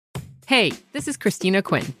Hey, this is Christina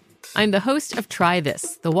Quinn. I'm the host of Try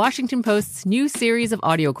This, the Washington Post's new series of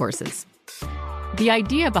audio courses. The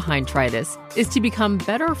idea behind Try This is to become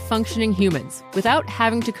better functioning humans without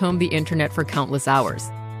having to comb the internet for countless hours.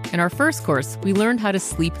 In our first course, we learned how to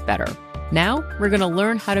sleep better. Now, we're going to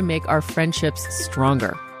learn how to make our friendships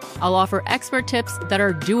stronger. I'll offer expert tips that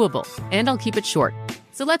are doable, and I'll keep it short.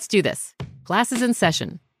 So let's do this. Class is in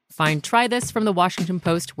session. Find Try This from the Washington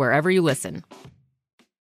Post wherever you listen.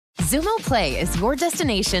 Xumo Play is your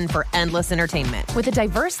destination for endless entertainment. With a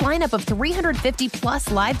diverse lineup of 350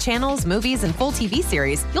 plus live channels, movies, and full TV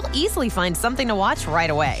series, you'll easily find something to watch right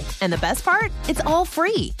away. And the best part? It's all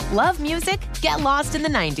free. Love music? Get lost in the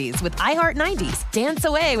 90s with iHeart 90s, dance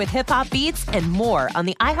away with hip-hop beats, and more on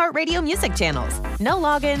the iHeartRadio music channels. No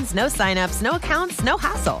logins, no signups, no accounts, no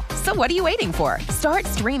hassle. So what are you waiting for? Start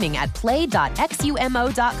streaming at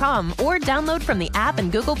play.xumo.com or download from the app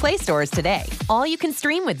and Google Play stores today. All you can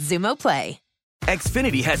stream with Xumo Play.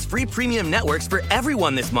 Xfinity has free premium networks for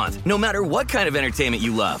everyone this month, no matter what kind of entertainment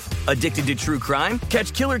you love. Addicted to true crime?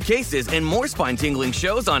 Catch killer cases and more spine-tingling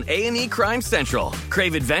shows on A&E Crime Central.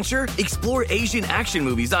 Crave adventure? Explore Asian action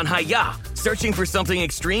movies on Hayya. Searching for something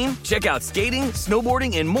extreme? Check out skating,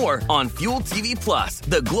 snowboarding, and more on Fuel TV Plus,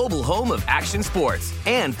 the global home of action sports.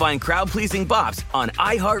 And find crowd-pleasing bops on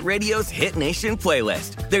iHeartRadio's Hit Nation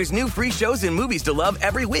playlist. There's new free shows and movies to love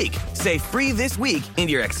every week. Say free this week in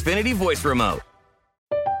your Xfinity voice remote.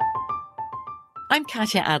 I'm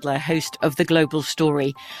Katya Adler, host of The Global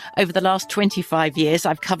Story. Over the last 25 years,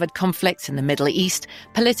 I've covered conflicts in the Middle East,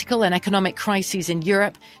 political and economic crises in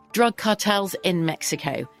Europe, drug cartels in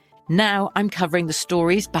Mexico. Now I'm covering the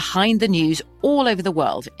stories behind the news all over the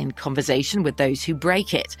world in conversation with those who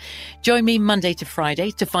break it. Join me Monday to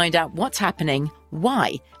Friday to find out what's happening,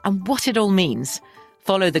 why, and what it all means.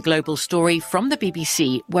 Follow The Global Story from the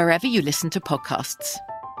BBC wherever you listen to podcasts.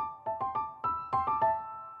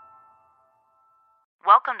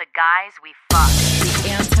 Welcome to Guys We Fuck, the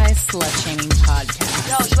anti-slut-shaming podcast.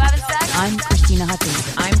 Yo, you having sex? I'm Christina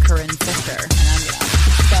Hutchinson. I'm Corinne Fisher, and I'm gonna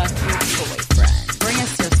fuck your boyfriend. Bring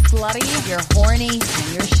us your slutty, your horny,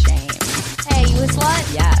 and your shame. Hey, you a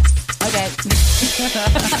slut? Yes. Okay.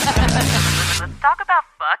 Let's talk about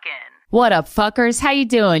fucking. What up, fuckers? How you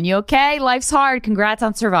doing? You okay? Life's hard. Congrats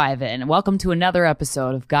on surviving. Welcome to another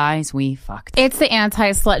episode of Guys We Fucked. It's the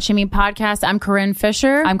Anti-Slut-Shaming Podcast. I'm Corinne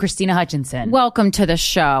Fisher. I'm Christina Hutchinson. Welcome to the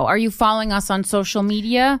show. Are you following us on social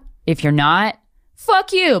media? If you're not,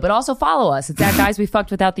 fuck you, but also follow us. It's at Guys We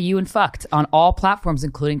Fucked without the U and fucked on all platforms,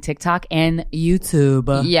 including TikTok and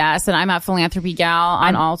YouTube. Yes, and I'm at Philanthropy Gal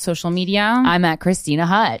on all social media. I'm at Christina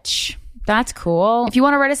Hutch. That's cool. If you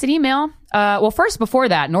want to write us an email, well, first, before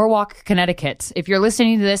that, Norwalk, Connecticut. If you're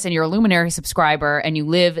listening to this and you're a Luminary subscriber and you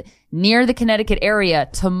live near the Connecticut area,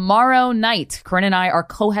 tomorrow night, Corinne and I are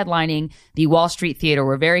co-headlining the Wall Street Theater.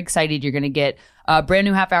 We're very excited. You're going to get brand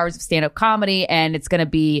new half hours of stand-up comedy, and it's going to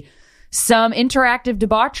be some interactive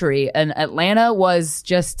debauchery. And Atlanta was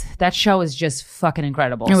just, that show is just fucking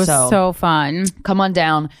incredible. It was so fun. Come on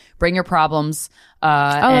down, bring your problems.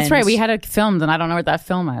 That's right. We had it filmed, and I don't know what that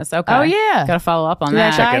film is. Okay. Oh, yeah. Got to follow up on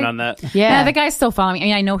that. Check in on that. Yeah. The guy's still following me. I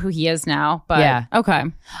mean, I know who he is now, but yeah. Okay.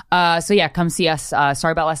 So yeah, come see us.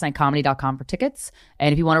 Sorryboutlastnightcomedy.com for tickets.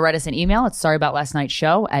 And if you want to write us an email, it's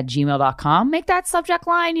sorryboutlastnightshow@gmail.com. Make that subject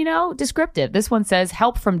line, descriptive. This one says,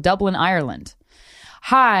 help from Dublin, Ireland.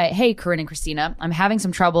 Hi. Hey, Corinne and Christina. I'm having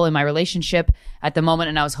some trouble in my relationship at the moment,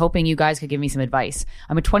 and I was hoping you guys could give me some advice.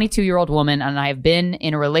 I'm a 22-year-old woman, and I have been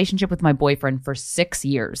in a relationship with my boyfriend for 6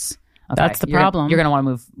 years. Okay. That's the problem. You're going to want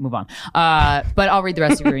to move on. But I'll read the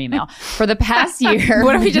rest of your email. For the past year...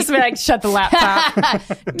 What if we just shut the laptop?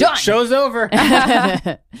 Done. Show's over.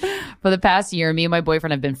 For the past year, me and my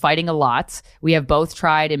boyfriend have been fighting a lot. We have both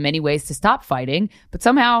tried in many ways to stop fighting, but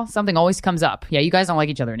somehow something always comes up. Yeah, you guys don't like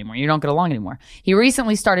each other anymore. You don't get along anymore. He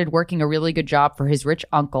recently started working a really good job for his rich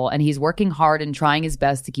uncle, and he's working hard and trying his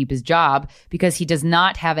best to keep his job because he does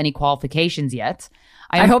not have any qualifications yet.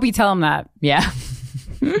 I hope you tell him that. Yeah.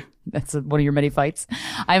 That's one of your many fights.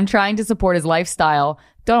 I'm trying to support his lifestyle.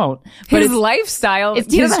 Don't. But his lifestyle?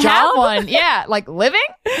 He doesn't have one. Yeah, like living.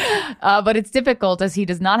 But it's difficult as he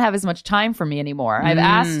does not have as much time for me anymore. I've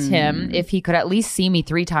asked him if he could at least see me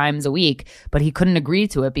 3 times a week, but he couldn't agree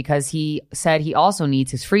to it because he said he also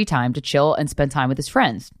needs his free time to chill and spend time with his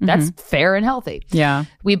friends. That's fair and healthy. Yeah.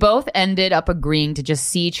 We both ended up agreeing to just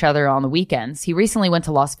see each other on the weekends. He recently went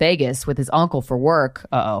to Las Vegas with his uncle for work.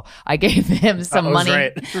 I gave him some money.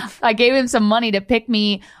 Right. I gave him some money to pick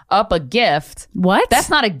me up a gift. What?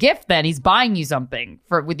 That's not a gift then. He's buying you something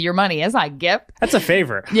with your money. That's not a gift. That's a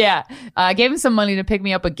favor. Yeah. I gave him some money to pick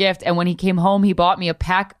me up a gift, and when he came home, he bought me a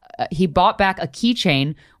pack he bought back a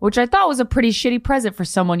keychain, which I thought was a pretty shitty present for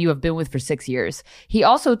someone you have been with for 6 years. He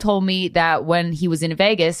also told me that when he was in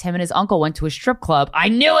Vegas, him and his uncle went to a strip club. I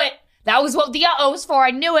knew it! That was what the was for. I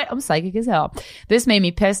knew it. I'm psychic as hell. This made me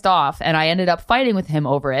pissed off, and I ended up fighting with him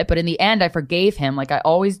over it. But in the end, I forgave him like I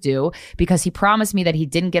always do because he promised me that he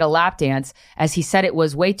didn't get a lap dance as he said it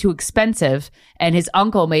was way too expensive, and his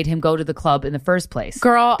uncle made him go to the club in the first place.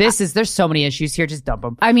 Girl, there's so many issues here. Just dump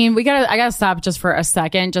them. I mean, I gotta stop just for a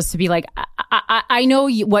second, just to be like, I know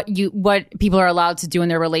what people are allowed to do in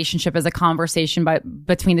their relationship as a conversation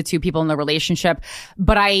between the two people in the relationship,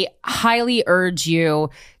 but I highly urge you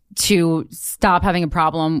to stop having a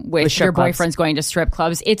problem with your boyfriend's going to strip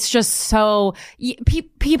clubs. It's just so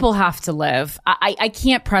people have to live. I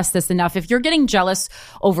can't press this enough. If you're getting jealous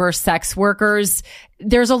over sex workers,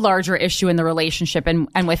 there's a larger issue in the relationship and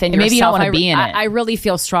within yourself. Maybe you don't want to be in it. I really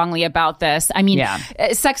feel strongly about this. I mean,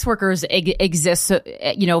 sex workers exist,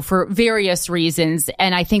 for various reasons.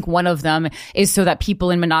 And I think one of them is so that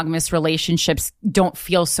people in monogamous relationships don't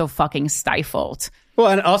feel so fucking stifled. Well,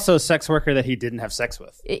 and also a sex worker that he didn't have sex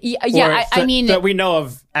with. I mean, that we know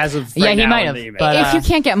of as of right now. He might have. But if you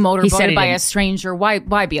can't get motorboated by a stranger, why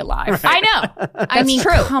be alive? Right. I know. I mean,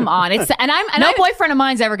 true. Come on. No boyfriend of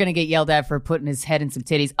mine's ever going to get yelled at for putting his head in some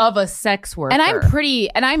titties of a sex worker. And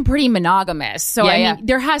I'm pretty monogamous. So I mean,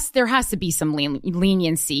 there has to be some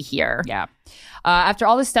leniency here. Yeah. After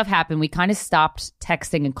all this stuff happened, we kind of stopped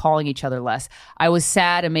texting and calling each other less. I was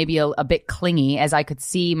sad and maybe a bit clingy as I could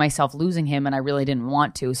see myself losing him and I really didn't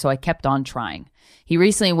want to, so I kept on trying. He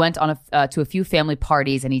recently went on to a few family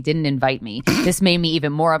parties and he didn't invite me. This made me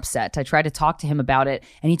even more upset. I tried to talk to him about it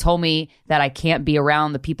and he told me that I can't be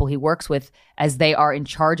around the people he works with as they are in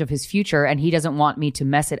charge of his future and he doesn't want me to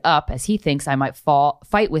mess it up as he thinks I might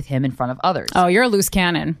fight with him in front of others. Oh, you're a loose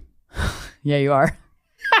cannon. Yeah, you are.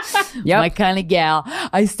 Yep. My kind of gal.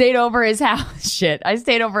 I stayed over his house. I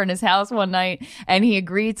stayed over in his house one night and he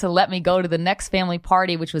agreed to let me go to the next family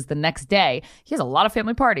party, which was the next day. He has a lot of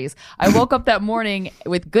family parties. I woke up that morning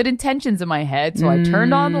with good intentions in my head, so I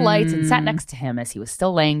turned on the lights and sat next to him as he was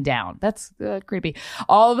still laying down. That's creepy.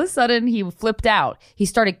 All of a sudden, he flipped out. He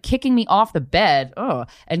started kicking me off the bed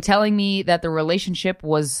and telling me that the relationship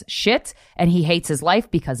was shit and he hates his life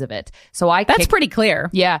because of it. That's pretty clear.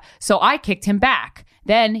 Yeah. So I kicked him back.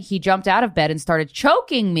 Then he jumped out of bed and started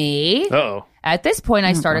choking me. Uh-oh. At this point,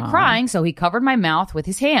 I started crying, so he covered my mouth with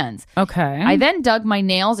his hands. Okay. I then dug my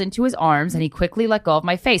nails into his arms, and he quickly let go of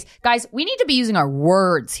my face. Guys, we need to be using our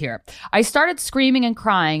words here. I started screaming and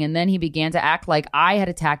crying, and then he began to act like I had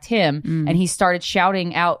attacked him, and he started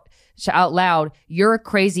shouting out loud, "You're a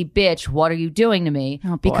crazy bitch. What are you doing to me?"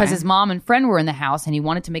 Because his mom and friend were in the house, and he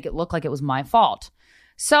wanted to make it look like it was my fault.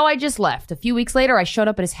 So I just left. A few weeks later, I showed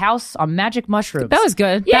up at his house on magic mushrooms. That was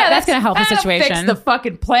good. Yeah, that's going to help the situation. That'll fix the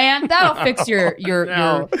fucking plan. That'll fix your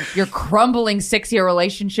crumbling 6-year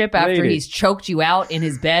relationship after he's choked you out in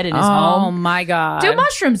his bed in his home. Oh my God. Do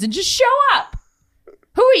mushrooms and just show up.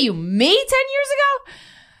 Who are you, me 10 years ago?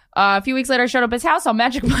 A few weeks later, I showed up at his house on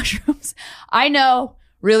magic mushrooms. I know.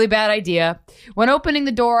 Really bad idea. When opening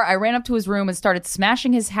the door, I ran up to his room and started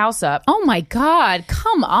smashing his house up. Oh my God,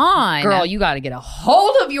 come on. Girl, you got to get a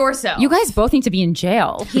hold of yourself. You guys both need to be in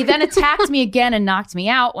jail. He then attacked me again and knocked me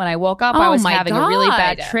out. When I woke up, I was having a really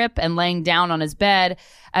bad trip and laying down on his bed.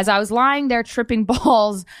 As I was lying there tripping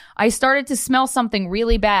balls, I started to smell something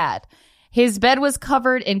really bad. His bed was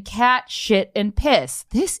covered in cat shit and piss.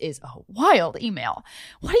 This is a wild email.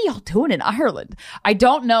 What are y'all doing in Ireland? I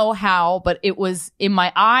don't know how, but it was in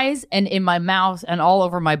my eyes and in my mouth and all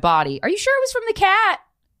over my body. Are you sure it was from the cat?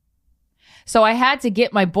 So I had to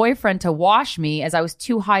get my boyfriend to wash me as I was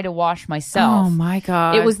too high to wash myself. Oh my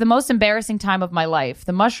God. It was the most embarrassing time of my life.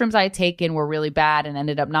 The mushrooms I had taken were really bad and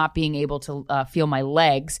ended up not being able to feel my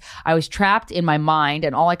legs. I was trapped in my mind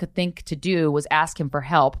and all I could think to do was ask him for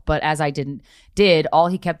help. But as I did, all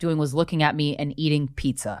he kept doing was looking at me and eating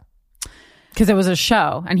pizza. Because it was a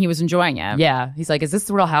show and he was enjoying it. Yeah. He's like, is this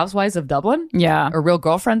the Real Housewives of Dublin? Yeah. Or Real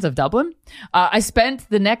Girlfriends of Dublin? I spent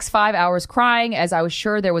the next 5 hours crying as I was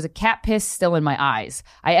sure there was a cat piss still in my eyes.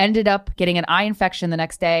 I ended up getting an eye infection the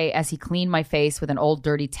next day as he cleaned my face with an old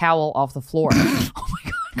dirty towel off the floor. Oh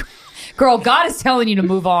my God. Girl, God is telling you to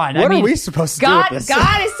move on. What are we supposed to do with this?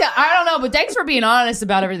 God is I don't know, but thanks for being honest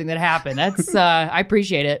about everything that happened. That's I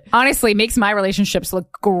appreciate it. Honestly, makes my relationships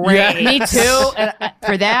look great. Yeah. Me too. And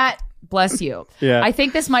for that, bless you. Yeah. I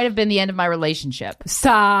think this might have been the end of my relationship.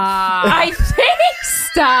 Stop. I think.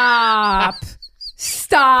 Stop.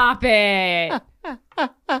 Stop it.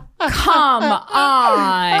 Come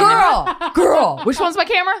on. Girl. Which one's my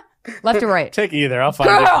camera? Left or right? Take either. I'll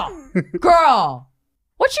find it. Girl.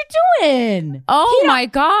 What you doing? Oh my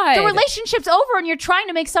God. The relationship's over and you're trying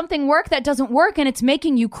to make something work that doesn't work and it's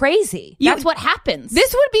making you crazy. That's what happens.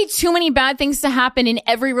 This would be too many bad things to happen in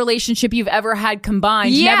every relationship you've ever had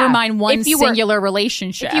combined. Yeah. Never mind one singular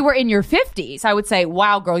relationship. If you were in your 50s, I would say,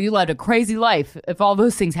 wow, girl, you led a crazy life if all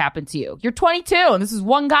those things happened to you. You're 22 and this is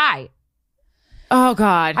one guy. Oh,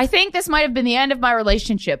 God. I think this might have been the end of my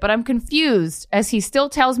relationship, but I'm confused as he still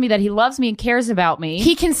tells me that he loves me and cares about me.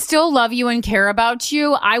 He can still love you and care about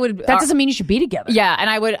you. That doesn't mean you should be together. Yeah, and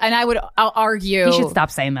I would argue. He should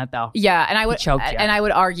stop saying that, though. Yeah, and I would choked you. And I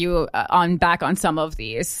would argue back on some of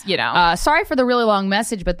these, you know. Sorry for the really long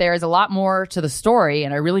message, but there is a lot more to the story,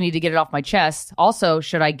 and I really need to get it off my chest. Also,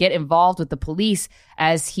 should I get involved with the police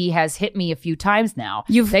as he has hit me a few times now?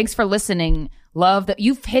 Thanks for listening. Love that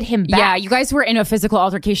you've hit him back. Yeah, you guys were in a physical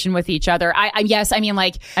altercation with each other.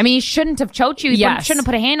 He shouldn't have choked you. He shouldn't have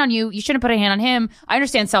put a hand on you. You shouldn't put a hand on him. I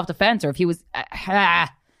understand self-defense, or if he was,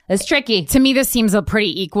 it's tricky. To me, this seems a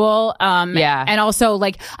pretty equal. Yeah. And also,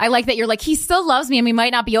 I like that you're like, he still loves me and we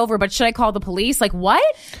might not be over, but should I call the police? Like, what?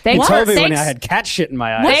 He told me when I had cat shit in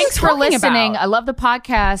my eyes. Thanks for listening. I love the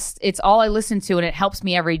podcast. It's all I listen to and it helps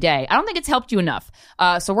me every day. I don't think it's helped you enough.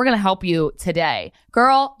 So we're going to help you today.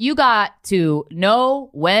 Girl, you got to know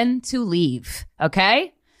when to leave.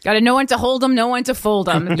 Okay? Got to know when to hold them, know when to fold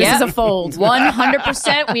them. This is a fold.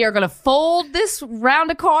 100%. We are going to fold this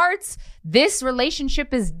round of cards. This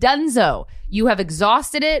relationship is donezo. You have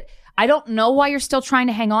exhausted it. I don't know why you're still trying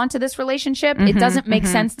to hang on to this relationship. It doesn't make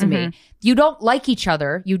sense to me. You don't like each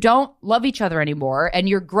other. You don't love each other anymore. And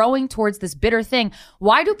you're growing towards this bitter thing.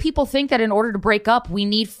 Why do people think that in order to break up, we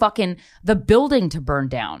need fucking the building to burn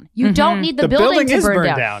down? You don't need the building to burn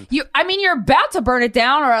down. You're about to burn it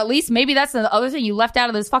down, or at least maybe that's the other thing you left out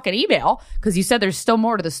of this fucking email because you said there's still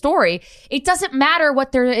more to the story. It doesn't matter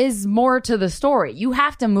what there is more to the story. You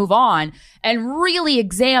have to move on and really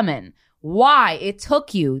examine why it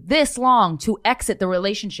took you this long to exit the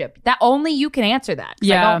relationship. That only you can answer that.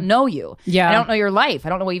 Yeah. I don't know you. Yeah. I don't know your life. I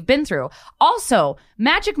don't know what you've been through. Also,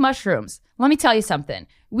 magic mushrooms. Let me tell you something.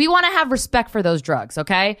 We want to have respect for those drugs,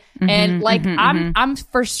 okay? And I'm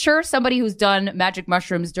for sure somebody who's done magic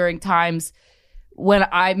mushrooms during times when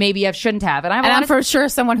I shouldn't have. And I'm for sure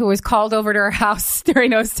someone who was called over to her house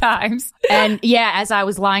during those times. And yeah, as I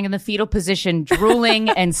was lying in the fetal position, drooling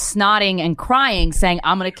and snotting and crying, saying,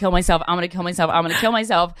 I'm going to kill myself. I'm going to kill myself. I'm going to kill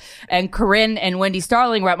myself. And Corinne and Wendy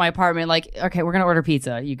Starling were at my apartment like, okay, we're going to order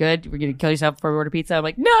pizza. You good? We're going to kill yourself before we order pizza? I'm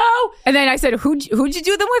like, no. And then I said, who'd you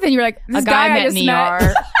do them with? And you're like, this a guy I met in the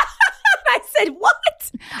ER. I said,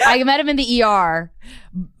 what? I met him in the ER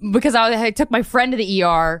because I took my friend to the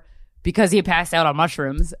ER because he had passed out on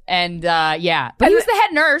mushrooms. And but he was the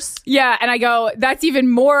head nurse. Yeah, and I go, that's even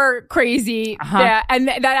more crazy. Yeah, and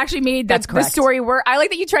that actually made the story worse. I like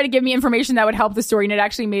that you try to give me information that would help the story, and it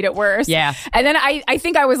actually made it worse. Yeah. And then I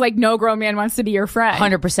think I was like, no grown man wants to be your friend.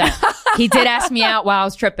 100%. He did ask me out while I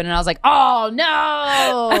was tripping, and I was like, oh, no.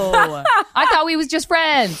 I thought we was just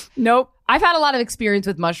friends. Nope. I've had a lot of experience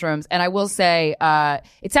with mushrooms, and I will say,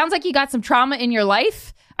 it sounds like you got some trauma in your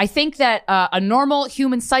life. I think that a normal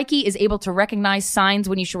human psyche is able to recognize signs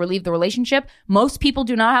when you should leave the relationship. Most people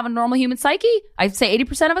do not have a normal human psyche. I'd say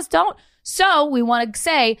 80% of us don't. So we want to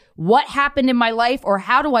say, what happened in my life, or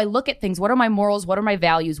how do I look at things? What are my morals? What are my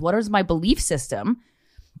values? What is my belief system?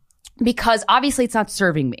 Because obviously it's not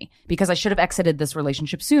serving me, because I should have exited this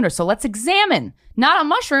relationship sooner. So let's examine, not on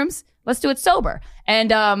mushrooms. Let's do it sober.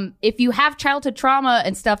 And if you have childhood trauma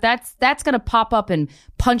and stuff, that's going to pop up and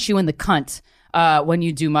punch you in the cunt when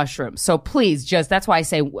you do mushrooms. So please, that's why I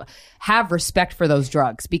say have respect for those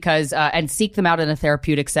drugs, because and seek them out in a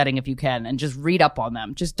therapeutic setting if you can, and just read up on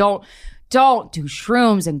them. Just don't do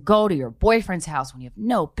shrooms and go to your boyfriend's house when you have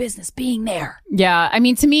no business being there. Yeah. I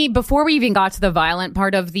mean, to me, before we even got to the violent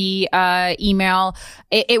part of the email,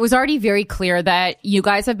 it was already very clear that you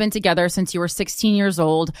guys have been together since you were 16 years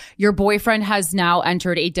old. Your boyfriend has now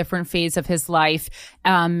entered a different phase of his life.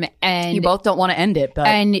 And you both don't want to end it, but.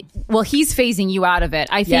 And well, he's phasing you out of it.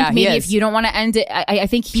 I think maybe if you don't want to end it, I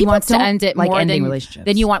think he wants to end it more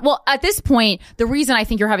than you want. Well, at this point, the reason I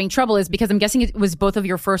think you're having trouble is because I'm guessing it was both of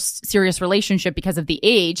your first serious relationship because of the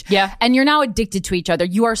age. Yeah. And you're now addicted to each other.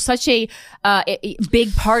 You are such a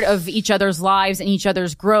big part of each other's lives and each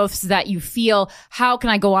other's growths that you feel, how can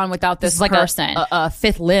I go on without this person? Like a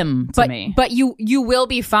fifth limb to me. But you will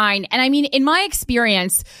be fine. And I mean, in my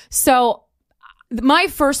experience, so my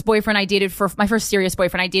first serious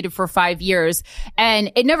boyfriend I dated for 5 years,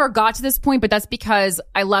 and it never got to this point, but that's because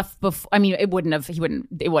I left before. I mean, it wouldn't have,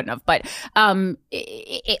 but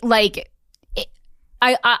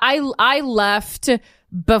I left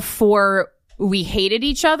before we hated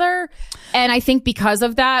each other. And I think because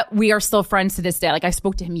of that, we are still friends to this day. Like I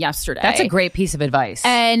spoke to him yesterday. That's a great piece of advice.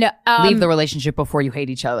 And leave the relationship before you hate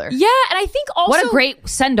each other. Yeah. And I think also what a great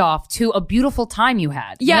send off to a beautiful time you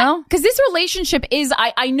had. Yeah. Because this relationship is,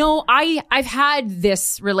 I know I've had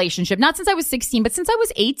this relationship, not since I was 16, but since I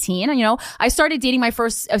was 18. And, I started dating my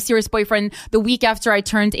first serious boyfriend the week after I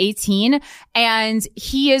turned 18. And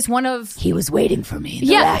he is one of... He was waiting for me in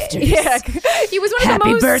the rafters. Yeah. He was one of the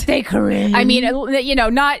most... Happy birthday, Corinne. I mean, he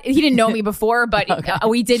didn't know me before, but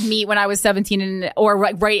we did meet when I was 17 or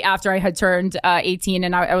right after I had turned 18.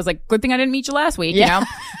 And I was like, good thing I didn't meet you last week, because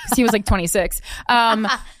he was like 26.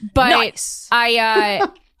 But nice.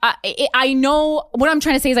 I know what I'm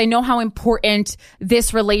trying to say is I know how important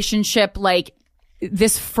this relationship, like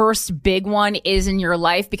this first big one, is in your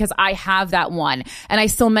life, because I have that one. And I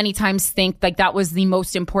still many times think like that was the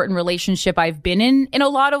most important relationship I've been in a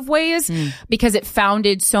lot of ways, because it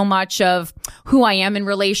founded so much of who I am in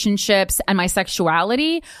relationships and my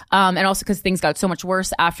sexuality. And also because things got so much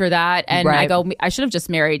worse after that. And I should have just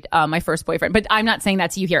married my first boyfriend, but I'm not saying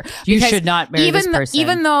that to you here. You should not marry this person.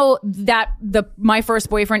 Even though my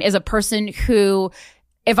first boyfriend is a person who,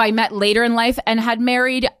 if I met later in life and had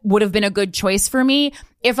married, would have been a good choice for me.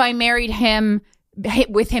 If I married him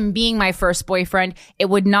with him being my first boyfriend, it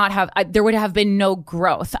would not have, there would have been no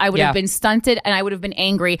growth. I would have been stunted and I would have been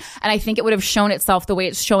angry. And I think it would have shown itself the way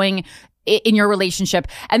it's showing in your relationship.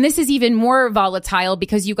 And this is even more volatile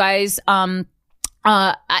because you guys,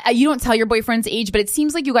 you don't tell your boyfriend's age, but it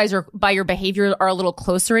seems like you guys are, by your behavior, are a little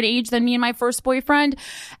closer in age than me and my first boyfriend.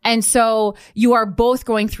 And so you are both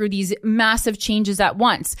going through these massive changes at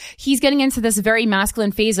once. He's getting into this very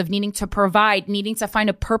masculine phase of needing to provide, needing to find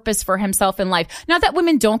a purpose for himself in life. Not that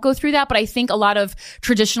women don't go through that, but I think a lot of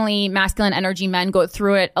traditionally masculine energy men go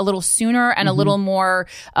through it a little sooner and a little more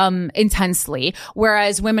intensely.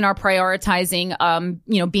 Whereas women are prioritizing,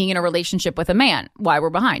 being in a relationship with a man. Why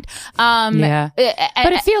we're behind.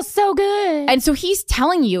 But it feels so good. And so he's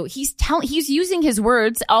telling you, he's using his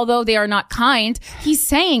words, although they are not kind. He's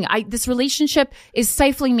saying, this relationship is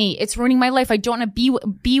stifling me. It's ruining my life. I don't want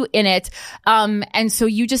to be in it. And so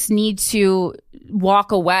you just need to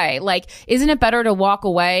walk away. Like, isn't it better to walk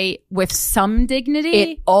away with some dignity?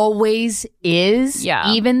 It always is.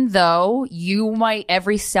 Yeah. Even though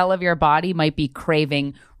every cell of your body might be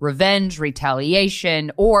craving revenge,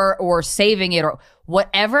 retaliation, or saving it, or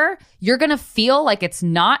whatever, you're going to feel like it's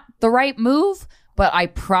not the right move. But I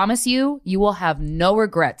promise you, you will have no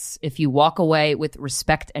regrets if you walk away with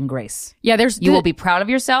respect and grace. Yeah, you will be proud of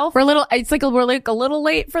yourself. We're a little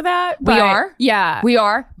late for that. We are. Yeah. We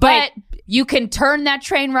are. But you can turn that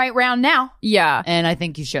train right round now. Yeah. And I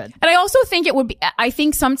think you should. And I also think I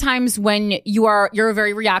think sometimes when you're a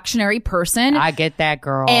very reactionary person. I get that,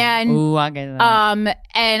 girl. And, ooh, I get that.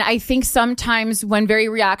 And I think sometimes when very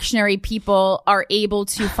reactionary people are able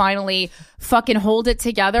to finally fucking hold it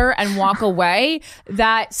together and walk away,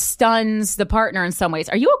 that stuns the partner in some ways.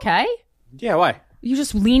 Are you okay? Yeah, why? You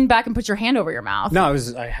just leaned back and put your hand over your mouth. No,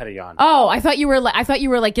 I had a yawn. Oh, I thought you were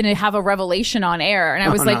like going to have a revelation on air, and I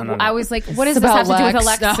was No. I was like, what does this have to do with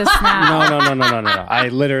Alexis now? No. I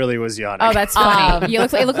literally was yawning. Oh, that's funny. It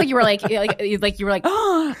looked like you were like you were like,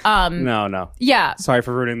 No. Yeah. Sorry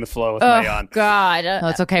for ruining the flow with my yawn. God. No,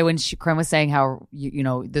 it's okay. When Corinne was saying how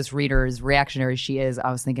this reader is reactionary, she is.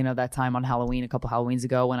 I was thinking of that time on Halloween, a couple Halloweens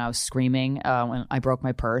ago, when I was screaming when I broke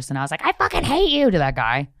my purse, and I was like, I fucking hate you, to that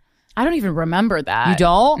guy. I don't even remember that. You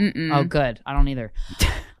don't? Mm-mm. Oh, good. I don't either.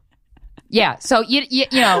 Yeah. So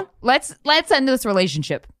let's end this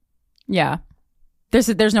relationship. Yeah.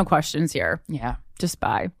 There's no questions here. Yeah. Just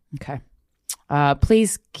bye. Okay.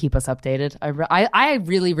 Please keep us updated. I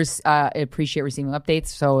really appreciate receiving updates.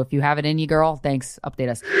 So if you have it in you, girl, thanks. Update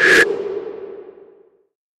us.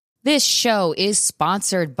 This show is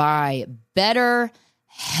sponsored by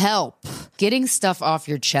BetterHelp. Getting stuff off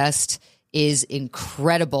your chest is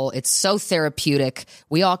incredible. It's so therapeutic.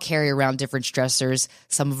 We all carry around different stressors.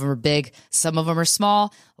 Some of them are big, some of them are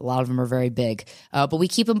small, a lot of them are very big. But we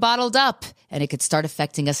keep them bottled up, and it could start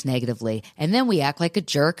affecting us negatively. And then we act like a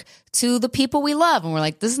jerk to the people we love, and we're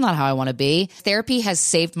like, this is not how I want to be. Therapy has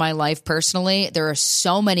saved my life personally. There are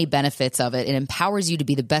so many benefits of it. It empowers you to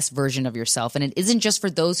be the best version of yourself. And it isn't just for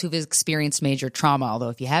those who've experienced major trauma, although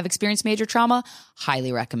if you have experienced major trauma,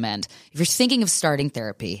 highly recommend. If you're thinking of starting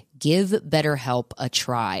therapy, give BetterHelp a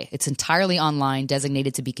try. It's entirely online,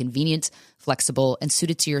 designated to be convenient, flexible, and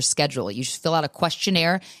suited to your schedule. You just fill out a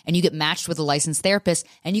questionnaire and you get matched with a licensed therapist,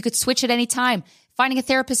 and you could switch at any time. Finding a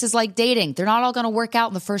therapist is like dating. They're not all going to work out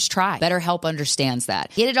in the first try. BetterHelp understands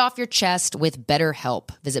that. Get it off your chest with BetterHelp.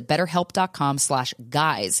 Visit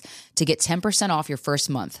BetterHelp.com/guys to get 10% off your first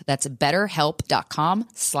month. That's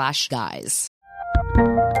BetterHelp.com/guys.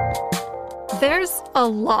 There's a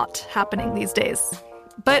lot happening these days,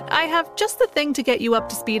 but I have just the thing to get you up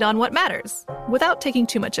to speed on what matters without taking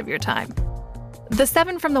too much of your time. The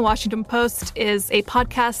 7 from the Washington Post is a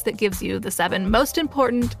podcast that gives you the 7 most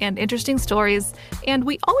important and interesting stories, and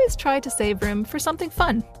we always try to save room for something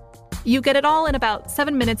fun. You get it all in about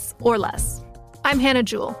 7 minutes or less. I'm Hannah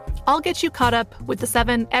Jewell. I'll get you caught up with the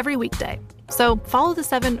 7 every weekday. So follow the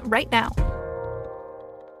 7 right now.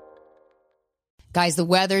 Guys, the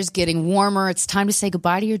weather's getting warmer. It's time to say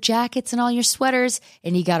goodbye to your jackets and all your sweaters,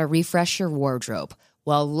 and you got to refresh your wardrobe.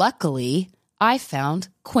 Well, luckily, I found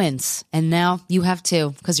Quince, and now you have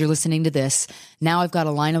too, because you're listening to this. Now I've got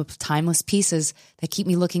a lineup of timeless pieces that keep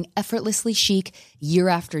me looking effortlessly chic year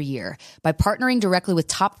after year. By partnering directly with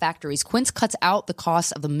top factories, Quince cuts out the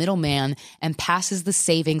cost of the middleman and passes the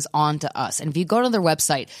savings on to us. And if you go to their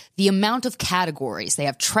website, the amount of categories, they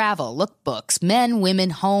have travel, lookbooks, men,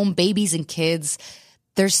 women, home, babies, and kids.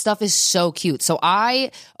 Their stuff is so cute. So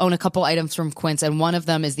I own a couple items from Quince, and one of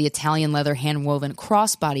them is the Italian leather hand-woven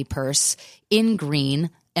crossbody purse in green,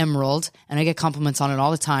 emerald, and I get compliments on it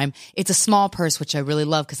all the time. It's a small purse, which I really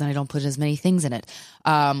love because then I don't put as many things in it.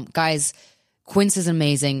 Guys, Quince is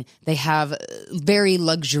amazing. They have very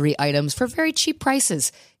luxury items for very cheap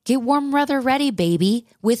prices. Get warm weather ready, baby,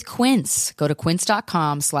 with Quince. Go to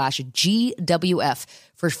quince.com/GWF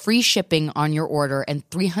for free shipping on your order and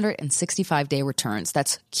 365-day returns.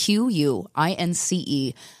 That's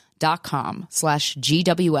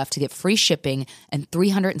QUINCE.com/GWF to get free shipping and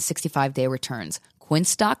 365-day returns.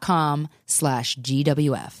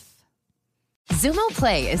 Quince.com/GWF. Zumo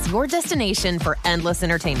Play is your destination for endless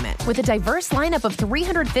entertainment. With a diverse lineup of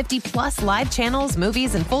 350-plus live channels,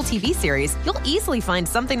 movies, and full TV series, you'll easily find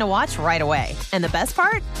something to watch right away. And the best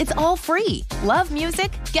part? It's all free. Love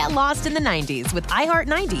music? Get lost in the 90s with iHeart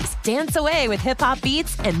 90s, dance away with hip-hop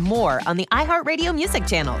beats, and more on the iHeartRadio music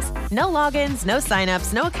channels. No logins, no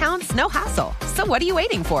signups, no accounts, no hassle. So what are you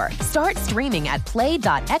waiting for? Start streaming at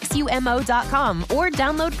play.xumo.com or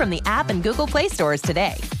download from the app and Google Play stores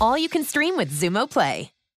today. All you can stream with Zumo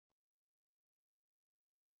Play.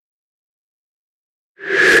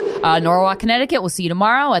 Norwalk, Connecticut. We'll see you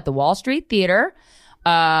tomorrow at the Wall Street Theater.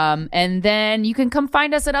 And then you can come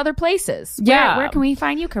find us at other places. Where can we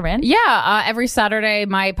find you, Corinne? Every Saturday,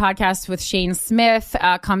 my podcast with Shane Smith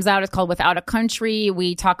comes out. It's called Without a Country.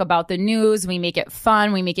 We talk about the news. We make it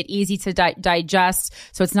fun. We make it easy to digest.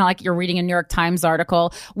 So it's not like you're reading a New York Times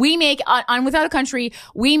article. We make, on Without a Country,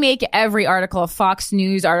 we make every article a Fox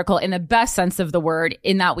News article in the best sense of the word,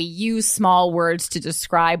 in that we use small words to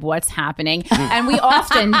describe what's happening. And we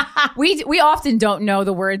often, we often don't know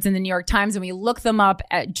the words in the New York Times, and we look them up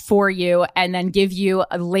for you and then give you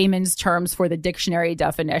a layman's terms for the dictionary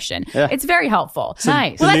definition. Yeah. It's very helpful. It's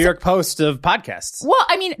nice. The New York Post of podcasts. Well,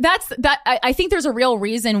 I mean, I think there's a real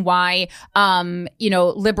reason why,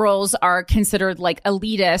 liberals are considered like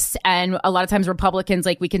elitists, and a lot of times Republicans,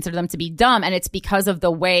 like, we consider them to be dumb, and it's because of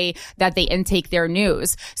the way that they intake their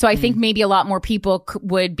news. So I think maybe a lot more people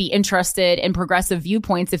would be interested in progressive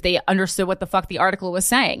viewpoints if they understood what the fuck the article was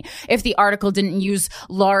saying. If the article didn't use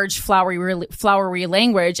large flowery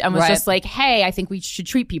language and was just like, hey, I think we should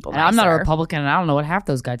treat people nicer. I'm not a Republican, and I don't know what half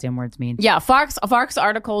those goddamn words mean. Yeah, Fox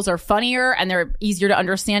articles are funnier, and they're easier to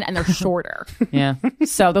understand, and they're shorter. Yeah.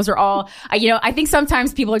 So those are all, I think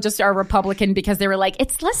sometimes people are Republican because they were like,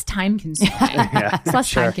 it's less time consuming. It's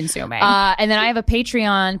less time consuming. And then I have a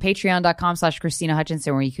patreon.com/Christina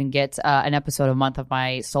Hutchinson, where you can get an episode a month of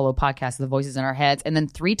my solo podcast, The Voices in Our Heads, and then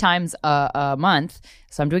 3 times a month.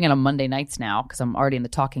 So I'm doing it on Monday nights now because I'm already in the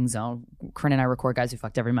talking zone. Corinne and I record Guys Who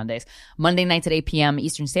Fucked every Mondays. Monday nights at 8 p.m.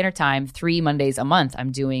 Eastern Standard Time, 3 Mondays a month.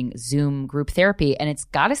 I'm doing Zoom group therapy, and I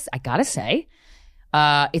gotta say,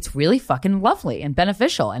 it's really fucking lovely and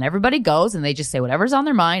beneficial. And everybody goes and they just say whatever's on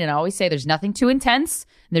their mind. And I always say there's nothing too intense.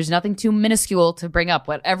 There's nothing too minuscule to bring up.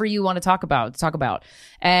 Whatever you want to talk about.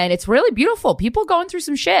 And it's really beautiful. People going through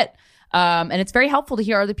some shit. And it's very helpful to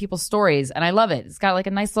hear other people's stories. And I love it. It's got like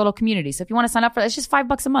a nice little community. So if you want to sign up for that, it's just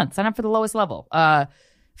 $5 a month. Sign up for the lowest level.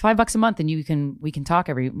 $5 a month, and we can talk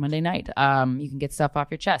every Monday night. You can get stuff off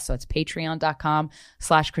your chest. So it's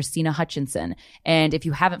patreon.com/Christina Hutchinson. And if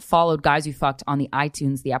you haven't followed Guys Who Fucked on the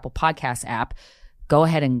iTunes, the Apple Podcast app, go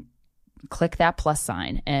ahead and click that plus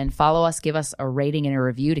sign and follow us. Give us a rating and a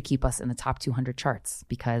review to keep us in the top 200 charts,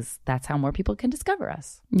 because that's how more people can discover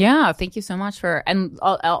us. Yeah, thank you so much for and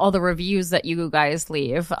all the reviews that you guys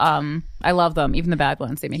leave. I love them, even the bad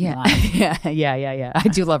ones. They make me laugh. Yeah. I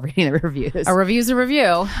do love reading the reviews. A review's a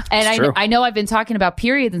review. And I know I've been talking about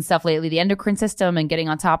periods and stuff lately, the endocrine system, and getting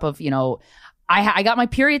on top of, I got my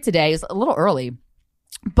period today. It was a little early,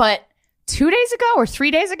 but 2 days ago or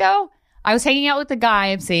 3 days ago, I was hanging out with the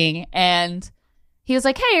guy I'm seeing, and he was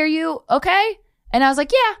like, "Hey, are you okay?" And I was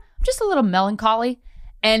like, "Yeah, I'm just a little melancholy."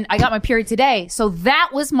 And I got my period today. So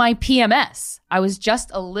that was my PMS. I was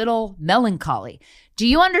just a little melancholy. Do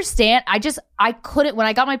you understand? I couldn't, when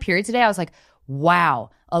I got my period today, I was like,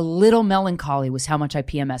 wow, a little melancholy was how much I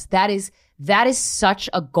PMS. That is such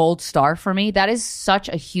a gold star for me. That is such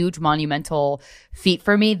a huge monumental feat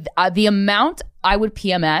for me. The amount I would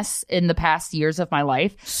PMS in the past years of my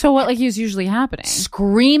life. So what is usually happening?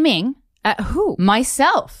 Screaming. At who?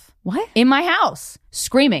 Myself. What? In my house.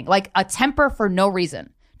 Screaming. Like a temper for no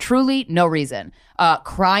reason. Truly no reason.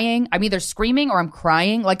 Crying. I'm either screaming or I'm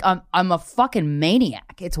crying. Like I'm a fucking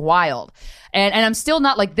maniac. It's wild. And I'm still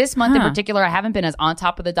not, like, this month in particular, I haven't been as on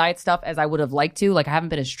top of the diet stuff as I would have liked to. Like, I haven't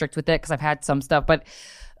been as strict with it because I've had some stuff. But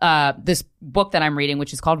this book that I'm reading,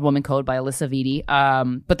 which is called Woman Code by Alyssa Vitti.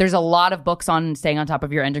 But there's a lot of books on staying on top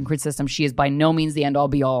of your endocrine system. She is by no means the end all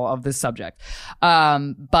be all of this subject.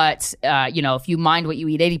 But if you mind what you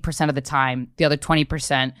eat 80% of the time, the other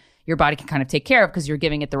 20%, your body can kind of take care of because you're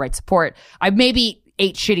giving it the right support. I maybe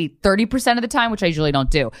ate shitty 30% of the time, which I usually don't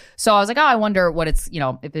do. So I was like, I wonder what it's,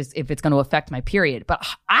 if it's going to affect my period. But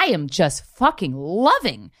I am just fucking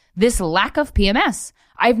loving this lack of PMS.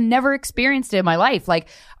 I've never experienced it in my life. Like,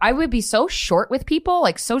 I would be so short with people,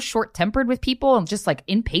 like so short-tempered with people, and just like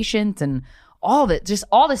impatient and all this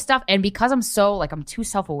stuff. And because I'm so, like, I'm too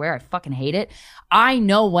self-aware, I fucking hate it. I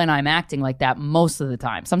know when I'm acting like that most of the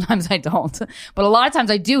time. Sometimes I don't, but a lot of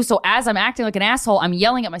times I do. So as I'm acting like an asshole, I'm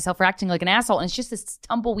yelling at myself for acting like an asshole. And it's just this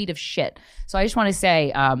tumbleweed of shit. So I just want to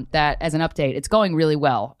say that as an update, it's going really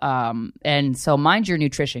well. And so mind your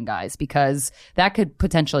nutrition, guys, because that could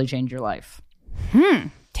potentially change your life.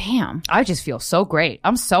 Damn. I just feel so great.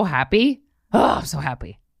 I'm so happy. Oh, I'm so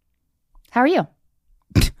happy. How are you?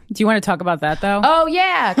 Do you want to talk about that, though? Oh,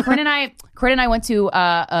 yeah. Corinne and I went to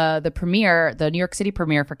the premiere, the New York City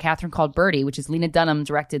premiere for Catherine Called Birdie, which is Lena Dunham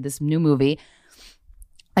directed this new movie.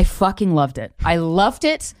 I fucking loved it. I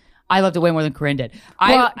loved it way more than Corinne did.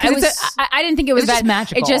 I didn't think it was that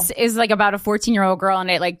magical. It just is like about a 14-year-old girl, and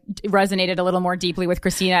it like resonated a little more deeply with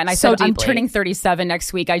Christina. And I said, I'm turning 37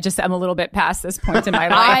 next week. I just am a little bit past this point in my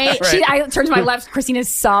life. I turned to my left. Christina's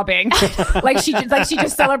sobbing, like she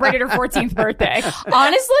just celebrated her 14th birthday.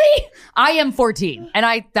 Honestly, I am 14, and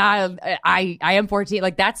I am 14.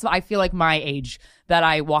 Like, that's, I feel like my age that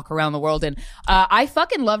I walk around the world in. I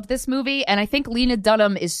fucking loved this movie, and I think Lena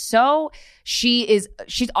Dunham is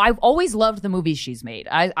I've always loved the movies she's made.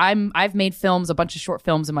 I've made films, a bunch of short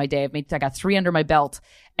films in my day. I got 3 under my belt,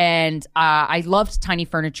 and I loved Tiny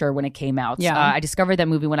Furniture when it came out. Yeah. I discovered that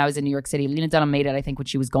movie when I was in New York City. Lena Dunham made it, I think, when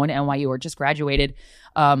she was going to NYU or just graduated.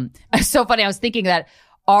 It's so funny. I was thinking that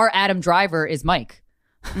our Adam Driver is Mike.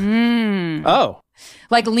 Oh.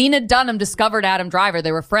 Like, Lena Dunham discovered Adam Driver.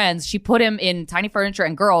 They were friends. She put him in Tiny Furniture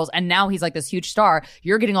and Girls, and now he's like this huge star.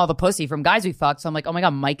 You're getting all the pussy from Guys We Fucked. So I'm like, oh my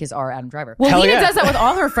God, Mike is our Adam Driver. Well, Lena does that with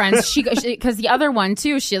all her friends. She because the other one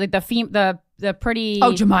too, she like the pretty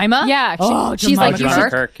Jemima. Yeah, she's Jemima like you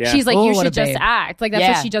should. Kirk, yeah. She's like you what should a just babe. act like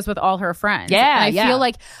that's what she does with all her friends. Yeah, and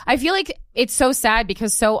I feel like it's so sad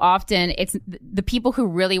because so often it's the people who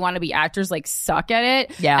really want to be actors like suck at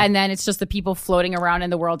it. Yeah, and then it's just the people floating around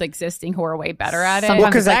in the world existing who are way better at it. Sometimes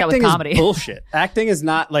because it's like acting comedy. is bullshit. Acting is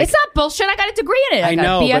not like it's not bullshit. I got a degree in it. I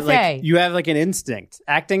know, BFA. but like you have like an instinct.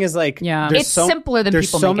 Acting is like it's simpler than there's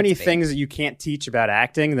people. There's so make many it to be. things that you can't teach about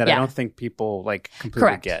acting that I don't think people like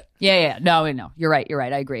completely get. Yeah. No. You're right.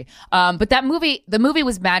 I agree. But the movie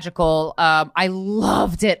was magical. I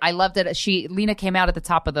loved it. Lena came out at the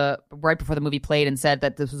top of right before the movie played and said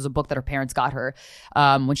that this was a book that her parents got her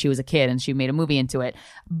when she was a kid, and she made a movie into it.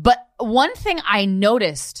 But one thing I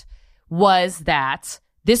noticed was that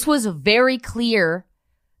this was very clear.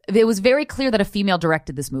 It was very clear that a female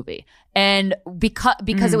directed this movie, and because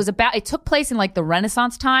it took place in like the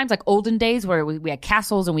Renaissance times, like olden days where we had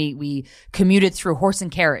castles and we commuted through horse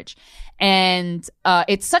and carriage. And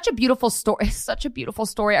it's such a beautiful story. It's such a beautiful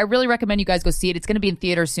story. I really recommend you guys go see it. It's going to be in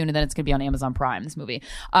theaters soon, and then it's going to be on Amazon Prime, this movie.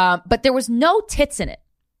 But there was no tits in it.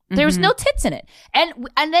 There was no tits in it. And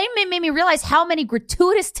they made me realize how many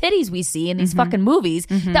gratuitous titties we see in these fucking movies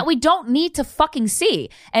that we don't need to fucking see.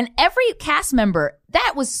 And every cast member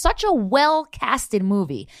that was such a well-casted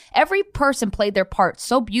movie. Every person played their part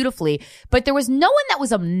so beautifully, but there was no one that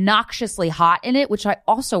was obnoxiously hot in it, which I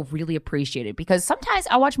also really appreciated, because sometimes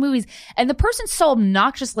I watch movies and the person's so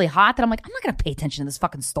obnoxiously hot that I'm like, I'm not going to pay attention to this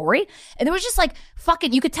fucking story. And there was just like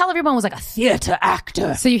fucking, you could tell everyone was like a theater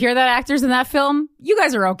actor. So you hear that actors in that film? You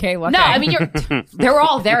guys are okay looking. No, I mean, they were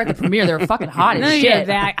all there at the premiere. They were fucking hot as shit. You're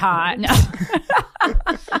that hot. No.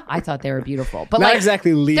 I thought they were beautiful, but not like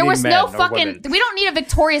exactly leading. There was men no or fucking. women. We don't need a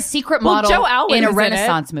Victoria's Secret model Joe Alwyn in a is in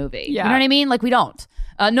Renaissance it. movie. Yeah. You know what I mean? Like, we don't.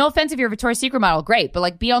 No offense if you're a Victoria's Secret model, great, but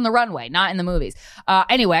like, be on the runway, not in the movies.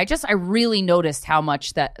 Anyway, I really noticed how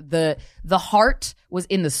much that the heart was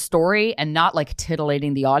in the story and not like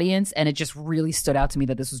titillating the audience, and it just really stood out to me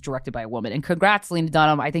that this was directed by a woman. And congrats, Lena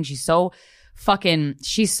Dunham. I think she's so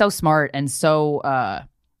smart and so.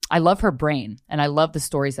 I love her brain, and I love the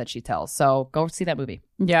stories that she tells. So go see that movie.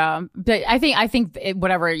 Yeah, but I think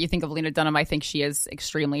whatever you think of Lena Dunham, I think she is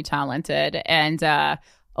extremely talented and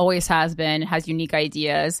always has been, has unique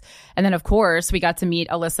ideas. And then, of course, we got to meet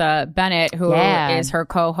Alyssa Bennett, who is her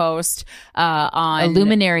co-host on a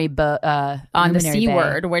luminary on the C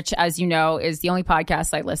Word, which, as you know, is the only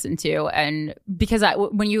podcast I listen to. And because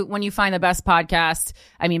when you find the best podcast,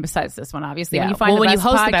 I mean, besides this one, obviously, when you find when the you best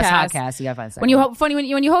host podcast, the best podcast, you gotta find the second.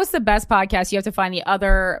 When you host the best podcast, you have to find the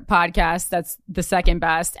other podcast that's the second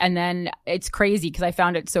best. And then it's crazy because I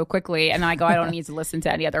found it so quickly, and then I go, I don't need to listen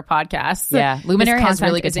to any other podcasts. Yeah, Luminary has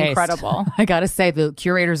really good taste. Incredible. I gotta say, the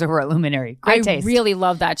curators over at Luminary, great taste. I really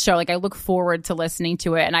love that show. Like, I look forward to listening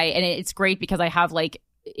to it, and it's great because I have like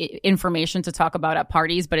information to talk about at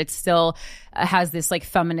parties, but it still has this like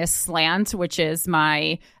feminist slant, which is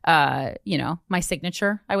my my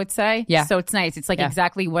signature, I would say. Yeah. So it's nice. It's like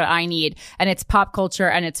exactly what I need, and it's pop culture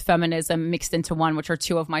and it's feminism mixed into one, which are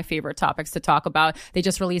two of my favorite topics to talk about. They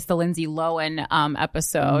just released the Lindsay Lohan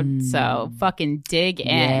episode, so fucking dig in.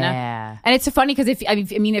 Yeah. And it's so funny because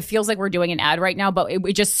it feels like we're doing an ad right now, but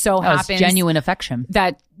it just so happens it's genuine affection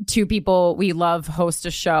that two people we love host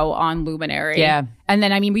a show on Luminary. Yeah. And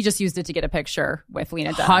then, we just used it to get a picture with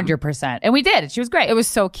Lena Dunham. 100%. And we did. She was great. It was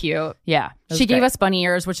so cute. Yeah. She gave us bunny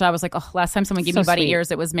ears, which I was like, oh, last time someone gave me bunny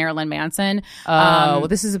ears, it was Marilyn Manson. Well,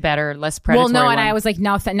 this is a better, less predatory Well, no, one. and I was like,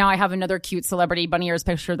 now I have another cute celebrity bunny ears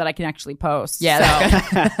picture that I can actually post. Yeah.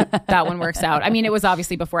 So that one works out. I mean, it was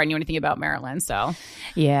obviously before I knew anything about Marilyn, so.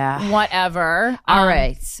 Yeah. Whatever. All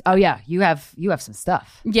right. Oh, yeah. You have some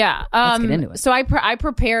stuff. Yeah. Let's get into it. So I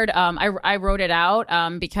prepared, I wrote it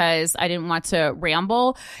out because I didn't want to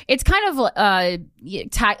ramble. It's kind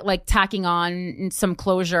of tacking on some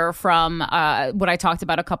closure from what I talked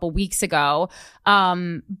about a couple weeks ago. But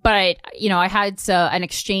I had an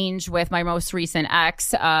exchange with my most recent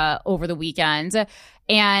ex over the weekend,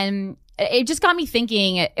 and it just got me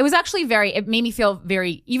thinking. It was actually it made me feel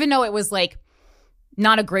very, even though it was like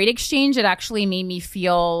not a great exchange, it actually made me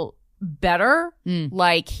feel better,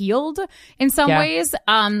 like healed in some ways.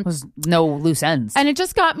 Was no loose ends. And it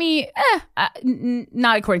just got me,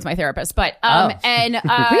 not according to my therapist, but, and,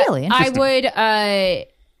 really I would,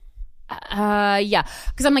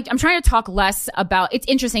 because I'm trying to talk less about, it's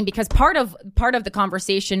interesting because part of the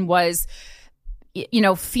conversation was,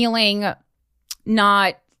 feeling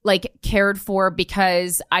not like cared for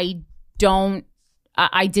because I didn't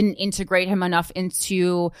integrate him enough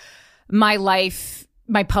into my life,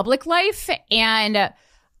 my public life. And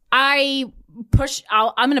I'm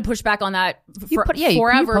going to push back on that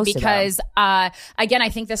forever because, again, I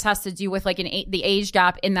think this has to do with like the age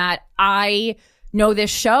gap in that I know this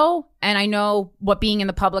show and I know what being in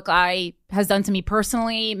the public eye has done to me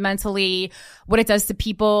personally, mentally, what it does to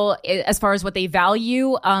people as far as what they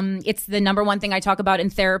value. It's the number one thing I talk about in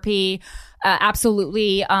therapy.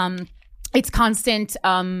 Absolutely. It's constant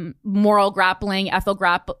moral grappling,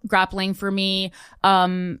 ethical grappling for me.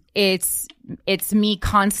 It's me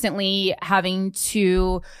constantly having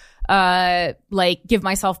to give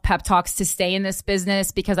myself pep talks to stay in this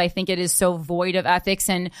business because I think it is so void of ethics.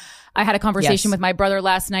 And I had a conversation with my brother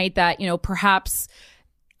last night that, perhaps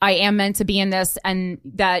I am meant to be in this and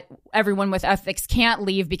that everyone with ethics can't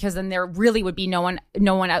leave because then there really would be no one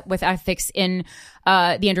with ethics in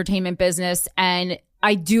the entertainment business. And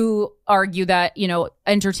I do argue that,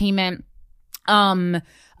 entertainment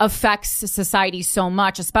affects society so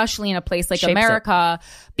much, especially in a place like America,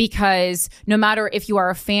 because no matter if you are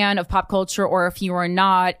a fan of pop culture or if you are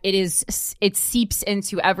not, it seeps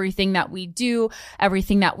into everything that we do,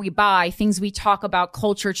 everything that we buy, things we talk about,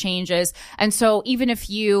 culture changes. And so even if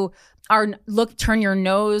you turn your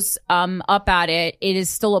nose up at it, it is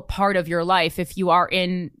still a part of your life if you are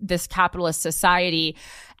in this capitalist society.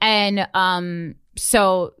 And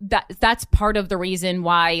so that's part of the reason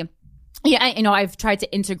why I've tried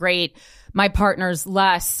to integrate my partners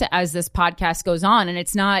less as this podcast goes on. And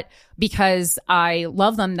it's not because I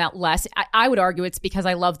love them that less. I would argue it's because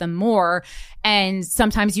I love them more. And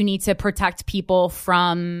sometimes you need to protect people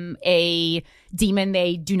from a demon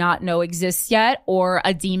they do not know exists yet, or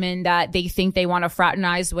a demon that they think they want to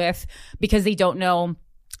fraternize with because they don't know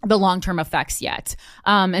the long-term effects yet.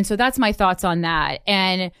 And so that's my thoughts on that.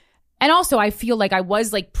 And also I feel like I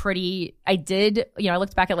was like I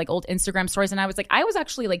looked back at like old Instagram stories and I was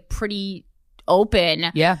actually like pretty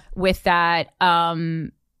open with that.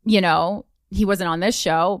 He wasn't on this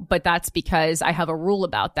show, but that's because I have a rule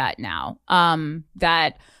about that now,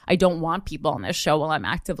 that I don't want people on this show while I'm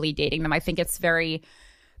actively dating them. I think it's very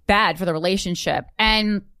bad for the relationship.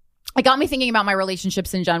 And it got me thinking about my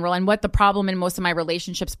relationships in general, and what the problem in most of my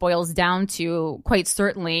relationships boils down to, quite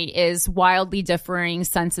certainly, is wildly differing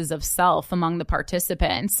senses of self among the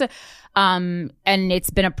participants. And it's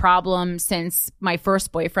been a problem since my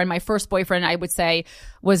first boyfriend. My first boyfriend, I would say,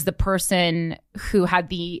 was the person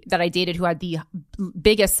that I dated who had the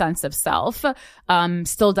biggest sense of self,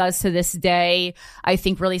 still does to this day. I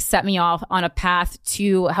think really set me off on a path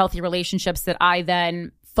to healthy relationships that I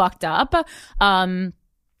then fucked up.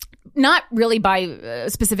 Not really by a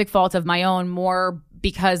specific fault of my own, more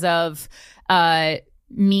because of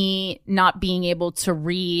me not being able to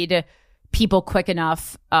read people quick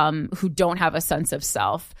enough who don't have a sense of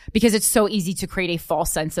self, because it's so easy to create a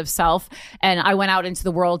false sense of self. And I went out into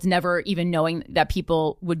the world never even knowing that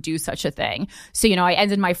people would do such a thing. So, I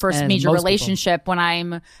ended my first major relationship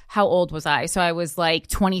when how old was I? So I was like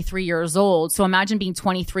 23 years old. So imagine being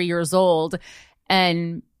 23 years old,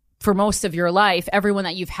 and for most of your life, everyone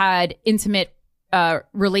that you've had intimate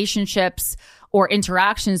relationships or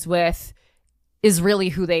interactions with is really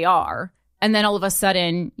who they are. And then all of a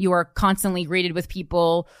sudden, you are constantly greeted with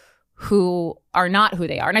people who are not who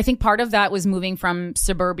they are. And I think part of that was moving from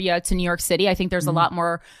suburbia to New York City. I think there's a lot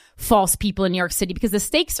more false people in New York City because the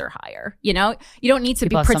stakes are higher. You don't need to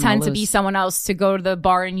pretend to be someone else to go to the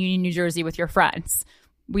bar in Union, New Jersey with your friends.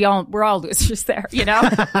 We're all losers there, You get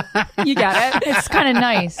it. It's kind of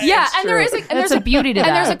nice. Yeah, and there's a beauty to that.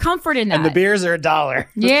 And there's a comfort in that. And the beers are $1.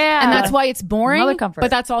 Yeah. And that's why it's boring, Another comfort. but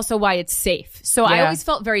that's also why it's safe. So I always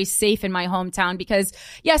felt very safe in my hometown because,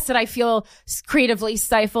 yes, did I feel creatively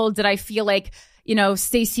stifled? Did I feel like,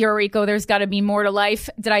 Stacey Orico, there's got to be more to life?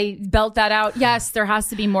 Did I belt that out? Yes, there has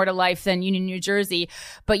to be more to life than Union, New Jersey.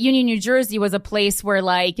 But Union, New Jersey was a place where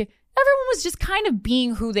everyone was just kind of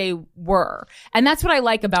being who they were. And that's what I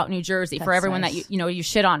like about New Jersey. That's for everyone nice. That you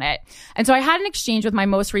shit on it. And so I had an exchange with my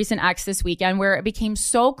most recent ex this weekend where it became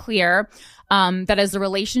so clear that as the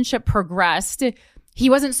relationship progressed, he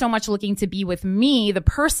wasn't so much looking to be with me, the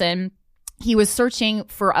person. He was searching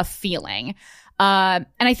for a feeling. And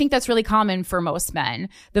I think that's really common for most men.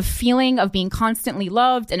 The feeling of being constantly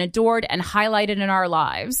loved and adored and highlighted in our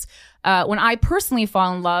lives. When I personally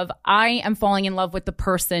fall in love, I am falling in love with the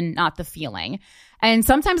person, not the feeling. And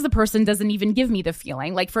sometimes the person doesn't even give me the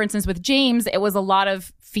feeling. Like, for instance, with James, it was a lot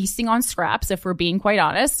of feasting on scraps, if we're being quite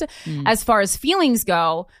honest, as far as feelings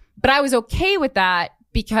go. But I was okay with that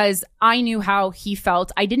because I knew how he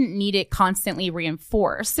felt. I didn't need it constantly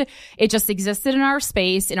reinforced. It just existed in our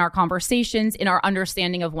space, in our conversations, in our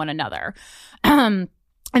understanding of one another. And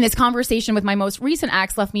this conversation with my most recent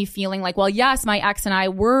ex left me feeling like, well, yes, my ex and I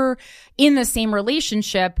were in the same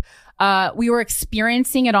relationship. We were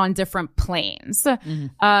experiencing it on different planes. So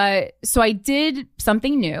I did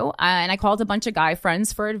something new, and I called a bunch of guy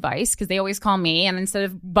friends for advice because they always call me. And instead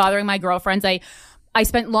of bothering my girlfriends, I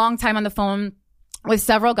spent long time on the phone with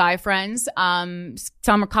several guy friends,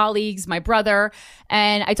 some colleagues, my brother,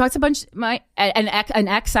 and I talked to an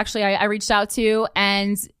ex actually I reached out to,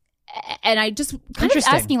 and I just kind of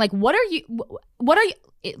asking what are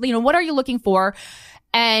you looking for?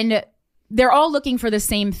 And they're all looking for the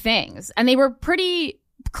same things. And they were pretty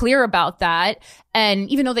clear about that. And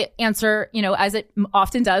even though the answer, as it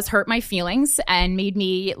often does, hurt my feelings and made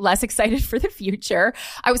me less excited for the future,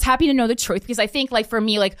 I was happy to know the truth because I think for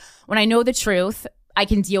me, when I know the truth, I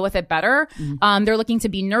can deal with it better. They're looking to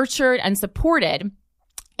be nurtured and supported.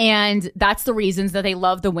 And that's the reasons that they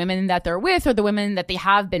love the women that they're with or the women that they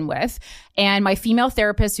have been with. And my female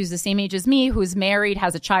therapist, who's the same age as me, who's married,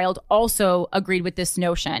 has a child, also agreed with this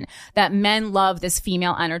notion that men love this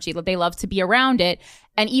female energy, that they love to be around it.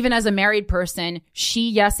 And even as a married person, she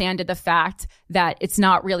yes-anded the fact that it's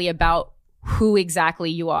not really about who exactly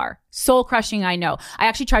you are. Soul crushing, I know. I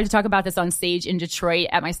actually tried to talk about this on stage in Detroit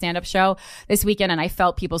at my stand-up show this weekend, and I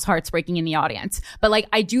felt people's hearts breaking in the audience. But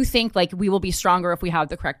I do think we will be stronger if we have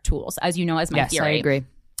the correct tools, as you know, as my theory. Yes, I agree.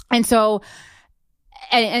 And so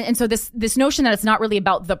And so this notion that it's not really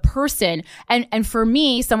about the person. And for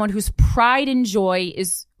me, someone whose pride and joy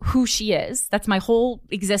is who she is, that's my whole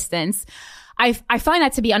existence. I find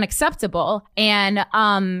that to be unacceptable. And,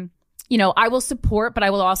 I will support, but I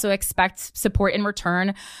will also expect support in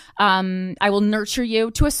return. I will nurture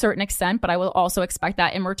you to a certain extent, but I will also expect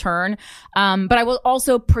that in return. But I will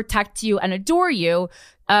also protect you and adore you,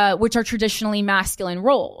 which are traditionally masculine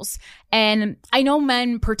roles. And I know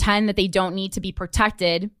men pretend that they don't need to be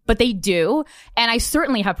protected, but they do. And I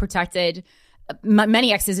certainly have protected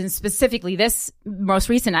many exes, and specifically this most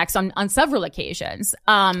recent ex on several occasions.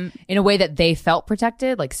 In a way that they felt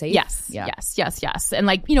protected, like safe? Yes. Yeah. Yes. And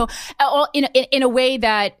like, in a way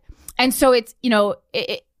that, and so it's,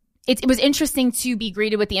 it was interesting to be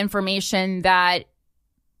greeted with the information that,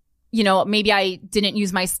 maybe I didn't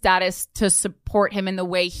use my status to support him in the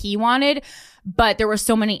way he wanted, but there were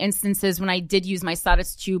so many instances when I did use my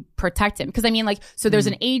status to protect him. Because so there's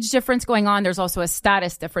an age difference going on. There's also a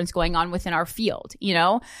status difference going on within our field,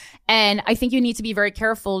 And I think you need to be very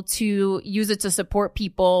careful to use it to support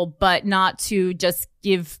people, but not to just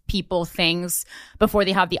give people things before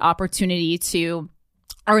they have the opportunity to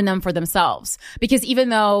earn them for themselves. Because even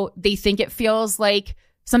though they think it feels like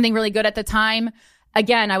something really good at the time,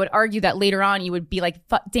 again, I would argue that later on you would be like,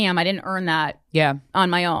 damn, I didn't earn that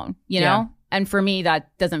on my own, you know? And for me,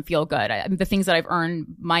 that doesn't feel good. The things that I've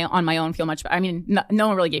earned on my own feel much better. I mean, no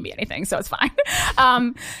one really gave me anything, so it's fine.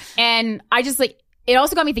 And I just it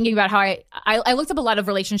also got me thinking about how I looked up a lot of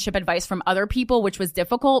relationship advice from other people, which was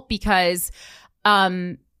difficult because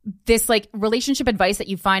this relationship advice that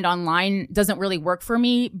you find online doesn't really work for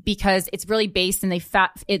me because it's really based in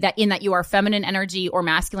that you are feminine energy or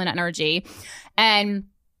masculine energy. And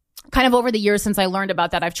kind of over the years since I learned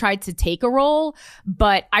about that, I've tried to take a role,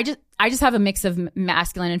 but I just have a mix of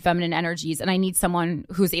masculine and feminine energies, and I need someone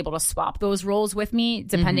who's able to swap those roles with me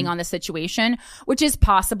depending on the situation, which is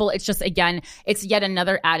possible. It's just, again, it's yet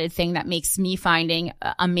another added thing that makes me finding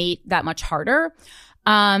a mate that much harder.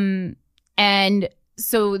 And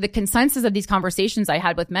so the consensus of these conversations I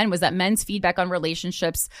had with men was that men's feedback on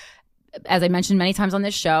relationships, as I mentioned many times on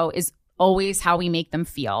this show, is always how we make them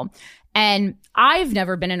feel. And I've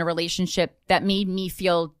never been in a relationship that made me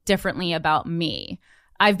feel differently about me.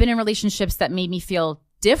 I've been in relationships that made me feel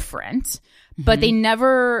different, but they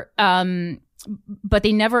never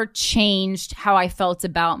changed how I felt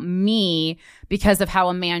about me because of how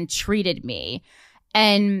a man treated me.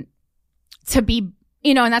 And to be,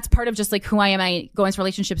 and that's part of just who I am. I go into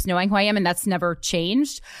relationships knowing who I am, and that's never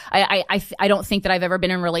changed. I don't think that I've ever been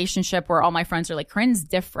in a relationship where all my friends are like, Corinne's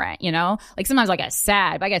different, sometimes I get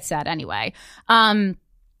sad, but I get sad anyway. And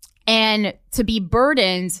to be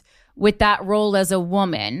burdened with that role as a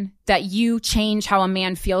woman, that you change how a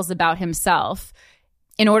man feels about himself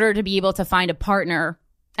in order to be able to find a partner.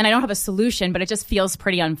 And I don't have a solution, but it just feels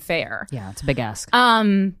pretty unfair. Yeah, it's a big ask.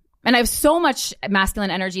 And I have so much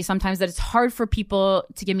masculine energy sometimes that it's hard for people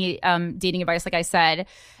to give me dating advice, like I said.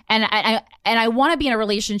 And I want to be in a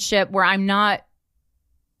relationship where I'm not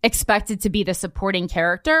expected to be the supporting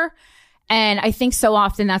character. And I think so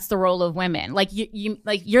often that's the role of women.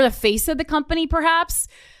 You're the face of the company, perhaps,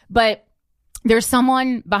 but there's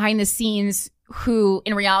someone behind the scenes who,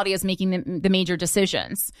 in reality, is making the major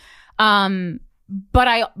decisions. But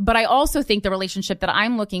I also think the relationship that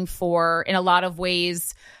I'm looking for, in a lot of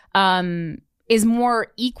ways, is more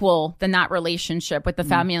equal than that relationship with the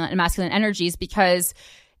feminine and masculine energies because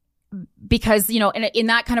in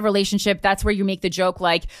that kind of relationship, that's where you make the joke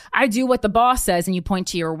I do what the boss says, and you point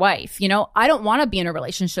to your wife. I don't want to be in a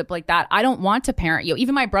relationship like that. I don't want to parent you.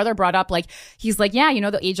 Even my brother brought up he's like, yeah,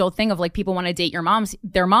 the age old thing of people want to date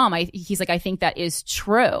their mom. He's like, I think that is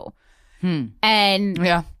true. And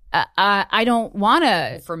yeah. I don't want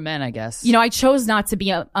to. For men, I guess. I chose not to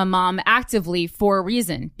be a mom actively for a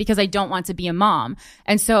reason, because I don't want to be a mom.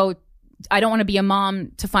 And so I don't want to be a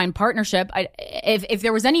mom to find partnership. If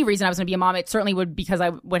there was any reason I was going to be a mom, it certainly would because I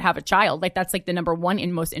would have a child. That's the number one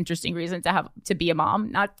and most interesting reason to be a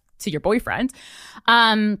mom, not to your boyfriend.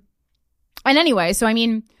 And anyway, so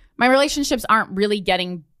my relationships aren't really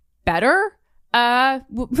getting better,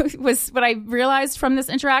 was what I realized from this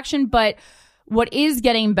interaction. But what is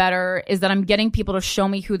getting better is that I'm getting people to show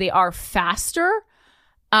me who they are faster.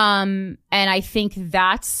 And I think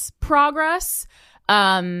that's progress.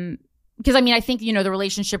 Because I think, the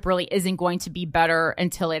relationship really isn't going to be better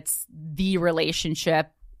until it's the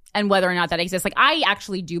relationship and whether or not that exists. I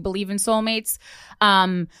actually do believe in soulmates.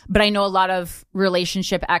 But I know a lot of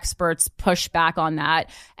relationship experts push back on that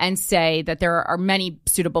and say that there are many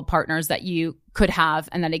suitable partners that you could have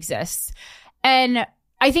and that exists. And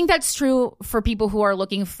I think that's true for people who are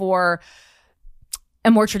looking for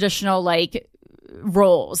and more traditional like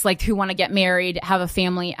roles, like who want to get married, have a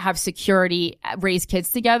family, have security, raise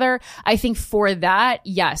kids together. I think for that,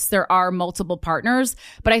 yes, there are multiple partners.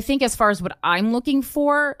 But I think as far as what I'm looking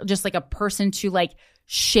for, just like a person to like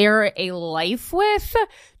share a life with,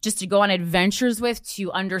 just to go on adventures with,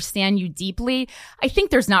 to understand you deeply, I think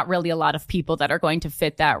there's not really a lot of people that are going to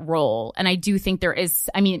fit that role. And I do think there is,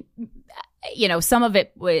 I mean, you know, some of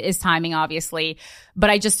it is timing, obviously, but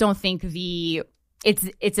I just don't think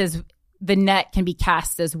it's as the net can be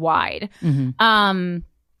cast as wide. And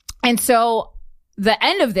so the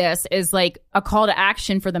end of this is like a call to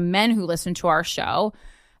action for the men who listen to our show.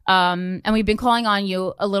 And we've been calling on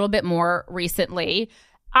you a little bit more recently.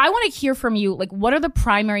 I want to hear from you. Like, what are the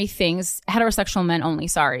primary things, heterosexual men only,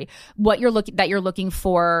 what you're looking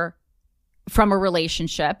for from a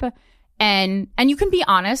relationship? And you can be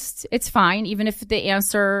honest. It's fine. Even if the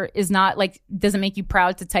answer is not like, doesn't make you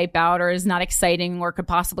proud to type out, or is not exciting, or could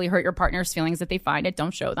possibly hurt your partner's feelings if they find it,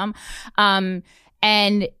 don't show them.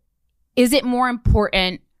 And is it more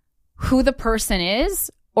important who the person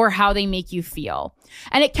is or how they make you feel?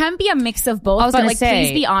 And it can be a mix of both, but like,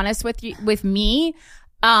 please be honest with me,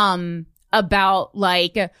 about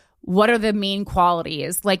like, what are the main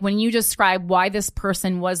qualities? Like when you describe why this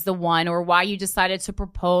person was the one, or why you decided to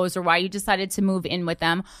propose, or why you decided to move in with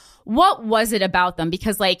them, what was it about them?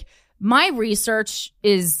 Because like my research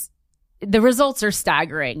is, the results are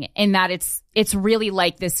staggering in that it's really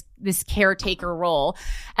like this caretaker role.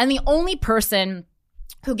 And the only person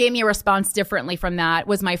who gave me a response differently from that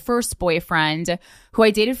was my first boyfriend, who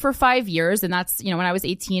I dated for 5 years. And that's, you know, when I was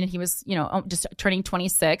 18 and he was, you know, just turning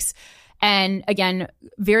 26. And again,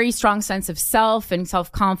 very strong sense of self and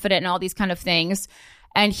self-confident and all these kind of things.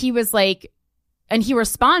 And he was like, and he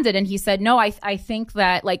responded and he said, no, I think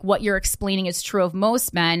that like what you're explaining is true of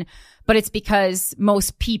most men, but it's because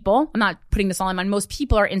most people, I'm not putting this all in mind, most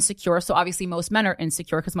people are insecure. So obviously most men are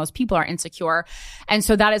insecure because most people are insecure. And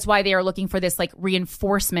so that is why they are looking for this like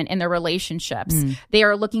reinforcement in their relationships. They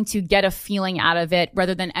are looking to get a feeling out of it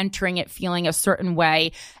rather than entering it feeling a certain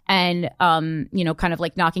way and, you know, kind of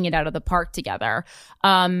like knocking it out of the park together.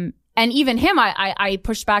 And even him, I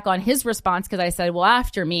pushed back on his response because I said, well,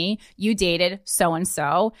 after me, you dated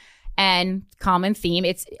so-and-so. And common theme,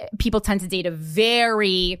 it's people tend to date a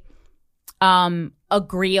very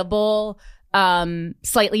agreeable,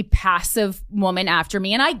 slightly passive woman after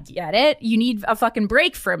me. And I get it. You need a fucking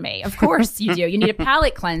break from me. Of course you do. You need a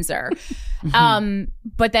palate cleanser.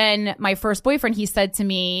 But then my first boyfriend, he said to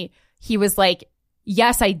me, he was like,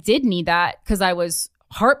 yes, I did need that because I was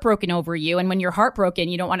heartbroken over you. And when you're heartbroken,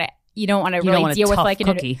 you don't want to really deal with like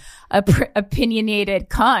an opinionated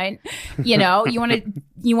cunt. You know,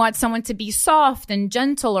 you want someone to be soft and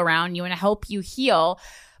gentle around you and help you heal.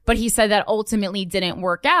 But he said that ultimately didn't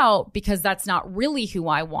work out because that's not really who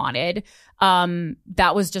I wanted.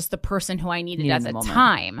 That was just the person who I needed at the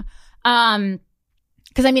time.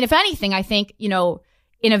 Because I mean, if anything, I think, you know,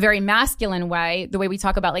 in a very masculine way, the way we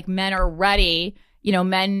talk about like men are ready, you know,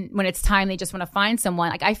 men, when it's time, they just want to find someone.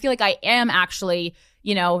 Like, I feel like I am actually,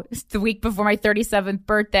 you know, the week before my 37th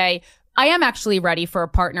birthday, I am actually ready for a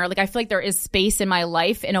partner. Like, I feel like there is space in my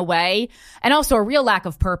life in a way, and also a real lack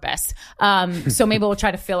of purpose. So maybe we'll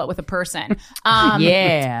try to fill it with a person. But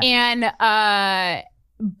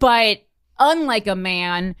unlike a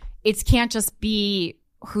man, it can't just be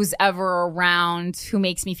who's ever around who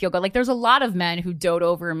makes me feel good. Like, there's a lot of men who dote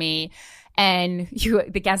over me and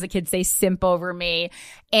as the kids say, simp over me.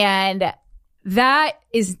 And that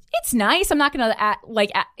is, it's nice. I'm not going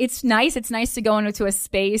to it's nice. It's nice to go into a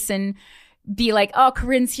space and be like, oh,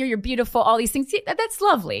 Corinne's here. You're beautiful. All these things. That's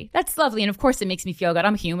lovely. That's lovely. And of course it makes me feel good.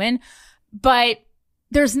 I'm human, but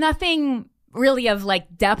there's nothing really of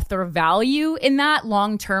like depth or value in that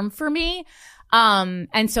long term for me.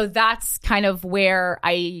 And so that's kind of where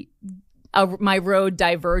my road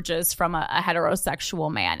diverges from a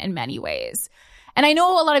heterosexual man in many ways. And I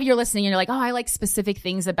know a lot of you are listening and you're like, oh, I like specific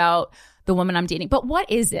things about the woman I'm dating. But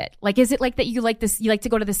what is it? Like, is it like that you like this, you like to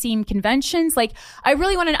go to the same conventions? Like, I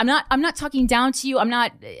really want to, I'm not talking down to you. I'm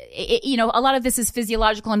not, you know, a lot of this is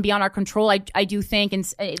physiological and beyond our control. I do think in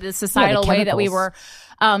the societal way that we were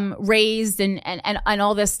raised and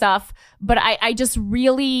all this stuff. But I just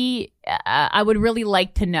really, I would really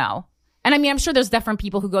like to know. And I mean, I'm sure there's different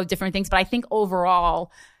people who go different things, but I think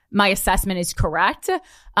overall my assessment is correct.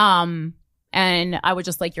 And I would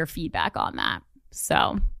just like your feedback on that.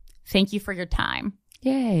 So thank you for your time.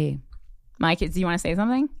 Yay. Mike, do you want to say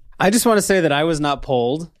something? I just want to say that I was not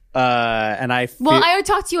polled. And I would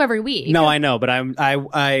talk to you every week. No, I know, but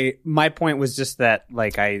my point was just that,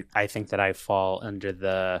 like, I think that I fall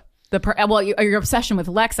under your obsession with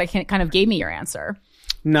Lex. I kind of gave me your answer.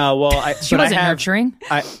 No, well, she wasn't nurturing.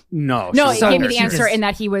 No, he gave me the answer in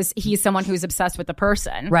that he's someone who's obsessed with the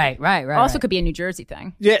person. Right. Also could be a New Jersey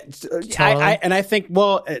thing. Yeah, totally. I think,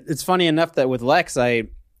 well, it's funny enough that with Lex, I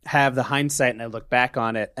have the hindsight and I look back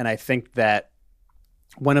on it, and I think that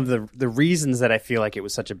one of the reasons that I feel like it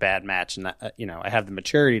was such a bad match, and I have the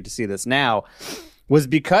maturity to see this now, was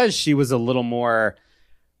because she was a little more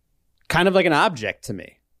kind of like an object to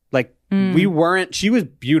me. Like she was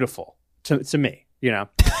beautiful to me.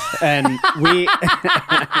 And we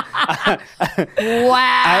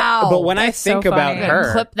wow. But when I think about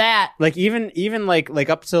her, clip that. Like even like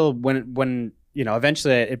up till when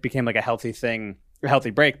eventually it became like a healthy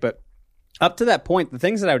break, but up to that point, the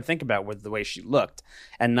things that I would think about were the way she looked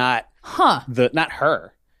and not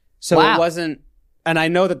her. So It wasn't, and I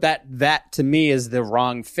know that to me is the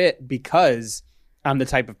wrong fit because I'm the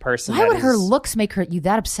type of person. Why would her looks make you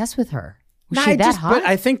that obsessed with her? Was she that hot? But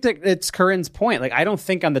I think that it's Corinne's point. Like, I don't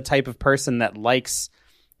think I'm the type of person that likes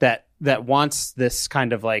that wants this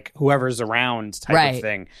kind of like whoever's around type of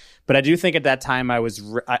thing. But I do think at that time I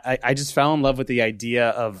just fell in love with the idea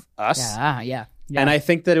of us. Yeah. And I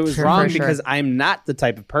think that it was wrong because I'm not the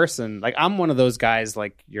type of person. Like, I'm one of those guys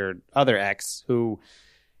like your other ex who,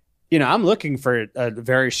 I'm looking for a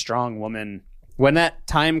very strong woman. When that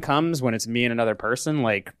time comes, when it's me and another person,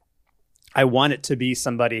 like, I want it to be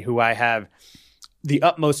somebody who I have the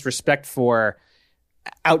utmost respect for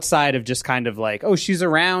outside of just kind of like, oh, she's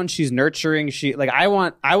around, she's nurturing. I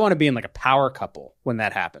want to be in like a power couple when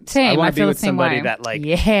that happens. Same. I want to be with way. somebody that like,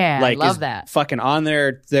 love is that. Fucking on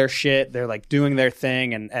their shit. They're like doing their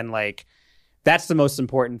thing. And like, that's the most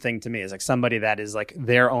important thing to me is like somebody that is like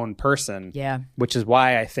their own person. Yeah. Which is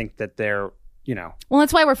why I think that they're, Well,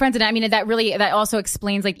 that's why we're friends. And I mean, that also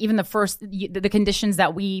explains like even the conditions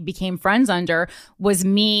that we became friends under was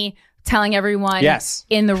me telling everyone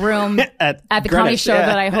in the room at the comedy show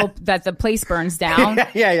that I hope that the place burns down.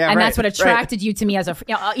 And that's what attracted you to me as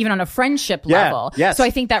even on a friendship level. Yes. So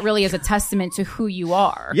I think that really is a testament to who you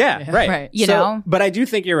are. Yeah, right. You know? But I do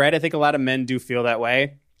think you're right. I think a lot of men do feel that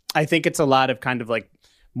way. I think it's a lot of kind of like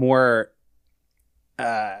more...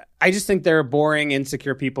 I just think they're boring,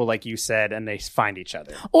 insecure people, like you said, and they find each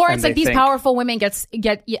other. Or it's like these powerful women get.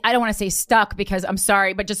 I don't want to say stuck because I'm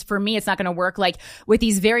sorry, but just for me, it's not going to work. Like with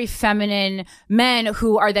these very feminine men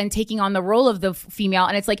who are then taking on the role of the female,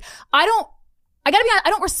 and it's like I gotta be honest, I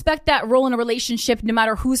don't respect that role in a relationship, no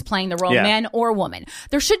matter who's playing the role, man or woman.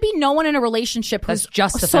 There should be no one in a relationship whose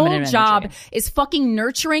sole job is fucking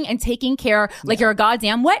nurturing and taking care like you're a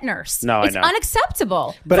goddamn wet nurse. No, it's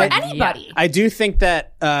unacceptable for anybody. Yeah. I do think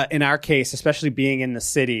that in our case, especially being in the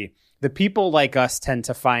city, the people like us tend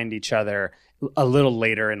to find each other a little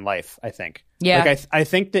later in life, I think. Yeah. Like I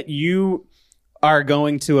think that you are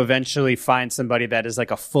going to eventually find somebody that is like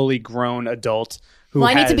a fully grown adult.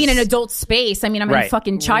 I need to be in an adult space. I mean, I'm in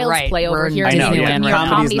fucking Child's Play over here. I know,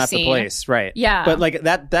 Comedy's not the place, right? Yeah. But like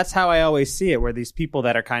that's how I always see it, where these people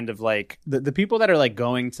that are kind of like the people that are like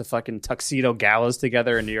going to fucking tuxedo galas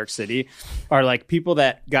together in New York City are like people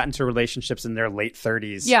that got into relationships in their late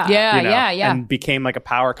 30s. Yeah. And became like a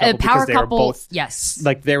power couple because they were both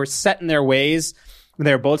like they were set in their ways.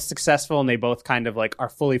 They're both successful and they both kind of like are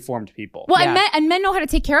fully formed people. Well, and men know how to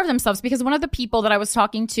take care of themselves, because one of the people that I was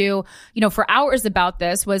talking to, for hours about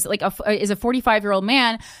this was like is a 45-year-old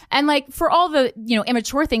man, and like for all the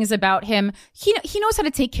immature things about him, he knows how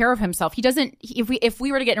to take care of himself. He doesn't. If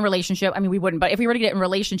we were to get in a relationship, I mean we wouldn't, but if we were to get in a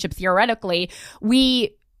relationship, theoretically,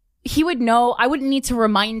 he would know. I wouldn't need to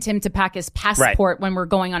remind him to pack his passport when we're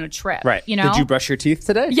going on a trip. Right. Did you brush your teeth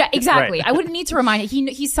today? Yeah, exactly. Right. I wouldn't need to remind him.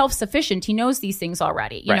 He's self-sufficient. He knows these things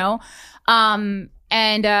already, you know? So,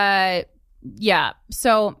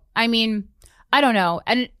 I mean, I don't know.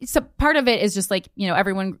 And so part of it is just like,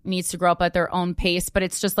 everyone needs to grow up at their own pace, but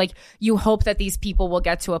it's just like you hope that these people will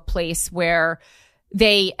get to a place where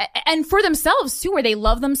and for themselves too, where they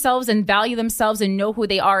love themselves and value themselves and know who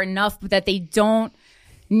they are enough that they don't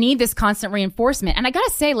need this constant reinforcement. And I gotta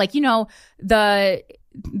say, like, the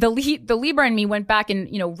Libra in me went back and,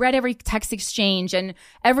 read every text exchange and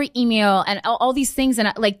every email and all these things. And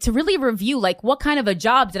like to really review, like, what kind of a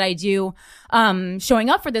job did I do, showing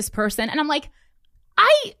up for this person? And I'm like,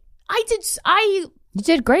 you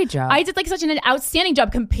did a great job. I did like such an outstanding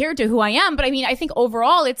job compared to who I am. But I mean, I think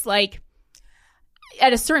overall it's like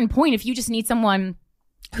at a certain point, if you just need someone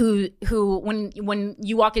who when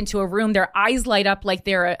you walk into a room, their eyes light up like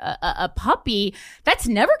they're a puppy, that's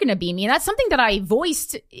never going to be me. And that's something that I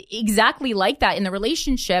voiced exactly like that in the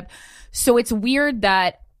relationship. So it's weird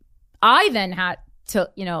that I then had to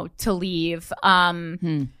leave. I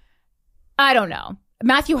don't know.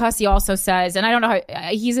 Matthew Hussey also says, and I don't know how,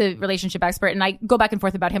 he's a relationship expert, and I go back and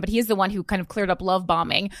forth about him, but he is the one who kind of cleared up love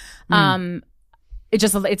bombing.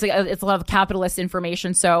 It's a lot of capitalist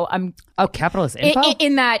information. So capitalist info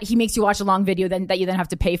in that he makes you watch a long video that you then have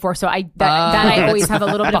to pay for. So I always have a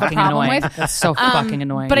little bit of a problem annoying. with. That's so fucking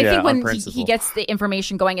annoying. But I think when he gets the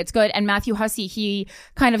information going, it's good. And Matthew Hussey, he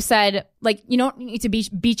kind of said, like, you don't need to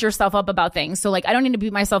beat yourself up about things. So like, I don't need to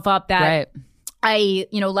beat myself up that. Right. I,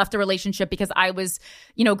 left a relationship because I was,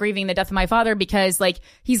 grieving the death of my father, because like,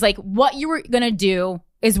 he's like, what you were going to do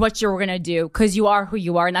is what you were going to do, because you are who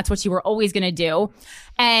you are, and that's what you were always going to do.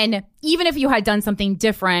 And even if you had done something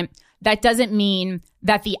different, that doesn't mean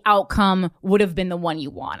that the outcome would have been the one you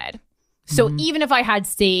wanted. So even if I had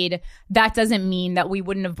stayed, that doesn't mean that we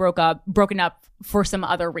wouldn't have broken up for some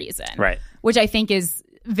other reason. Right. Which I think is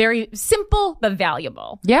very simple but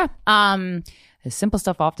valuable. Yeah. The simple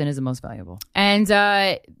stuff often is the most valuable. And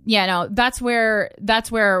that's where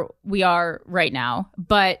we are right now.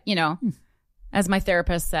 But, as my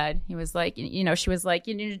therapist said, he was like, she was like,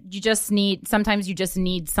 sometimes you just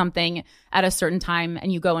need something at a certain time,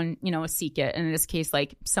 and you go and, seek it. And in this case,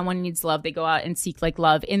 like, someone needs love, they go out and seek like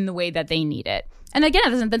love in the way that they need it. And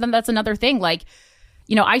again, that's another thing. Like,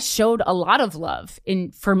 I showed a lot of love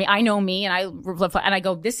for me. I know me, and I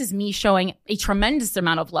go, this is me showing a tremendous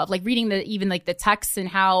amount of love. Like reading the texts and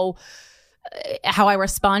how I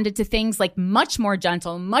responded to things, like much more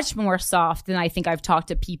gentle, much more soft than I think I've talked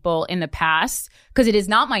to people in the past, because it is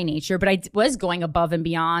not my nature, but I was going above and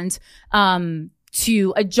beyond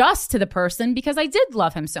to adjust to the person because I did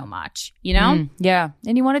love him so much, Yeah.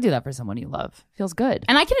 And you want to do that for someone you love. Feels good.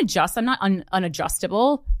 And I can adjust. I'm not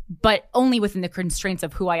unadjustable, but only within the constraints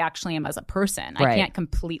of who I actually am as a person. Right. I can't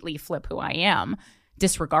completely flip who I am,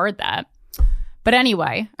 disregard that. But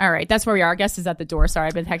anyway, all right, that's where we are. Our guest is at the door. Sorry,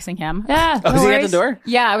 I've been texting him. Yeah. Oh, is he at the door?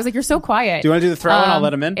 Yeah, I was like, you're so quiet. Do you want to do the throw and I'll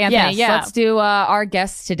let him in? Anthony, yes, let's do our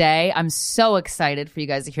guest today. I'm so excited for you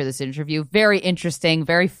guys to hear this interview. Very interesting,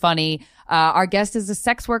 very funny. Our guest is a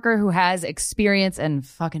sex worker who has experience and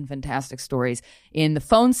fucking fantastic stories in the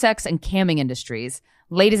phone sex and camming industries.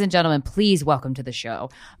 Ladies and gentlemen, please welcome to the show,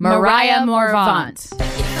 Mariah Morvant.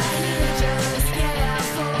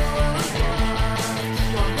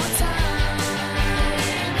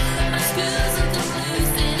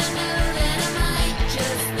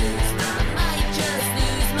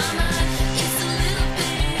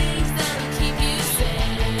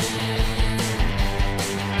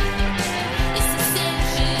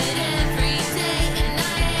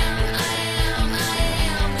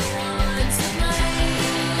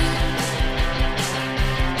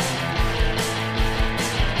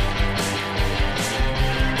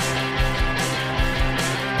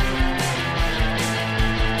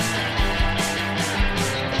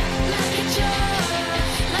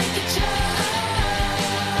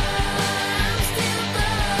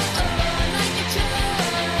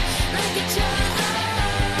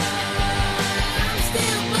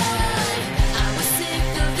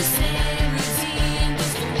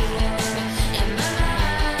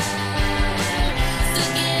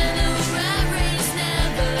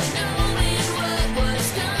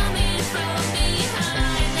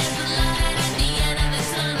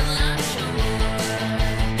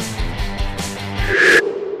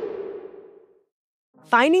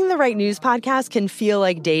 Finding the right news podcast can feel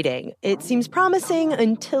like dating. It seems promising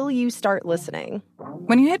until you start listening.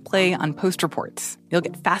 When you hit play on Post Reports, you'll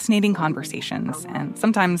get fascinating conversations and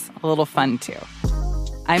sometimes a little fun, too.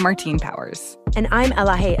 I'm Martine Powers. And I'm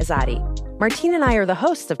Elahe Azadi. Martine and I are the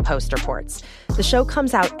hosts of Post Reports. The show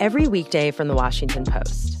comes out every weekday from The Washington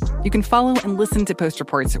Post. You can follow and listen to Post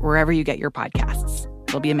Reports wherever you get your podcasts.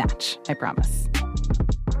 It'll be a match, I promise.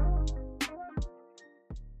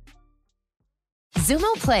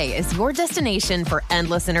 Zumo Play is your destination for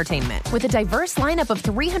endless entertainment. With a diverse lineup of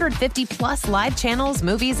 350 plus live channels,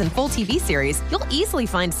 movies, and full TV series, you'll easily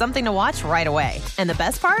find something to watch right away. And the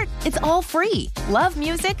best part? It's all free. Love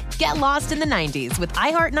music? Get lost in the 90s with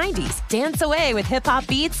iHeart 90s. Dance away with hip-hop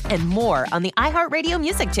beats and more on the iHeartRadio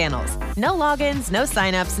music channels. No logins, no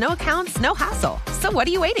signups, no accounts, no hassle. So what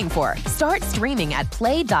are you waiting for? Start streaming at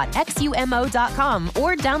play.xumo.com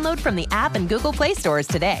or download from the app and Google Play stores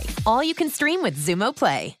today. All you can stream with Zumo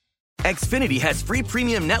Play. Xfinity has free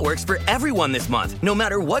premium networks for everyone this month, no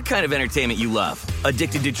matter what kind of entertainment you love.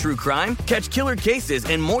 Addicted to true crime? Catch killer cases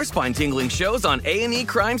and more spine-tingling shows on A&E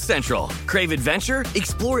Crime Central. Crave adventure?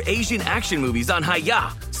 Explore Asian action movies on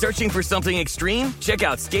Hayya. Searching for something extreme? Check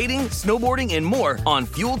out skating, snowboarding, and more on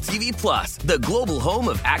Fuel TV Plus, the global home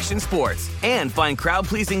of action sports. And find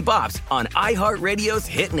crowd-pleasing bops on iHeartRadio's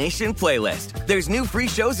Hit Nation playlist. There's new free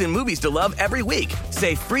shows and movies to love every week.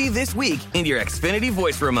 Say free this week in your Xfinity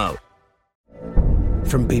voice remote.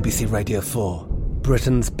 From BBC Radio 4,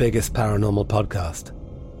 Britain's biggest paranormal podcast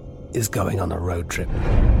is going on a road trip.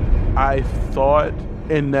 I thought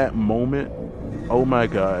in that moment, oh my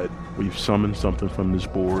God, we've summoned something from this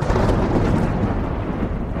board.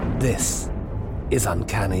 This is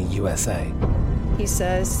Uncanny USA. He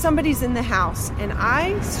says, somebody's in the house, and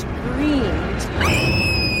I screamed.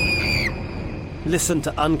 Listen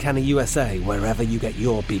to Uncanny USA wherever you get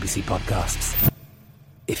your BBC podcasts,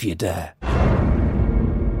 if you dare.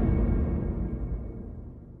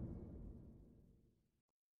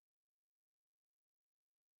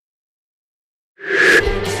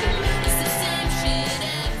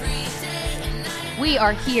 We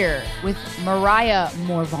are here with Mariah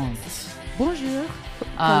Morvant. Bonjour.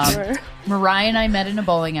 Mariah and I met in a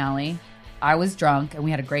bowling alley. I was drunk, and we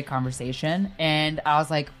had a great conversation. And I was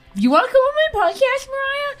like, you want to come on my podcast,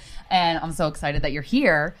 Mariah? And I'm so excited that you're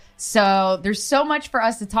here. So there's so much for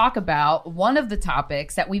us to talk about. One of the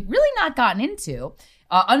topics that we've really not gotten into,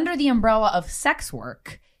 under the umbrella of sex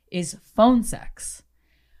work, is phone sex.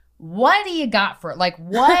 What do you got for it? Like,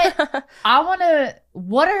 what?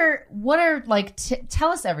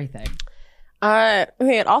 Tell us everything.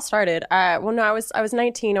 Okay, it all started. I was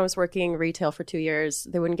 19. I was working retail for 2 years.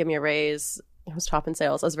 They wouldn't give me a raise. I was top in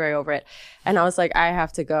sales. I was very over it. And I was like, I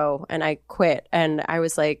have to go. And I quit. And I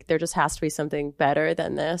was like, there just has to be something better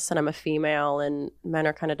than this. And I'm a female and men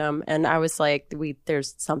are kind of dumb. And I was like,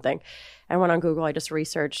 there's something. I went on Google. I just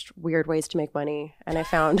researched weird ways to make money. And I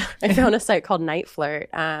found a site called Night Flirt.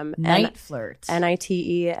 Night Flirt.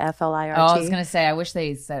 NITEFLIRT. Oh, I was going to say, I wish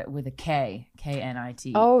they said it with a K.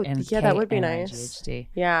 KNIT. Oh, yeah, that would be nice.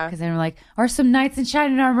 Yeah. Because then we're like, are some knights in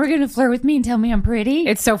shining armor going to flirt with me and tell me I'm pretty?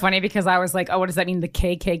 It's so funny because I was like, oh, what does that mean? The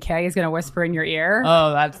KKK is going to whisper in your ear?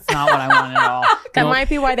 Oh, that's not what I want at all. That might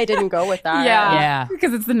be why they didn't go with that. Yeah.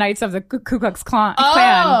 Because it's the Knights of the Ku Klux Klan.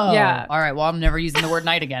 Oh. Yeah. All right. Well, I'm never using the word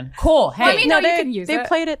knight again. Cool. Hey. I mean, no, they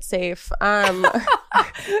played it safe.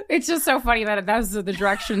 It's just so funny that those are the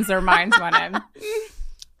directions their minds went in.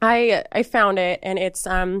 I found it, and it's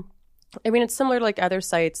it's similar to like other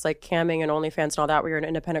sites like Camming and OnlyFans and all that, where you're an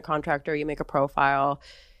independent contractor, you make a profile.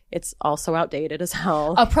 It's also outdated as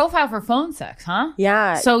hell. A profile for phone sex, huh?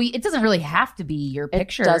 Yeah. So it doesn't really have to be your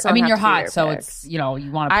picture. I mean, you're hot, so it's, you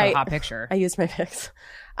want to put a hot picture. I use my pics.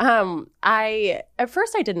 At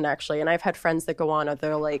first I didn't actually, and I've had friends that go on, or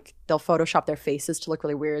they'll Photoshop their faces to look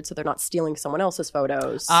really weird, so they're not stealing someone else's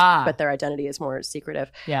photos, but their identity is more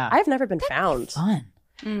secretive. Yeah. I've never been found. Fun.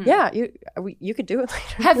 Mm. Yeah, you could do it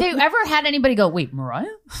later. Have you ever had anybody go, wait, Mariah?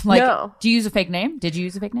 No. Do you use a fake name? Did you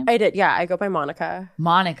use a fake name? I did, yeah. I go by Monica.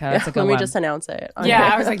 Monica, that's a good one. Let me just announce it.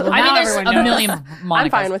 Yeah, I was like, there's a million Monicas. I'm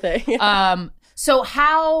fine with it. Yeah.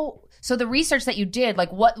 So the research that you did,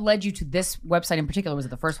 like what led you to this website in particular? Was it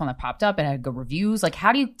the first one that popped up and had good reviews? Like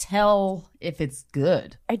how do you tell if it's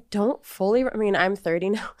good? I don't fully, I'm 30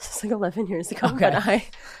 now. This is like 11 years ago. Okay. But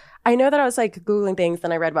I know that I was like Googling things,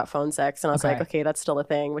 then I read about phone sex, and I was like, okay, that's still a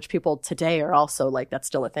thing, which people today are also like, that's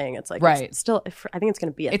still a thing. It's like, right. It's still, I think it's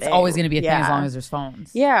going to be a thing. It's always going to be a thing as long as there's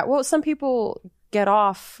phones. Yeah. Well, some people get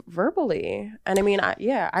off verbally. And I mean,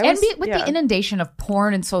 the inundation of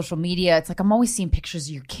porn and social media, it's like I'm always seeing pictures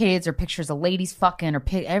of your kids or pictures of ladies fucking or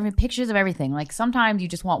pictures of everything. Like sometimes you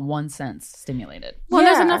just want one sense stimulated. Well,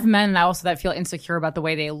 there's enough men also that feel insecure about the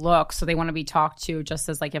way they look, so they want to be talked to just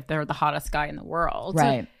as like if they're the hottest guy in the world.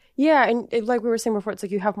 Right. Yeah, and like we were saying before, it's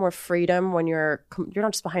like you have more freedom when you're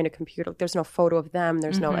not just behind a computer. There's no photo of them.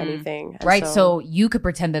 There's no anything. And right, so you could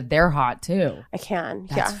pretend that they're hot too. I can.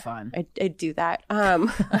 That's fun. I do that.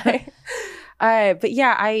 But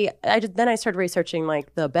yeah, then I started researching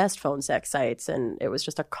like the best phone sex sites, and it was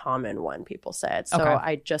just a common one people said. So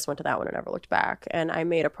I just went to that one and never looked back. And I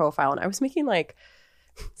made a profile, and I was making like,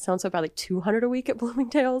 sounds so bad, like $200 a week at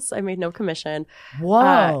Bloomingdale's. I made no commission.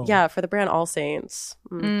 Whoa. Yeah, for the brand All Saints.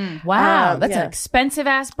 Wow, that's an expensive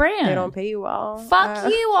ass brand. They don't pay you well.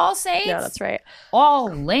 Fuck you, All Saints. Yeah, that's right.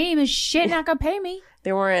 All lame as shit, not gonna pay me.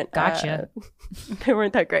 They weren't. Gotcha. They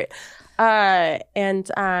weren't that great.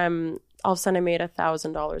 And all of a sudden I made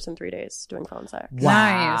 $1,000 in 3 days doing phone sex.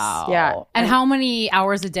 Wow. Nice. Yeah. And how many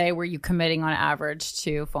hours a day were you committing on average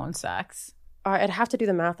to phone sex? I'd have to do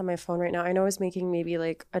the math on my phone right now. I know I was making maybe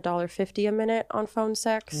like $1.50 a minute on phone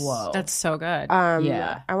sex. Whoa. That's so good.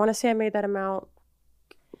 Yeah. I want to say I made that amount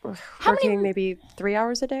working maybe 3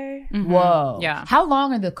 hours a day. Mm-hmm. Whoa. Yeah. How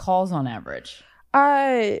long are the calls on average?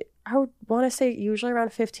 I would want to say usually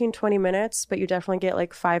around 15, 20 minutes, but you definitely get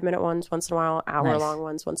like 5-minute ones once in a while, hour-long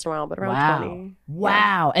ones once in a while, but around 20.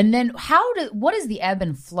 Wow. And then what is the ebb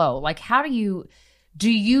and flow? Like, how do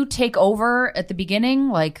you take over at the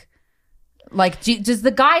beginning? Does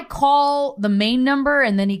the guy call the main number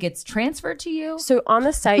and then he gets transferred to you? So on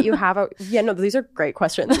the site, you have these are great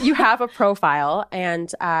questions. You have a profile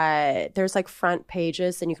and there's like front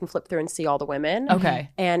pages and you can flip through and see all the women. Okay.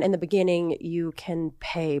 And in the beginning, you can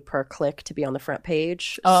pay per click to be on the front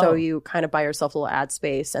page. Oh. So you kind of buy yourself a little ad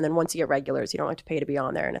space. And then once you get regulars, you don't have to pay to be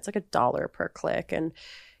on there. And it's like $1 per click. And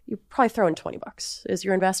you probably throw in $20 is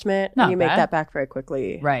your investment. Not and you make bad. that back very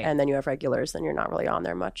quickly. Right. And then you have regulars, then you're not really on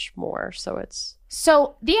there much more.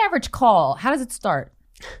 So the average call, how does it start?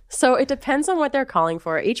 So it depends on what they're calling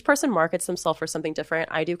for. Each person markets themselves for something different.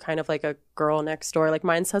 I do kind of like a girl next door. Like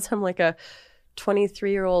mine says I'm like a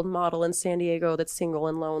 23-year-old model in San Diego that's single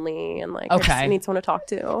and lonely and like I just need someone to talk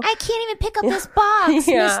to. I can't even pick up this box,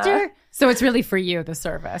 mister. So it's really for you, the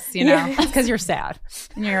service, you know, because you're sad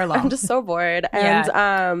and you're alone. I'm just so bored. And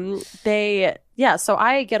so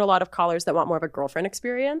I get a lot of callers that want more of a girlfriend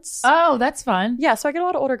experience. Oh, that's fun. Yeah, so I get a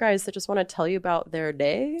lot of older guys that just want to tell you about their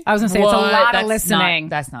day. I was going to say, it's a lot of listening.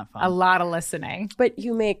 That's not fun. A lot of listening. But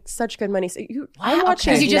you make such good money. So I'm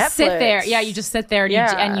watching because you just Netflix. sit there. Yeah, you just sit there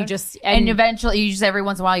and eventually you just every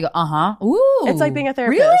once in a while you go, Ooh. It's like being a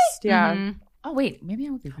therapist. Really? Yeah. Mm-hmm. Oh, wait, maybe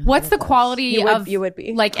I would be. Really What's the quality of you would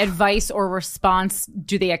be. like advice or response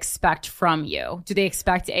do they expect from you? Do they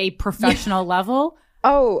expect a professional level?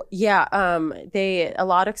 Oh, yeah. A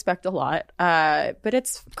lot expect a lot. But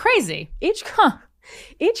it's crazy. Each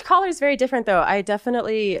caller is very different though. I get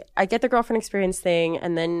the girlfriend experience thing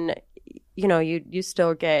and then, you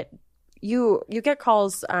still get You get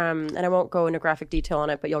calls, and I won't go into graphic detail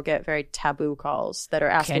on it, but you'll get very taboo calls that are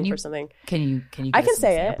asking for something. Can you? I can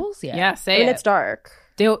say examples? it. Yeah, say it. It's dark.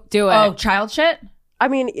 Do it. Oh, child shit. I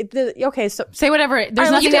mean, so say whatever.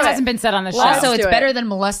 There's nothing that hasn't been said on the show. Also, it's better than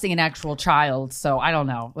molesting an actual child. So I don't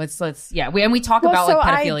know. Let's we talk about like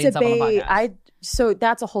pedophilia and stuff on the podcast. So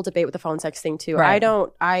that's a whole debate with the phone sex thing too. Right.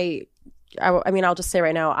 I mean, I'll just say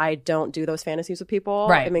right now, I don't do those fantasies with people.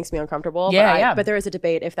 Right. It makes me uncomfortable. Yeah, but there is a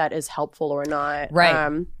debate if that is helpful or not. Right.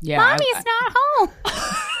 Mommy's not home.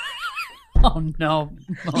 Oh, no.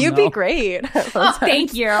 You'd be great. Oh,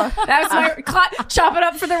 thank you. That's my chop it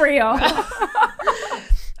up for the real.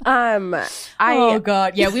 Oh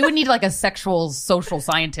God, yeah, we would need like a sexual social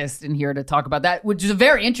scientist in here to talk about that, which is a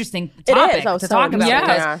very interesting topic to talk about.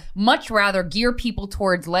 Because much rather gear people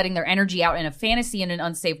towards letting their energy out in a fantasy in an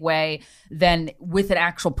unsafe way than with an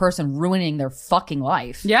actual person ruining their fucking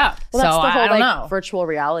life. Yeah, well, that's so the whole I don't know. virtual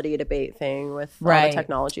reality debate thing with all the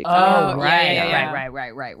technology. Right.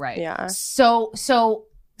 Yeah. So.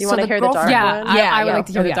 You want to hear the dark one? I would like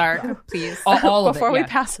to hear the dark, please. All of Before it, we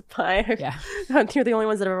pass it by. Yeah. You're the only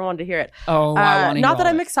ones that ever wanted to hear it. Oh, I want to hear not that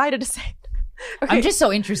I'm it. excited to say it. Okay. I'm just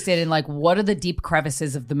so interested in like what are the deep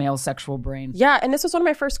crevices of the male sexual brain? Yeah, and this was one of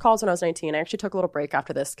my first calls when I was 19. I actually took a little break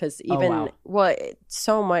after this because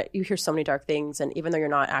so much, you hear so many dark things, and even though you're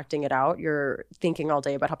not acting it out, you're thinking all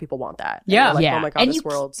day about how people want that. Yeah. And you're like, oh my God, and this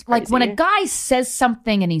world's crazy. like when a guy says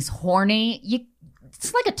something and he's horny,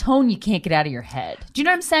 it's like a tone you can't get out of your head. Do you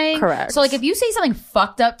know what I'm saying? Correct. So like if you say something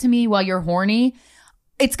fucked up to me while you're horny,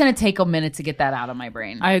 it's going to take a minute to get that out of my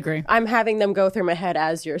brain. I agree. I'm having them go through my head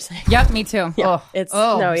as you're saying. Yep, me too. Yeah.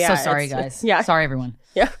 So sorry, guys. Yeah. Sorry, everyone.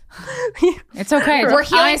 Yeah. It's okay. We're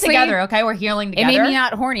healing together, okay? We're healing together. It made me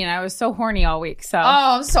not horny, and I was so horny all week. So.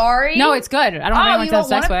 Oh, I'm sorry. No, it's good. I don't have anyone to have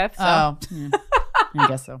sex with. So. I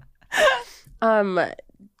guess so.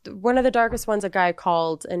 One of the darkest ones, a guy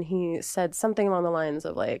called and he said something along the lines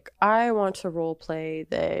of like, I want to role play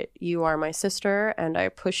that you are my sister and I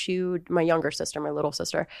push you, my younger sister, my little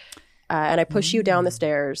sister, and I push you down the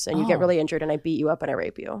stairs and you get really injured and I beat you up and I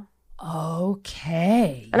rape you.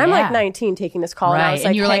 Okay. And I'm like 19 taking this call and I was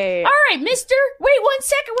like, you're hey, like, all right, mister, wait 1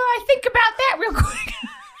 second while I think about that real quick.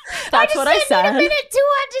 That's what I said. I just need a minute to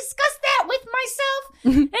discuss that with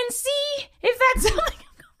myself and see if that's something.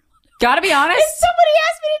 Gotta be honest. If somebody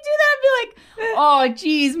asked me to do that, I'd be like, oh,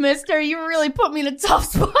 geez, mister, you really put me in a tough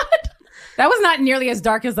spot. That was not nearly as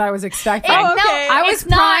dark as I was expecting. Oh, okay. I was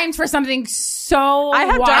primed for something so I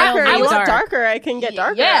have darker. wildly I want dark. darker. I can get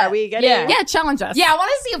darker. Yeah. Are we getting? Yeah, challenge us. Yeah, I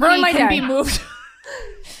want to see if Ruin we my can day. be moved.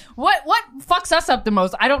 What fucks us up the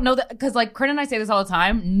most? I don't know that, because like Corinne and I say this all the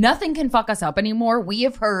time. Nothing can fuck us up anymore. We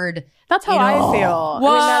have heard. That's how I feel. Whoa.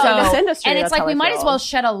 I mean, in this industry, and it's that's like we how I might feel. as well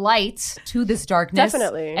shed a light to this darkness,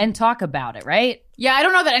 Definitely, and talk about it, right? Yeah, I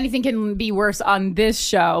don't know that anything can be worse on this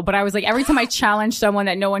show, but I was like, every time I challenge someone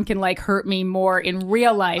that no one can like hurt me more in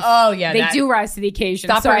real life, they do rise to the occasion.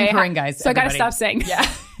 Stop hurting Corinne, guys. So I got to stop saying,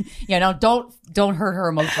 no, don't hurt her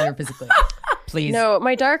emotionally or physically, please. No,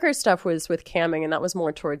 my darker stuff was with camming, and that was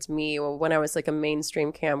more towards me when I was like a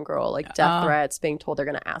mainstream cam girl, like death threats, being told they're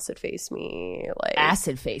gonna acid face me, like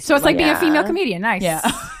acid face. So it's like being a female comedian. Nice,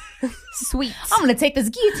 sweet. I'm gonna take this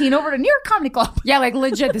guillotine over to New York Comedy Club. Yeah, like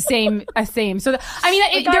legit the same. So I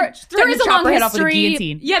mean, there is a chop long her head off with a history.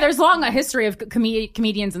 guillotine. Yeah, there's long a history of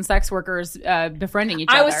comedians and sex workers befriending each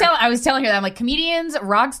other. I was telling her that I'm like, comedians,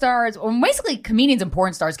 rock stars, or basically comedians and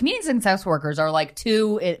porn stars. Comedians and sex workers are like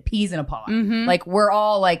two peas in a pod. Mm-hmm. Like we're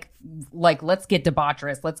all like let's get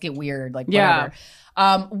debaucherous, let's get weird, like whatever.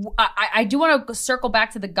 I do want to circle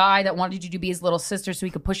back to the guy that wanted you to be his little sister so he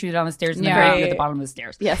could push you down the stairs and then grab you at the bottom of the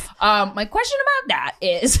stairs. Yes. My question about that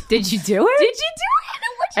is, did you do it? Did you do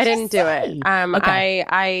it? I didn't do it. Okay.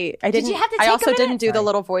 I didn't. Did you have to take I also a minute? didn't do the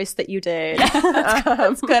little voice that you did.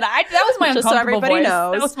 That's good. That was my just so uncomfortable everybody voice.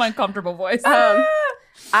 knows. That was my uncomfortable voice.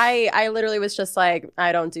 I literally was just like,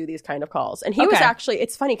 I don't do these kind of calls. And he was actually,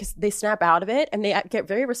 it's funny because they snap out of it and they get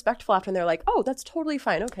very respectful after, and they're like, oh, that's totally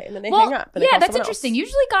fine. Okay. And then they hang up. And they call that's someone interesting. else.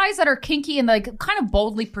 Usually guys that are kinky and like kind of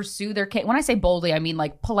boldly pursue their when I say boldly, I mean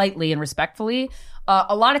like politely and respectfully.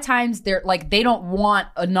 A lot of times they're like, they don't want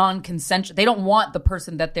a non-consensual, they don't want the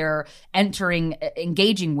person that they're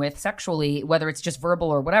engaging with sexually, whether it's just verbal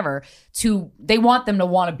or whatever, they want them to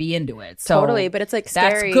want to be into it. So totally, but it's like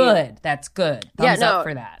scary. That's good. Thumbs up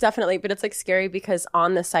for that. Definitely. But it's like scary because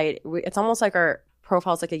on the site, it's almost like our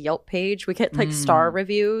profile's like a Yelp page. We get like star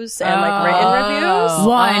reviews and like written reviews.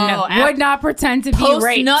 One would not pretend to be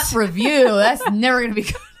raped. Post-nut review. That's never going to be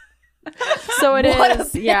good. So it What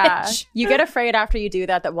is, a yeah. bitch. You get afraid after you do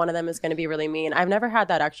that one of them is going to be really mean. I've never had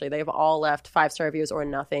that actually. They've all left 5-star reviews or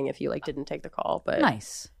nothing if you like didn't take the call. But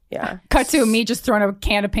nice. Yeah. Cut to me just throwing a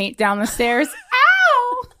can of paint down the stairs.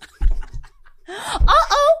 Ow!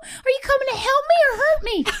 Uh-oh! Are you coming to help me or hurt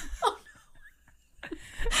me?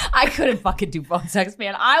 I couldn't fucking do phone sex,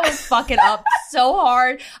 man. I was fucking up so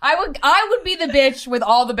hard. I would be the bitch with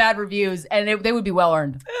all the bad reviews, and they would be well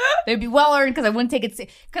earned. They'd be well earned because I wouldn't take it.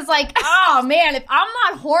 Because like, oh man, if I'm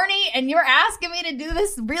not horny and you're asking me to do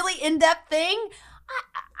this really in-depth thing.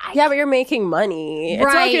 Yeah, but you're making money. It's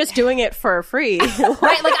not like you're just doing it for free. Right?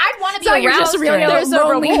 Like, I'd want to be aroused. You're just really There's a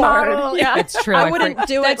lonely reward. model. Yeah, it's true. I wouldn't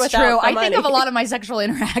do it without the I think of a money. lot of my sexual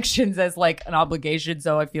interactions as like an obligation,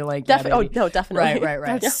 so I feel like Oh no, definitely.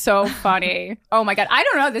 Right. That's so funny. Oh my God. I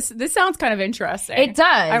don't know. This sounds kind of interesting. It does.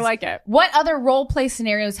 I like it. What other role play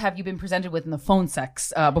scenarios have you been presented with in the phone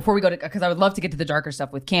sex? Before we go to, because I would love to get to the darker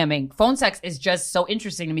stuff with camming. Phone sex is just so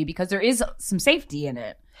interesting to me because there is some safety in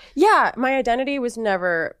it. Yeah, my identity was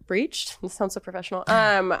never breached. This sounds so professional.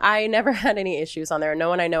 I never had any issues on there. No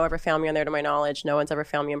one I know ever found me on there to my knowledge. No one's ever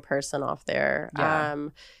found me in person off there. Yeah.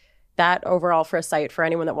 That overall for a site, for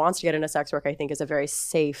anyone that wants to get into sex work, I think is a very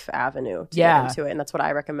safe avenue to get into it. And that's what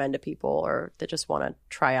I recommend to people or that just want to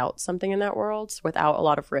try out something in that world without a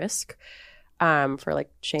lot of risk. For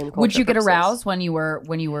like shame culture Would you get purposes. aroused when you were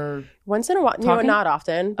once in a while? talking? Not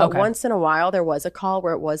often, but Okay. once in a while there was a call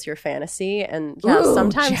where it was your fantasy, and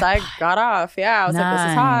sometimes I got off. Yeah, I was like, "This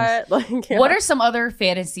is hot." Like, yeah. What are some other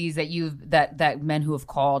fantasies that men who have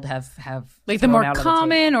called have like the thrown more out on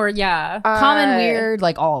common table? or common, weird,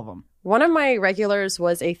 like all of them? One of my regulars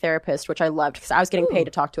was a therapist, which I loved because I was getting paid to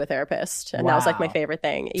talk to a therapist, and that was like my favorite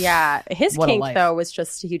thing. Yeah, his What a kink life. though was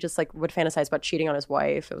he just like would fantasize about cheating on his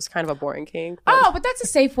wife. It was kind of a boring kink. But that's a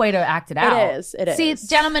safe way to act it out. It is. See,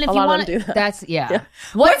 gentlemen, if A you lot of want them do that. that's yeah.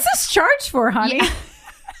 What's this charge for, honey?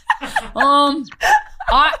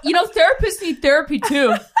 Therapists need therapy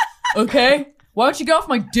too. Okay, why don't you get off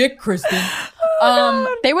my dick, Kristen?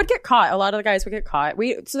 They would get caught. A lot of the guys would get caught.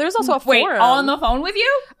 So there's also a Wait, forum. on the phone with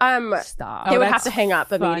you? Stop. They would have to hang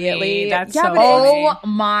up immediately. That's yeah, so but funny. Oh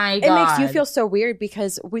my god! it makes you feel so weird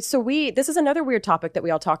because this is another weird topic that we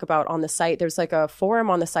all talk about on the site. There's like a forum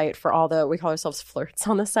on the site for we call ourselves flirts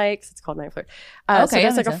on the site because it's called Night Flirt. So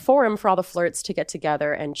there's like a forum for all the flirts to get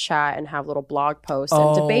together and chat and have little blog posts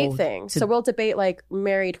and debate things. So we'll debate like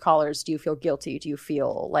married callers. Do you feel guilty? Do you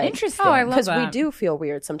feel like interesting? Oh, I love because we that. do feel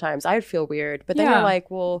weird sometimes. I'd feel weird, but then Yeah. you're like,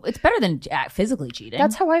 well, It's better than physically cheating.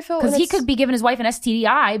 that's how I feel. Because and he it's- could be giving his wife an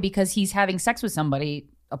STDI because he's having sex with somebody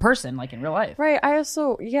a person, like in real life. Right. I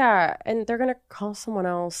also, and they're going to call someone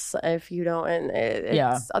else if you don't. And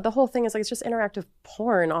it's the whole thing is like, it's just interactive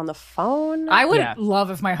porn on the phone. I would love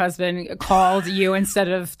if my husband called you instead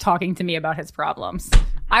of talking to me about his problems.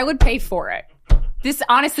 I would pay for it. This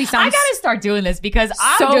honestly sounds. I gotta start doing this because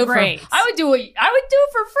so great. I would do it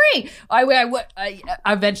for free. I would.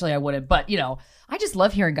 Eventually, I wouldn't. But I just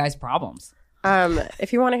love hearing guys' problems.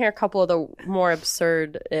 If you want to hear a couple of the more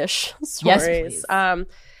absurd-ish stories, yes, please.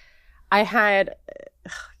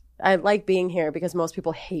 I like being here because most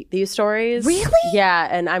people hate these stories. Really? Yeah,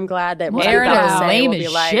 and I'm glad that most people will say lame will be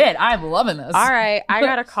as like, shit. I'm loving this. All right, I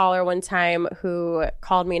got a caller one time who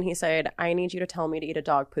called me and he said, "I need you to tell me to eat a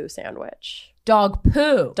dog poo sandwich." Dog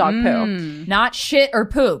poo. Dog poo. Not shit or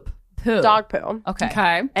poop. Poo. Dog poo.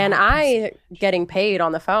 Okay. And I, getting paid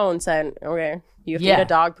on the phone, said, "Okay, you have to eat a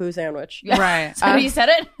dog poo sandwich." Right. So you said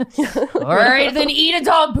it? All right, then eat a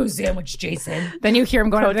dog poo sandwich, Jason. Then you hear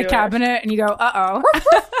him going to the cabinet and you go, uh-oh.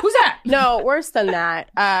 Who's that? No, worse than that.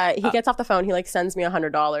 He gets off the phone. He sends me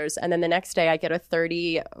 $100. And then the next day I get a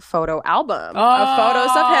 30 photo album of photos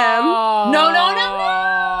of him.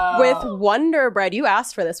 No. With Wonder Bread. You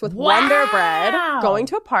asked for this. With Wonder Bread, going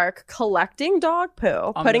to a park, collecting dog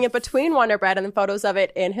poo, putting it between Wonder Bread and then photos of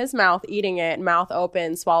it in his mouth, eating it, mouth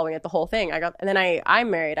open, swallowing it, the whole thing. And then I'm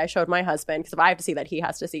married. I showed my husband because if I have to see that, he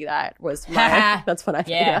has to see that. That's what I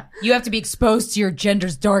yeah. You have to be exposed to your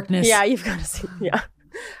gender's darkness. Yeah, you've got to see. Yeah.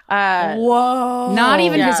 Whoa. Not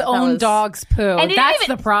even his own dog's poo. And that's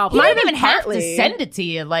the problem. He didn't even have to send it to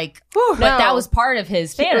you. But that was part of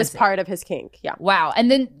his fantasy. It was part of his kink. Yeah. Wow.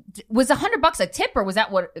 And then was $100 a tip or was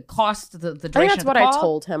that what it cost the duration? I think that's what I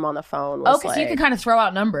told him on the phone. Okay, so you can kind of throw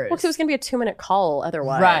out numbers. Well, because it was going to be a 2-minute call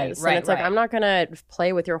otherwise. Right. And it's like, I'm not going to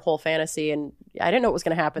play with your whole fantasy. And I didn't know what was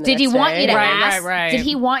going to happen. Did he want you to ask? Right. Did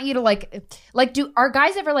he want you to are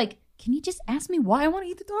guys ever like, can you just ask me why I want to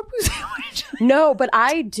eat the dog poo sandwich? No, but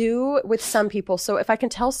I do with some people. So if I can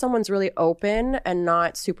tell someone's really open and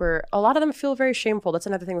not super, a lot of them feel very shameful. That's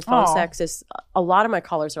another thing with phone sex is a lot of my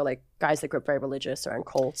callers are like guys that grew up very religious or in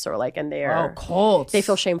cults or like, and they're cults. They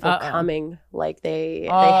feel shameful coming. Like they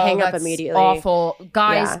hang up immediately. Awful.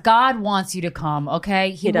 Guys, God wants you to come, okay?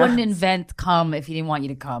 He wouldn't invent come if he didn't want you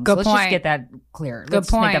to come. Good so let's point. just get that clear. Good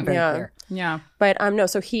point. Make that very clear. Yeah. But no,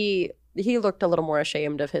 so he looked a little more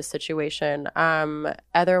ashamed of his situation.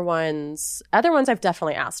 Other ones I've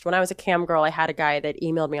definitely asked. When I was a cam girl, I had a guy that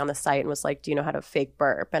emailed me on the site and was like, "Do you know how to fake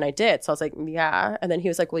burp?" And I did. So I was like, "Yeah." And then he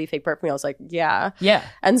was like, "Will you fake burp me?" I was like, "Yeah." Yeah.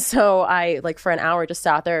 And so I for an hour just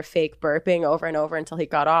sat there fake burping over and over until he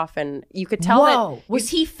got off. And you could tell that. Was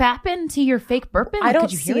he fapping to your fake burping? I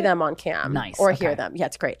don't see them on cam. Nice. Or hear them. Yeah,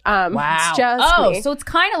 it's great. Wow. It's just me. So it's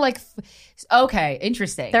kind of like, okay,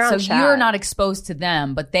 interesting. They're on so chat. You're not exposed to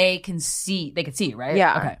them, but they can see, right?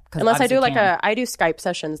 Yeah. Okay. Unless I do I do Skype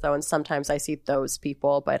sessions though, and sometimes I see those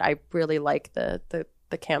people, but I really like the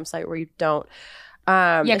campsite where you don't.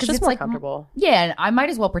 It's just more comfortable. Yeah, I might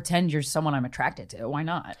as well pretend you're someone I'm attracted to. Why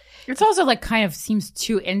not? It's also kind of seems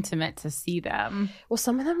too intimate to see them. Well,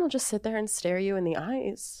 some of them will just sit there and stare you in the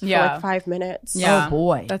eyes for 5 minutes. Yeah. Oh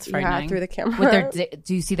boy, that's frightening. Yeah, through the camera. With their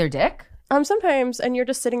do you see their dick? Sometimes, and you're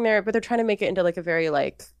just sitting there, but they're trying to make it into a very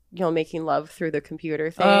making love through the computer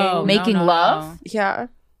thing. Oh, making love? Yeah.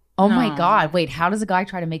 Oh my God! Wait, how does a guy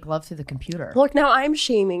try to make love through the computer? Look, now I'm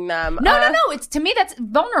shaming them. No. It's to me that's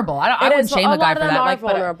vulnerable. I wouldn't shame a guy for that. A lot of them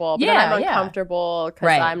are vulnerable. But yeah, I'm uncomfortable because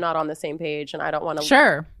I'm not on the same page, and I don't want to.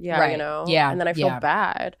 Sure. Yeah, right. you know. Yeah, and then I feel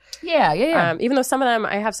bad. Yeah. Even though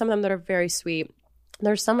I have some of them that are very sweet.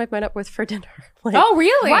 There's some I've met up with for dinner. Oh,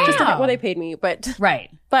 really? Wow. Well, they paid me, but right.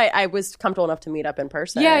 But I was comfortable enough to meet up in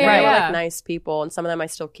person. Yeah. They were nice people, and some of them I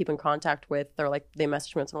still keep in contact with. Or they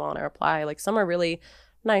message me once in a while, and I reply. Some are really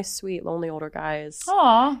nice, sweet, lonely older guys.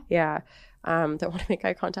 Aw. Yeah. That want to make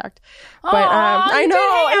eye contact. But I know.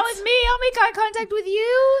 Hang out with me. I'll make eye contact with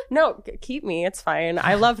you. No, keep me. It's fine.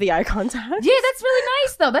 I love the eye contact. Yeah, that's really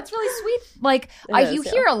nice though. That's really sweet. You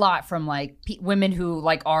hear a lot from women who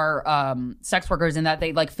are sex workers and that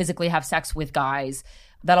they physically have sex with guys.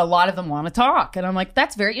 That a lot of them want to talk. And I'm like,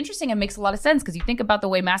 that's very interesting and makes a lot of sense because you think about the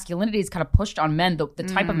way masculinity is kind of pushed on men, the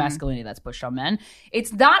type of masculinity that's pushed on men.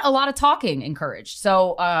 It's not a lot of talking encouraged.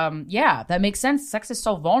 So, that makes sense. Sex is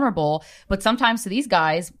so vulnerable. But sometimes to these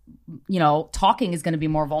guys, talking is going to be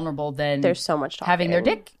more vulnerable than there's so much talking. Having their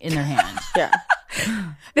dick in their hand. Yeah.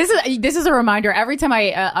 This is a reminder. Every time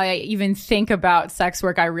I even think about sex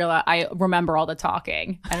work, I remember all the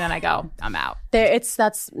talking, and then I go, I'm out.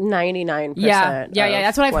 That's 99%. Yeah.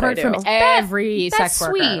 That's what I've heard from every sex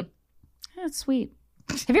worker. Sweet. That's sweet.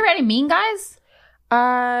 Have you ever had any mean guys?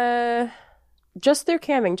 Just their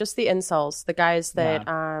camming, just the incels, the guys that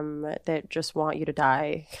that just want you to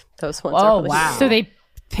die. Those ones. Oh, are really wow. So they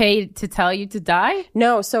pay to tell you to die?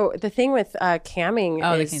 No. So the thing with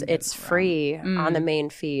camming is it's free on the main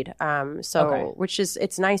feed. Which is,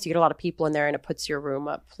 it's nice. You get a lot of people in there, and it puts your room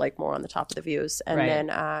up like more on the top of the views. And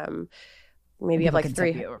then maybe you have like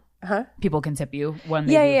 3. People can tip you when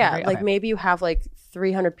they do. Like maybe you have like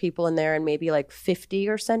 300 people in there, and maybe like 50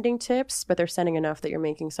 are sending tips, but they're sending enough that you're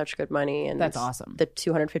making such good money. And that's awesome. The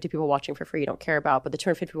 250 people watching for free you don't care about, but the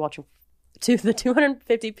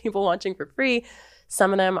 250 people watching for free,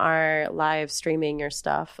 some of them are live streaming your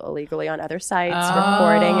stuff illegally on other sites,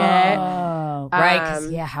 recording it. Right,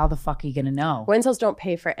 because how the fuck are you going to know? Incels don't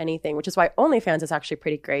pay for anything, which is why OnlyFans is actually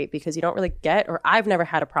pretty great, because you don't really get, or I've never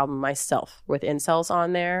had a problem myself with incels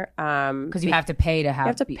on there. Because you have to pay to have. You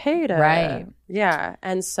have to pay to. Right. Yeah.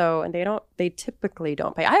 And they typically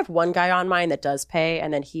don't pay. I have one guy on mine that does pay,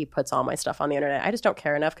 and then he puts all my stuff on the internet. I just don't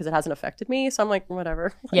care enough because it hasn't affected me. So I'm like,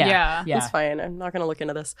 whatever. Yeah. It's fine. I'm not going to look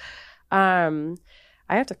into this. I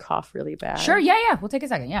have to cough really bad. Sure. Yeah. We'll take a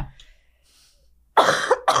second. Yeah.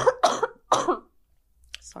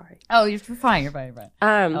 Sorry. Oh, you're fine. You're fine.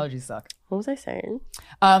 Allergies suck. What was I saying?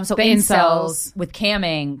 So the incels with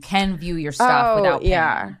camming can view your stuff without paying.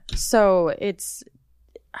 Yeah. So it's,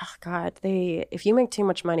 if you make too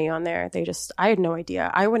much money on there, I had no idea.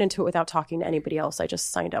 I went into it without talking to anybody else. I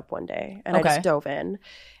just signed up one day and I just dove in.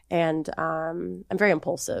 And I'm very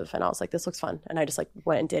impulsive, and I was like, this looks fun. And I just like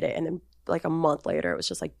went and did it. And then like a month later, it was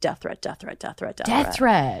just like death threat.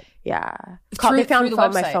 Yeah. They found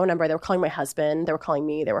my phone number. They were calling my husband. They were calling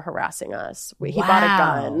me. They were harassing us. He bought a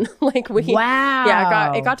gun.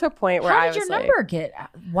 Yeah, it got to a point where how did your number get?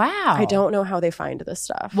 Wow. I don't know how they find this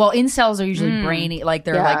stuff. Well, incels are usually brainy, like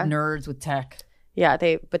they're like nerds with tech. Yeah,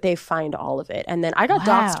 they find all of it. And then I got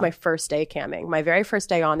doxxed my first day camming. My very first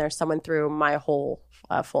day on there, someone threw my whole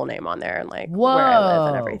full name on there and like where I live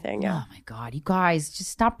and everything. Yeah. Oh my God, you guys just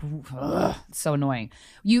stop. It's so annoying.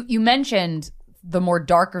 You mentioned the more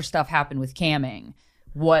darker stuff happened with camming.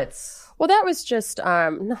 Well, that was just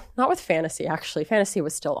not with fantasy. Actually, fantasy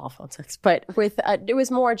was still all phone sex, but with it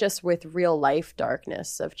was more just with real life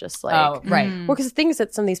darkness of just like Well, because things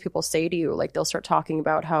that some of these people say to you, like they'll start talking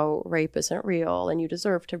about how rape isn't real and you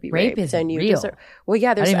deserve to be raped. Isn't and you real. Deserve. Well,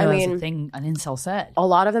 yeah, there's. I mean, a thing an incel said. A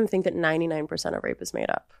lot of them think that 99% of rape is made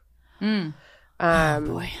up. Oh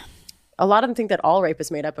boy. A lot of them think that all rape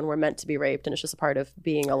is made up and we're meant to be raped and it's just a part of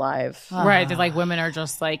being alive. Right. That like women are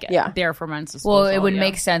just like there for men's disposal. Well, it would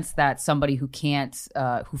make sense that somebody who can't,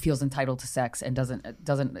 who feels entitled to sex and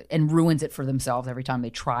doesn't and ruins it for themselves every time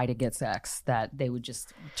they try to get sex, that they would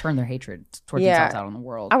just turn their hatred towards themselves out in the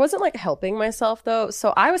world. I wasn't like helping myself though.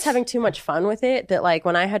 So I was having too much fun with it that like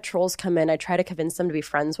when I had trolls come in, I tried to convince them to be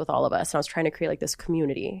friends with all of us. And I was trying to create like this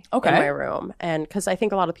community in my room. And because I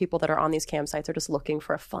think a lot of people that are on these campsites are just looking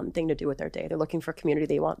for a fun thing to do with their day. They're looking for a community.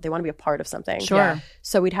 They want to be a part of something. Sure. Yeah.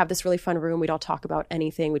 So we'd have this really fun room. We'd all talk about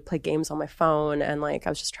anything. We'd play games on my phone. And like, I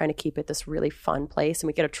was just trying to keep it this really fun place. And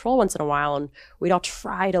we'd get a troll once in a while and we'd all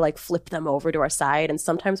try to like flip them over to our side. And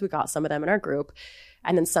sometimes we got some of them in our group.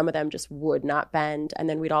 And then some of them just would not bend. And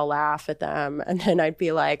then we'd all laugh at them. And then I'd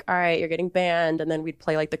be like, all right, you're getting banned. And then we'd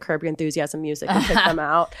play like the Curb Your Enthusiasm music and kick them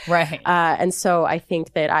out. Right. And so I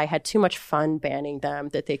think that I had too much fun banning them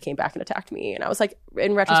that they came back and attacked me. And I was like,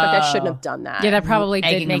 in retrospect, I shouldn't have done that. Yeah, that probably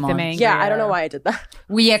did make them angry. Yeah, I don't know why I did that.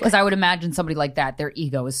 Well, yeah, because I would imagine somebody like that, their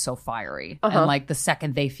ego is so fiery. And like the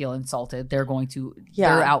second they feel insulted, they're going to,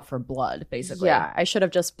 they're out for blood, basically. Yeah, I should have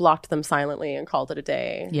just blocked them silently and called it a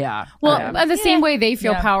day. Yeah. Well, the same way they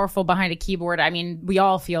feel powerful behind a keyboard, I mean, we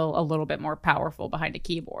all feel a little bit more powerful behind a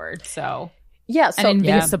keyboard. So yeah, so and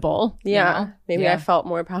invincible. Yeah, you know? Maybe I felt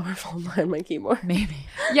more powerful behind my keyboard. Maybe.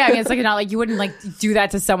 Yeah, I mean, it's like not like you wouldn't like do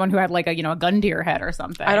that to someone who had like a a gun to your head or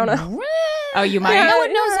something. I don't know. Oh, you might. No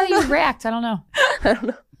one knows how you would react. I don't know.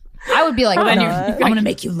 I would be like, I'm gonna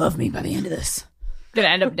make you love me by the end of this. Gonna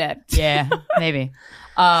end up dead. Yeah, maybe.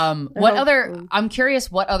 I'm curious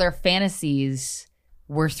what other fantasies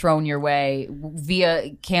were thrown your way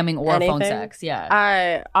via camming or phone sex.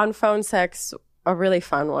 Yeah. On phone sex, a really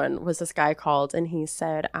fun one was this guy called and he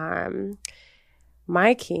said,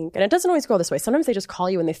 my kink, and it doesn't always go this way. Sometimes they just call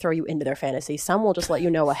you and they throw you into their fantasy. Some will just let you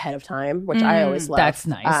know ahead of time, which I always love. That's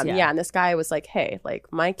nice. Yeah. And this guy was like, hey,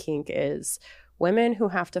 like my kink is women who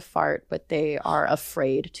have to fart, but they are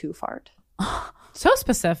afraid to fart. So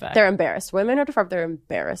specific. They're embarrassed. Women who have to fart, they're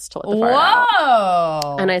embarrassed to let the fart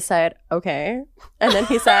out. And I said, okay. And then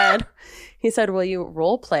he said, will you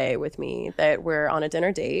role play with me that we're on a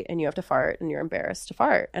dinner date and you have to fart and you're embarrassed to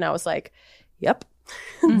fart? And I was like, yep.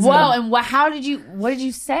 Whoa. And what did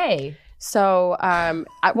you say? So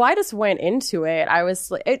I just went into it. I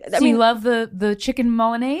was like, you love the chicken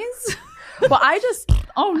Milanese? Well, I just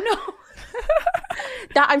oh no.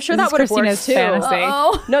 I'm sure that would have worked too.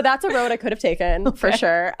 Uh-oh. No, that's a road I could have taken for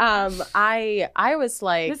sure. I was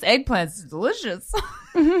like, this eggplant's delicious.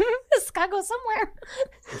 This gotta go somewhere.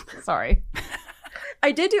 Sorry.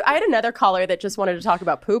 I had another caller that just wanted to talk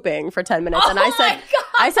about pooping for 10 minutes. And I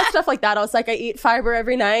said stuff like that. I was like, I eat fiber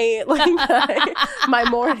every night. Like my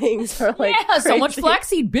mornings are like crazy. So much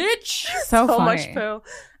flaxseed, bitch. So funny. much poo.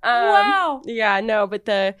 Wow. Yeah, no, but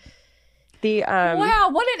the wow,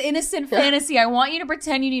 what an innocent fantasy. I want you to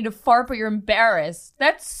pretend you need to fart, but you're embarrassed.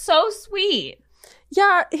 That's so sweet.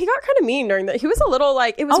 Yeah, he got kind of mean during that. He was a little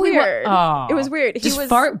like, it was weird. It was weird. Just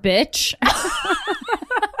fart, bitch.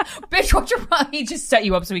 Bitch, what's your problem? He just set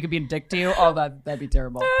you up so he could be a dick to you? Oh, that'd be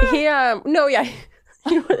terrible. It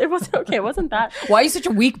wasn't okay. It wasn't that. Why are you such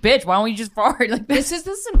a weak bitch? Why don't you just fart? Like, this is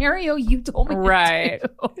the scenario you told me to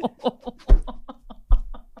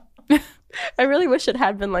do. I really wish it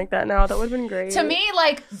had been like that now. That would have been great. To me,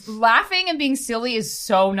 like, laughing and being silly is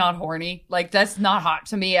so not horny. Like, that's not hot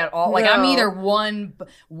to me at all. Like, I'm either one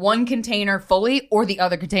container fully or the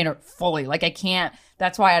other container fully. Like, I can't.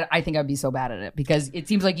 That's why I think I'd be so bad at it, because it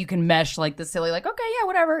seems like you can mesh, like, the silly, like, okay, yeah,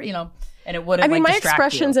 whatever, you know. And it wouldn't, my distract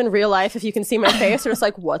expressions you. In real life, if you can see my face, are just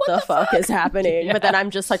like, what the fuck is happening? Yeah. But then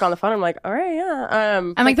I'm just like on the phone, I'm like, all right, yeah.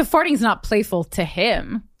 And like the farting's not playful to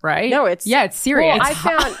him, right? No, it's serious. Well, I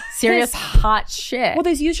found serious hot shit. Well,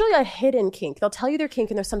 there's usually a hidden kink. They'll tell you their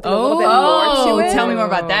kink and there's something a little bit more to it. Tell me more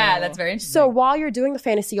about that. That's very interesting. So while you're doing the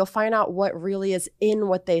fantasy, you'll find out what really is in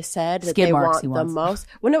what they said that they want the most.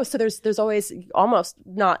 Well, no, so there's always almost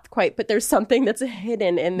not quite, but there's something that's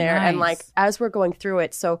hidden in there. Nice. And like as we're going through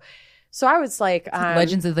it, so I was like,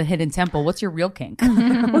 Legends of the Hidden Temple. What's your real kink?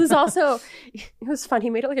 Well, there's also, it was fun. He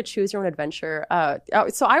made it like a choose your own adventure.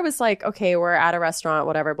 So I was like, okay, we're at a restaurant,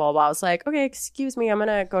 whatever, blah, blah. I was like, okay, excuse me, I'm going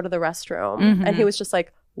to go to the restroom. Mm-hmm. And he was just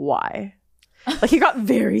like, why? Like he got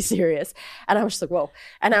very serious. And I was just like, whoa.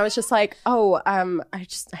 And I was just like, I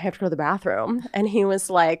have to go to the bathroom. And he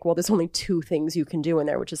was like, well, there's only 2 things you can do in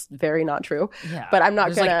there, which is very not true. Yeah. But I'm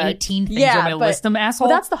not going to. Like 18 things. Yeah, you want me to list them, asshole?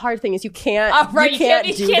 Well, that's the hard thing is you can't, right, you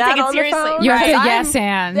can't do that on the phone. You have to yes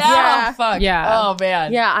and. Yeah. Oh, fuck. Yeah. Oh,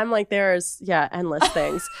 man. Yeah, I'm like, there's, endless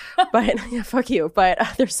things. But, yeah, fuck you. But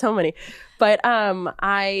there's so many. But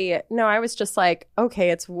I was just like,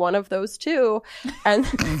 okay, it's one of those 2. And...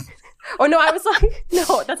 Oh, no, I was like,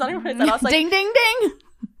 no, that's not even what I said. I was like, ding, ding, ding.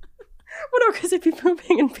 Well, no, because it'd be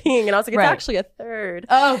pooping and peeing. And I was like, it's actually a 3rd.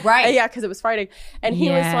 Oh, right. Yeah, because it was farting. And he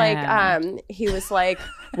was like,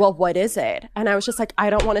 well, what is it? And I was just like, I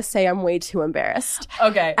don't want to say, I'm way too embarrassed.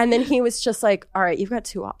 Okay. And then he was just like, all right, you've got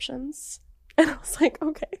 2 options. And I was like,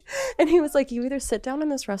 okay. And he was like, you either sit down in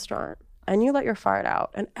this restaurant and you let your fart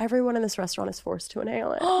out, and everyone in this restaurant is forced to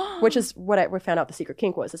inhale it, which is what we found out the secret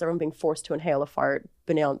kink was, is everyone being forced to inhale a fart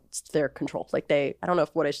beyond their control. Like I don't know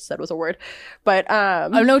if what I just said was a word, but I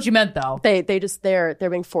know what you meant though. They're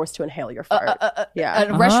being forced to inhale your fart.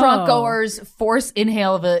 Restaurant goers force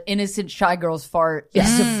inhale of an innocent shy girl's fart.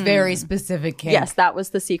 Yes, a very specific kink. Yes, that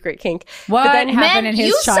was the secret kink. What but then happened in his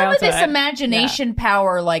use childhood. some of this imagination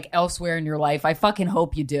power like elsewhere in your life. I fucking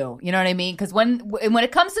hope you do. You know what I mean? Because when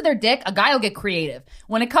it comes to their dick, a guy will get creative.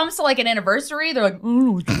 When it comes to like an anniversary, they're like, I don't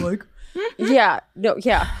know what you like.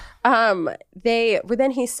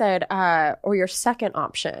 Then he said, or your second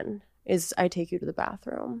option is I take you to the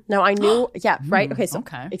bathroom. Now I knew, right? Okay, so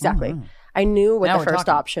exactly. Mm-hmm. I knew what Now the first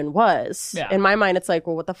option was. Yeah. In my mind, it's like,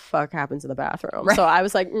 well, what the fuck happens in the bathroom? Right. So I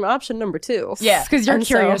was like, option number 2. Yeah. Because you're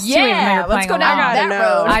curious too. Let's go down that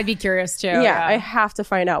road. I'd be curious too. Yeah, I have to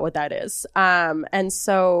find out what that is. And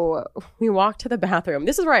so we walked to the bathroom.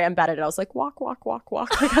 This is where I am bad at it. I was like, walk. Like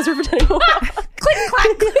as we're pretending to walk. Click,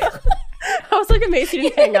 clack. I was like amazed you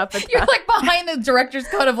didn't hang up at that. You're like behind the director's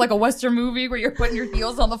cut of like a Western movie where you're putting your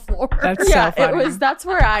heels on the floor. That's so funny. That's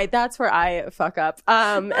where I fuck up.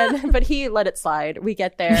 But he let it slide. We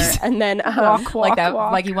get there and then walk.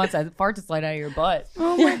 Like he wants a fart to slide out of your butt.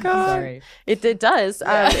 Oh my god. Sorry. It does.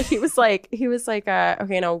 He was like,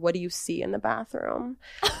 okay, now what do you see in the bathroom?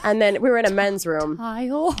 And then we were in a men's room.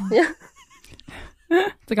 Tile. Yeah.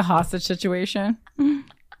 It's like a hostage situation.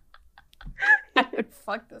 I would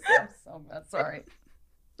fuck this up so bad. Sorry.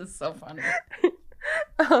 This is so funny.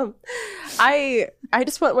 I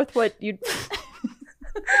just went with what you.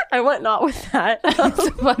 I went not with that.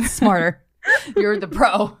 That's smarter. You're the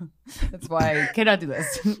pro. That's why I cannot do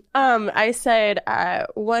this. I said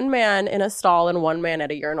one man in a stall and one man at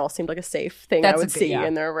a urinal seemed like a safe thing I would see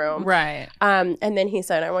in their room. Right. And then he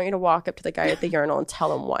said, I want you to walk up to the guy at the urinal and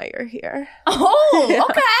tell him why you're here. Oh,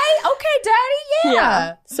 okay. Okay, daddy.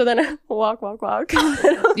 Yeah. So then I walk.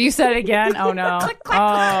 You said it again? Oh, no. Click, click.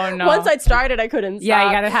 Oh, no. Once I'd started, I couldn't stop. Yeah,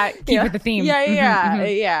 you got to keep with the theme.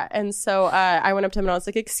 Yeah. And so I went up to him and I was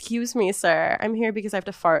like, excuse me, sir. I'm here because I have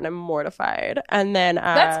to fart and I'm mortified. And then...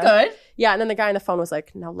 That's good. Yeah, and then the guy on the phone was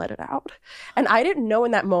like, now let it out. And I didn't know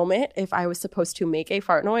in that moment if I was supposed to make a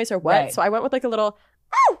fart noise or what. Right. So I went with like a little...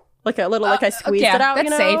 like I squeezed it out,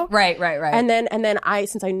 that's safe. Right. And then I,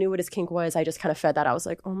 since I knew what his kink was, I just kind of fed that. I was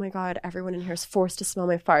like, oh my God, everyone in here is forced to smell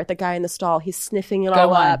my fart. The guy in the stall, he's sniffing it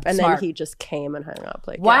all up. And then he just came and hung up.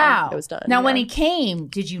 Like, wow. It was done. Now, when he came,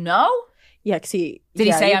 did you know? Yeah, because did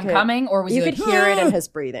he say I'm coming? Or was you he could hear it in his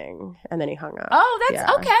breathing. And then he hung up. Oh,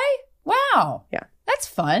 that's okay. Wow. Yeah. That's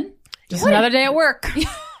fun. Just another day at work.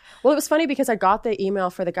 Well, it was funny because I got the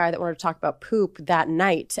email for the guy that wanted to talk about poop that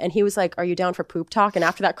night. And he was like, are you down for poop talk? And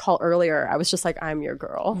after that call earlier, I was just like, I'm your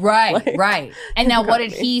girl. Right, right. And now what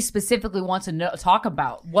did he specifically want to talk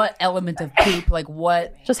about? What element of poop? Like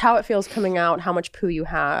what? Just how it feels coming out, how much poo you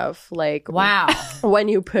have. Like, wow. When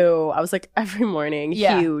you poo, I was like, every morning,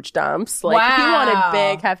 huge dumps. Like, he wanted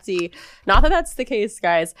big, hefty. Not that that's the case,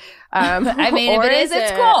 guys. I mean, if it is,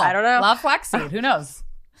 it's cool. I don't know. Love flaxseed. Who knows?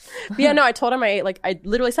 But yeah, no, I told him I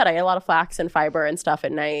literally said I ate a lot of flax and fiber and stuff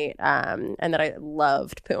at night, and that I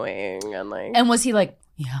loved pooing and like. And was he like,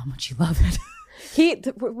 yeah, how much you love it?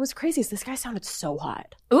 What was crazy is this guy sounded so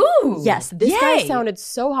hot. Ooh, yes, this guy sounded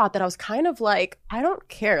so hot that I was kind of like, I don't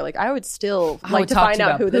care. Like I would still like to find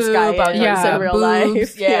out who this guy is in real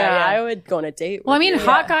life. Yeah, I would go on a date. Well, I mean,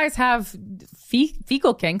 hot guys have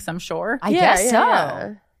fecal kinks, I'm sure. I guess so.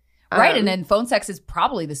 Yeah. Right, and then phone sex is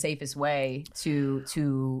probably the safest way to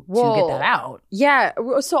get that out. Yeah.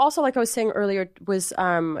 So also, like I was saying earlier, was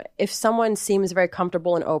if someone seems very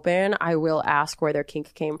comfortable and open, I will ask where their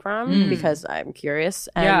kink came from because I'm curious.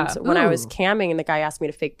 And when I was camming and the guy asked me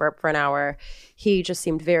to fake burp for an hour, he just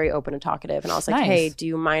seemed very open and talkative. And I was like, hey, do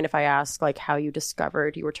you mind if I ask like how you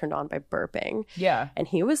discovered you were turned on by burping? Yeah. And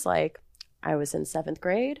he was like, I was in 7th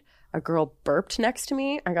grade. A girl burped next to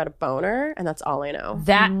me. I got a boner, and that's all I know.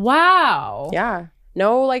 Wow. Yeah.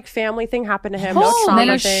 No, like, family thing happened to him. No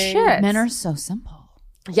trauma thing. Men are so simple.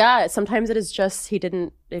 Yeah. Sometimes it is just,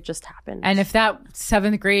 it just happened. And if that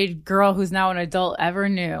 7th grade girl who's now an adult ever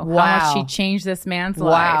knew how much she changed this man's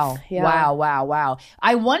life. Yeah. Wow.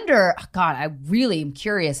 I wonder, God, I really am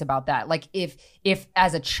curious about that. Like if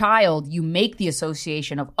as a child you make the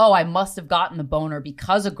association of, oh, I must have gotten the boner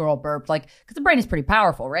because a girl burped, like, because the brain is pretty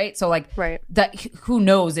powerful, right? So like, that, who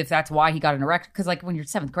knows if that's why he got an erection? Because like when you're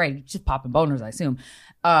 7th grade, you're just popping boners, I assume.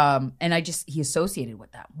 And he associated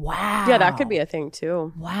with that. Wow. Yeah, that could be a thing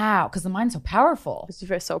too. Wow, because the mind's so powerful. It's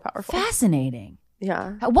so powerful. Fascinating.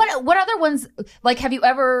 Yeah. What other ones, like, have you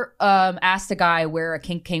ever asked a guy where a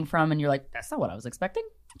kink came from and you're like, that's not what I was expecting?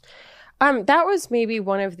 That was maybe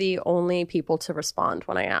one of the only people to respond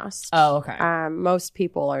when I asked. Oh, okay. Most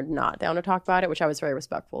people are not down to talk about it, which I was very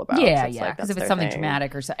respectful about. Yeah, because if it's something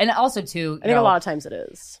traumatic or something. And also, too, I think a lot of times it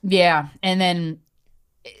is. Yeah. And then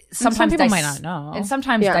sometimes people might not know. And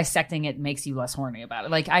sometimes dissecting it makes you less horny about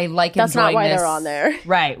it. Like, I like that's enjoying not why this. They're on there.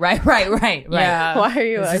 Right. Yeah. Why are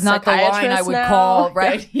you this is not the line I would call,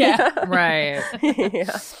 right? Yeah. Right.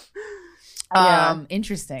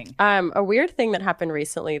 Interesting. A weird thing that happened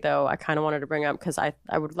recently, though, I kind of wanted to bring up because I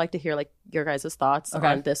would like to hear like your guys' thoughts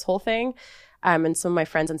on this whole thing. And some of my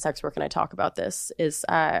friends in sex work and I talk about this is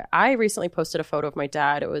I recently posted a photo of my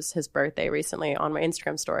dad. It was his birthday recently on my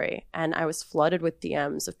Instagram story. And I was flooded with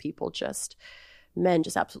DMs of men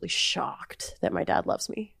just absolutely shocked that my dad loves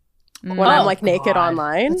me. When I'm like naked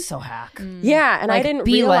online. That's so hack. Yeah, and like, I didn't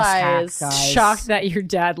realize. Shocked that your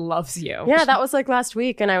dad loves you. Yeah, that was like last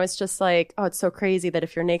week, and I was just like, oh, it's so crazy that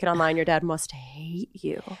if you're naked online, your dad must hate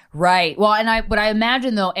you. Right. Well, and I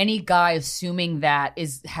imagine though, any guy assuming that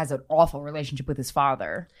has an awful relationship with his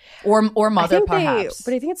father or mother, perhaps.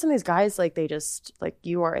 But I think it's some of these guys like they just like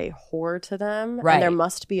you are a whore to them, right? And there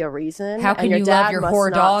must be a reason. How can and your you dad love your must whore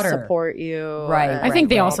not daughter? Support you, right? I think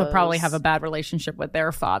they also probably have a bad relationship with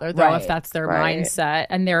their father, though. If that's their mindset,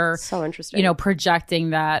 and they're so interesting,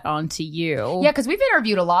 projecting that onto you. Yeah, because we've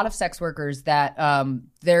interviewed a lot of sex workers that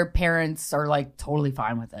their parents are like totally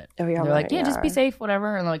fine with it. Oh yeah, they're like, yeah, just be safe,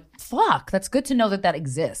 whatever. And they're like, fuck, that's good to know that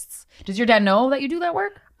exists. Does your dad know that you do that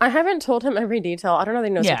work? I haven't told him every detail. I don't know that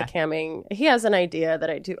he knows about the camming. He has an idea that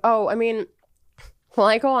I do. Oh, I mean. Well,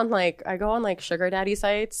 I go on like sugar daddy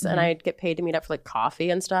sites and I get paid to meet up for like coffee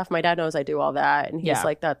and stuff. My dad knows I do all that and he's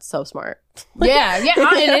like, that's so smart.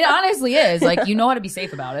 It honestly is. Like, you know how to be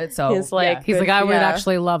safe about it. So he's like, I would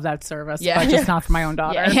actually love that service, but just not for my own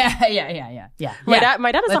daughter. Yeah. My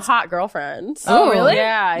dad has a hot girlfriend. So, really?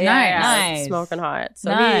 Yeah. Nice. Smoking hot.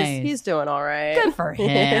 So nice. he's doing all right. Good for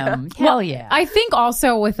him. Hell yeah. I think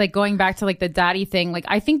also with like going back to like the daddy thing, like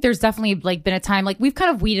I think there's definitely like been a time, like we've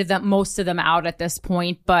kind of weeded most of them out at this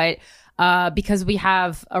point, but because we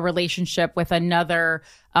have a relationship with another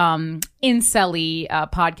incel-y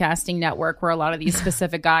podcasting network where a lot of these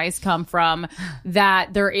specific guys come from,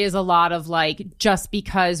 that there is a lot of like, just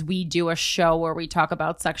because we do a show where we talk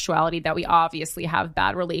about sexuality, that we obviously have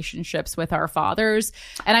bad relationships with our fathers.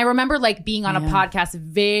 And I remember like being on a podcast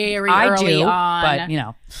very early on.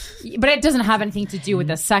 But it doesn't have anything to do with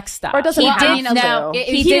the sex stuff. Or doesn't he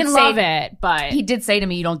didn't love it, but he did say to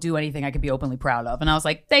me, "You don't do anything I could be openly proud of." And I was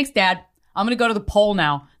like, "Thanks, Dad. I'm going to go to the poll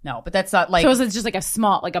now." No, but that's not like... So it's just like a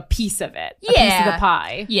small, like a piece of it. A piece of the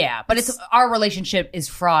pie. Yeah, but our relationship is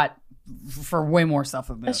fraught for way more stuff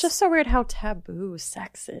than this. It's just so weird how taboo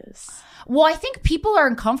sex is. Well, I think people are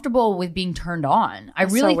uncomfortable with being turned on. I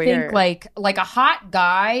really think like a hot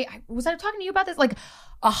guy... Was I talking to you about this? Like...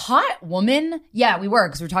 A hot woman, we were,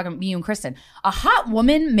 because we were talking, me and Kristen. A hot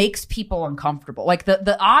woman makes people uncomfortable. Like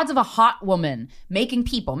the odds of a hot woman making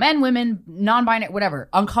people, men, women, non-binary, whatever,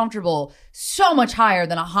 uncomfortable, so much higher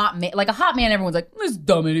than a hot man. Like a hot man, everyone's like, this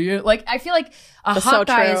dumb idiot. Like I feel like a hot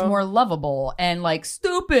guy is more lovable and like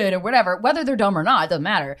stupid or whatever. Whether they're dumb or not, it doesn't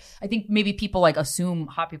matter. I think maybe people like assume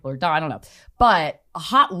hot people are dumb. I don't know. But a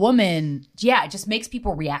hot woman, it just makes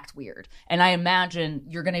people react weird. And I imagine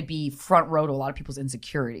you're going to be front row to a lot of people's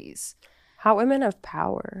insecurities. Hot women have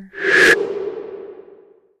power.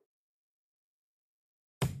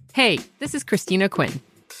 Hey, this is Christina Quinn.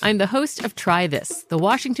 I'm the host of Try This, the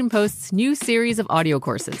Washington Post's new series of audio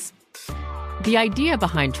courses. The idea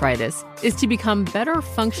behind Try This is to become better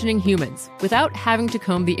functioning humans without having to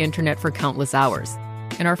comb the internet for countless hours.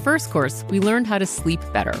 In our first course, we learned how to sleep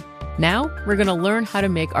better. Now, we're going to learn how to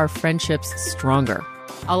make our friendships stronger.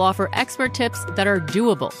 I'll offer expert tips that are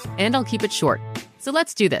doable, and I'll keep it short. So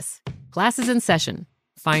let's do this. Class is in session.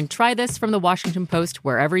 Find Try This from the Washington Post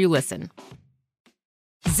wherever you listen.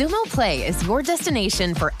 Zumo Play is your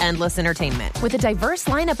destination for endless entertainment. With a diverse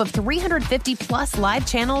lineup of 350 plus live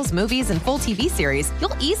channels, movies, and full TV series,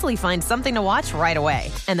 you'll easily find something to watch right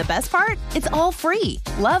away. And the best part? It's all free.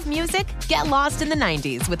 Love music? Get lost in the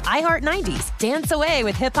 90s with iHeart 90s, dance away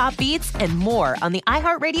with hip-hop beats, and more on the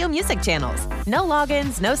iHeartRadio music channels. No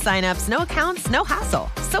logins, no signups, no accounts, no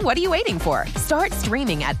hassle. So what are you waiting for? Start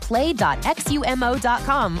streaming at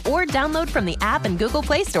play.xumo.com or download from the app and Google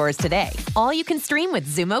Play stores today. All you can stream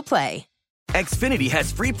with Zumo Play. Xfinity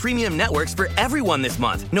has free premium networks for everyone this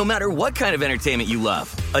month, no matter what kind of entertainment you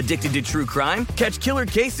love. Addicted to true crime? Catch killer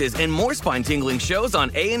cases and more spine-tingling shows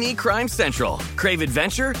on A&E Crime Central. Crave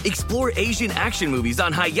adventure? Explore Asian action movies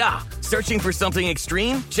on Hayya. Searching for something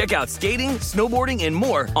extreme? Check out skating, snowboarding, and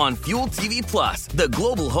more on Fuel TV Plus, the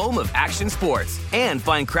global home of action sports. And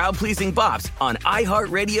find crowd-pleasing bops on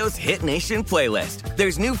iHeartRadio's Hit Nation playlist.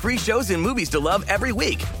 There's new free shows and movies to love every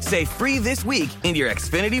week. Say free this week in your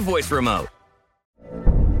Xfinity voice remote.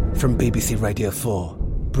 From BBC Radio 4,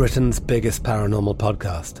 Britain's biggest paranormal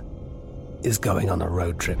podcast is going on a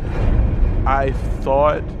road trip. I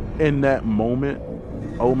thought in that moment,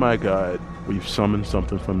 oh my God, we've summoned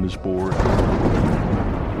something from this board.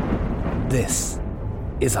 This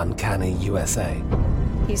is Uncanny USA.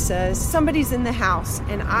 He says, somebody's in the house,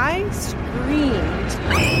 and I screamed.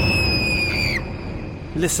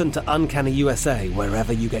 Listen to Uncanny USA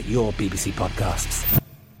wherever you get your BBC podcasts,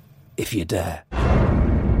 if you dare.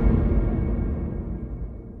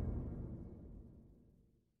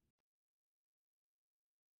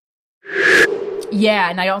 Yeah,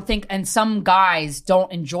 and I don't think, and some guys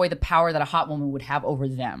don't enjoy the power that a hot woman would have over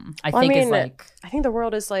them. I think the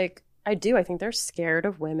world is like, I think they're scared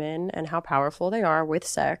of women and how powerful they are with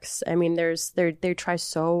sex. I mean, they try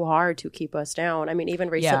so hard to keep us down. I mean, even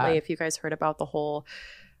recently, if you guys heard about the whole,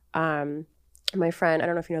 my friend, I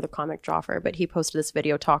don't know if you know the comic Joffer, but he posted this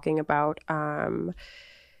video talking about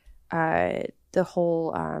the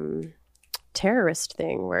whole terrorist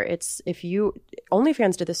thing where it's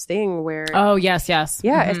OnlyFans did this thing where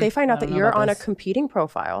if they find out that you're on a competing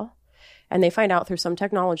profile and they find out through some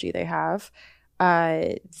technology they have,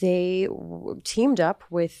 they teamed up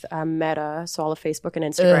with Meta, so all of Facebook and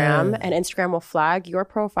Instagram, and Instagram will flag your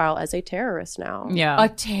profile as a terrorist now. Yeah, a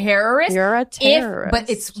terrorist. You're a terrorist,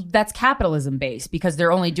 but that's capitalism based because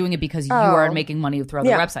they're only doing it because you are making money through other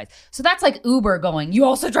websites. So that's like Uber going, you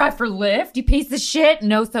also drive for Lyft, you piece of shit,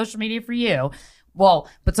 no social media for you. Well,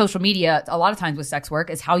 but social media, a lot of times with sex work,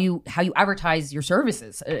 is how you advertise your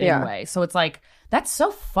services in a way. So it's like, that's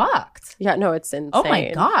so fucked. Yeah, no, it's insane. Oh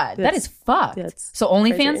my God, that is fucked. So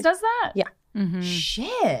OnlyFans does that? Yeah. Mm-hmm.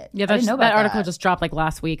 Shit. Yeah, I didn't know about that article just dropped like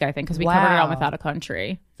last week, I think, because we covered it on Without a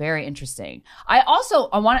Country. Very interesting. I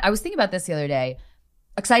was thinking about this the other day,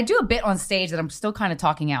 because I do a bit on stage that I'm still kind of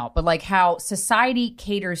talking out, but like how society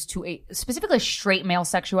caters to specifically straight male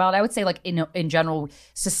sexuality. I would say like in general,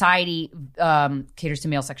 society caters to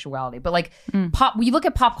male sexuality. But like you look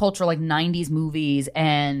at pop culture, like 90s movies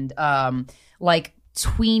and like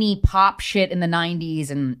tweeny pop shit in the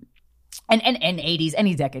 90s and 80s,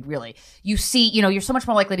 any decade really. You see, you're so much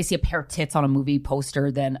more likely to see a pair of tits on a movie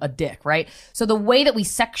poster than a dick, right? So the way that we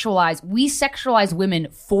sexualize women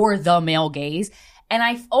for the male gaze. And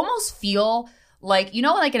I almost feel like,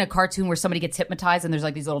 like in a cartoon where somebody gets hypnotized and there's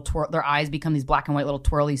like these little their eyes become these black and white little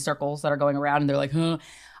twirly circles that are going around and they're like, huh.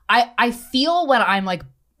 I feel when I'm like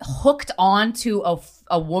hooked on to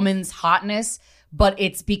a woman's hotness, but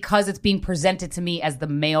it's because it's being presented to me as the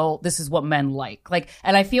male, this is what men like. Like,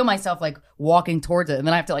 and I feel myself like walking towards it and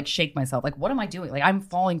then I have to like shake myself. Like, what am I doing? Like, I'm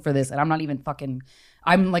falling for this and I'm not even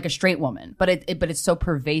I'm like a straight woman, but it's so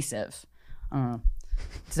pervasive.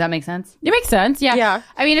 Does that make sense? It makes sense. Yeah. Yeah.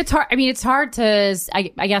 I mean, it's hard to,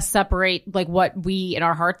 I guess, separate like what we in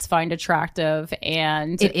our hearts find attractive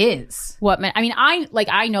and it is what men. I mean,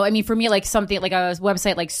 I know. I mean, for me, like something like a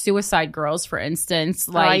website like Suicide Girls, for instance.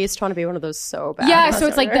 Like I used to want to be one of those so bad. Yeah. So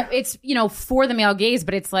it's like it's for the male gaze,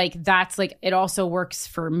 but it's like that's like it also works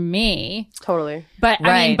for me. Totally. But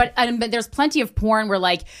I mean, but there's plenty of porn where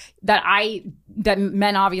like that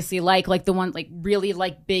men obviously like the one like really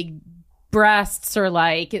like big breasts or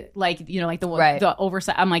like the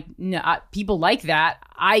oversight. I'm like, no, people like that.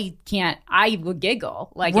 I would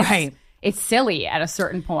giggle. Like, it's silly at a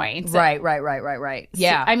certain point. Right.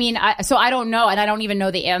 Yeah. So, I mean, I don't know, and I don't even know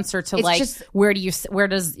the answer to like just, where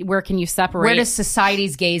can you separate? Where does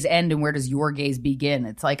society's gaze end and where does your gaze begin?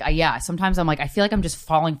 It's like, sometimes I'm like, I feel like I'm just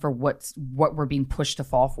falling for what we're being pushed to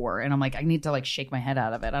fall for, and I'm like, I need to like shake my head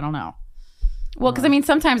out of it. I don't know. Well, because I mean,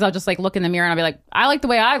 sometimes I'll just like look in the mirror and I'll be like, I like the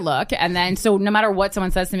way I look. And then, so no matter what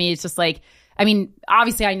someone says to me, it's just like, I mean,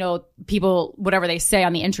 obviously I know people, whatever they say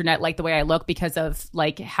on the internet, like the way I look because of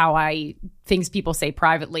like things people say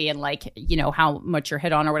privately and like, how much you're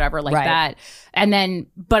hit on or whatever like that. And then,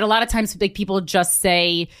 but a lot of times like people just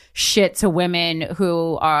say shit to women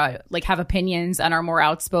who are like have opinions and are more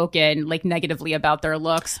outspoken, like negatively about their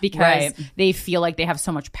looks because they feel like they have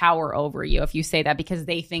so much power over you if you say that because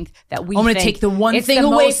they think that I'm going to take the one it's thing the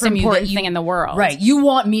away most from you important thing in the world. Right. You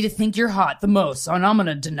want me to think you're hot the most and I'm going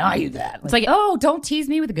to deny you that. It's like, oh, don't tease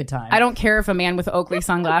me with a good time. I don't care if a man with Oakley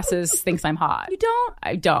sunglasses thinks I'm hot. You don't?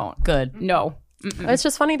 I don't. Good. No. It's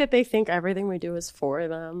just funny that they think everything we do is for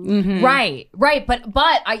them. Mm-hmm. Right. But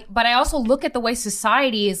I also look at the way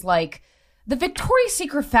society is like, the Victoria's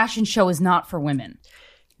Secret fashion show is not for women.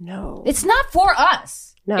 No. It's not for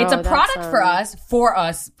us. No, it's a product for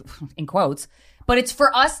us, in quotes, but it's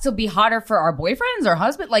for us to be hotter for our boyfriends or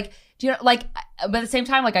husband. Like, do you know, like, but at the same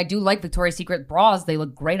time, like, I do like Victoria's Secret bras. They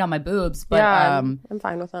look great on my boobs. But, I'm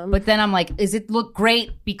fine with them. But then I'm like, is it look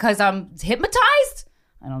great because I'm hypnotized?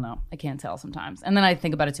 I don't know. I can't tell sometimes. And then I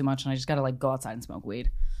think about it too much and I just got to like go outside and smoke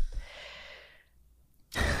weed.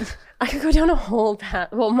 I could go down a whole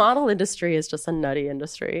path. Well, model industry is just a nutty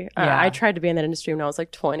industry. I tried to be in that industry when I was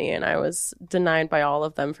like 20 and I was denied by all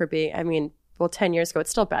of them for being, 10 years ago,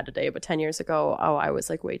 it's still bad today, but 10 years ago, I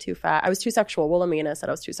was like way too fat. I was too sexual. Wilhelmina said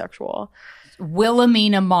I was too sexual.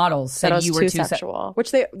 Wilhelmina models said you were too sexual.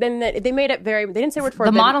 Which they made it very, they didn't say word for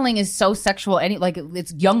the modeling is so sexual.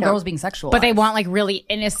 It's young girls being sexual. But they want like really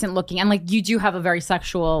innocent looking. And like you do have a very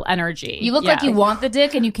sexual energy. You look like you want the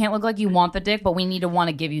dick and you can't look like you want the dick, but we need to want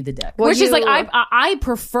to give you the dick. Which is like, I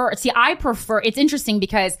prefer, it's interesting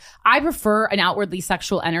because I prefer an outwardly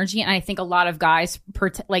sexual energy. And I think a lot of guys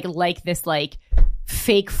like this like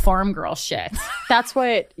fake farm girl shit. That's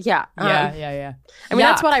what, yeah. I mean,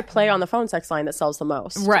 that's what I play on the phone sex line that sells the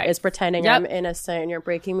most. Right. Is pretending I'm innocent and you're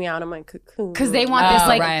breaking me out of my cocoon. Because they want this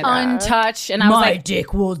untouched. And I was like, my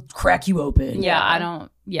dick will crack you open.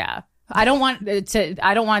 I don't want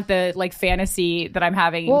the like fantasy that I'm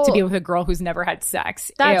having to be with a girl who's never had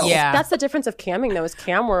sex. That's the difference of camming though. Is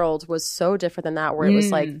Cam World was so different than that, where it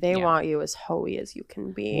was like they want you as hoey as you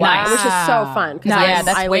can be, which is so fun because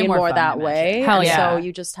I lean more that way. Hell yeah! So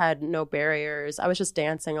you just had no barriers. I was just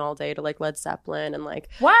dancing all day to like Led Zeppelin and like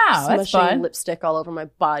that's fun. Lipstick all over my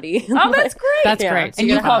body. Oh, that's great. That's great. And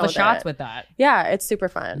you call the shots with that. Yeah, it's super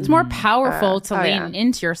fun. It's more powerful to lean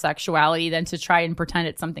into your sexuality than to try and pretend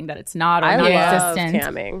it's something that it's not or not existent.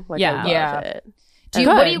 Camming. I love it.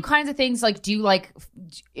 What do you kinds of things like? Do you like?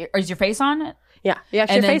 Is your face on it? Yeah. Your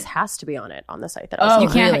face has to be on it on the site that I was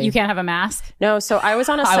on. You can't have a mask? No, so I was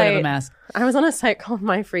on a site. I would have a mask. I was on a site called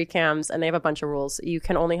My Free Cams, and they have a bunch of rules. You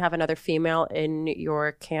can only have another female in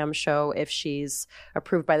your cam show if she's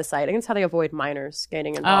approved by the site. I think it's how they avoid minors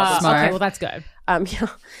getting involved. Okay, well, that's good. Yeah.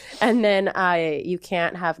 And then you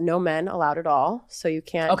can't have no men allowed at all. So you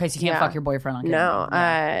can't. Okay, so you can't fuck your boyfriend on camera. No.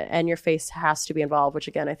 And your face has to be involved, which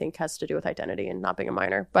again, I think has to do with identity and not being a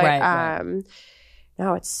minor. But right.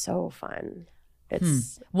 No, it's so fun.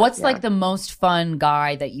 What's like the most fun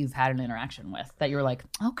guy that you've had an interaction with that you're like,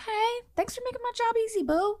 okay, thanks for making my job easy,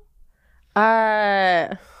 boo? Oh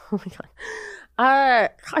my God.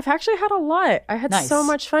 I've actually had a lot. I had so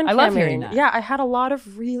much fun. I love hearing that. Yeah, I had a lot of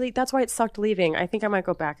that's why it sucked leaving. I think I might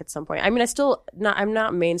go back at some point. I mean, I'm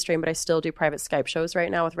not mainstream, but I still do private Skype shows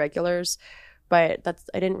right now with regulars. But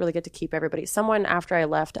I didn't really get to keep everybody. Someone after I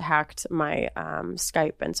left hacked my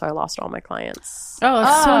Skype, and so I lost all my clients. Oh,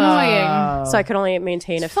 that's so annoying. So I could only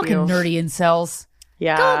maintain a few. Fucking nerdy incels.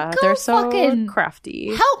 Yeah, they're so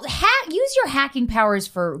crafty. Use your hacking powers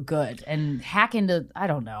for good and hack into, I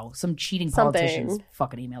don't know, some cheating politicians'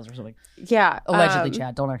 fucking emails or something. Yeah. Allegedly,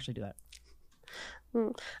 Chad. Don't actually do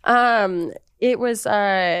that. It was...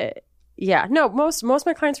 Yeah, no, most of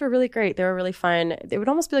my clients were really great. They were really fun. It would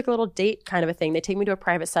almost be like a little date kind of a thing. They'd take me to a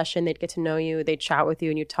private session. They'd get to know you. They'd chat with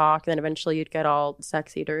you and you'd talk. And then eventually you'd get all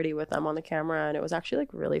sexy, dirty with them on the camera. And it was actually like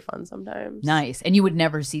really fun sometimes. Nice. And you would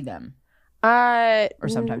never see them? Or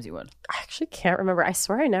sometimes you would? I actually can't remember. I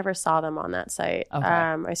swear I never saw them on that site. Okay.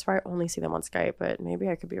 I swear I only see them on Skype, but maybe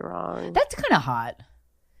I could be wrong. That's kind of hot.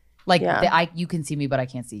 Like, you can see me, but I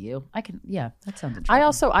can't see you. That sounds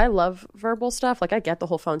interesting. I love verbal stuff. Like, I get the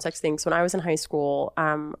whole phone sex thing. So when I was in high school,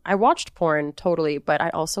 I watched porn totally, but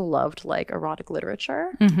I also loved, like, erotic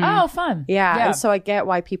literature. Mm-hmm. Oh, fun. Yeah. And so I get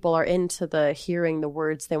why people are into hearing the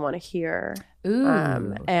words they want to hear. Ooh.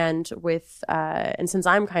 And since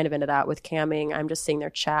I'm kind of into that with camming, I'm just seeing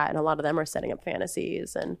their chat, and a lot of them are setting up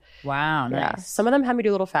fantasies. And wow, nice. Yeah, some of them had me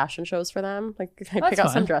do little fashion shows for them. Like I pick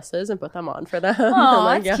out some dresses and put them on for them. Oh,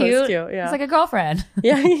 like, that's cute. It was cute. Yeah, it's like a girlfriend.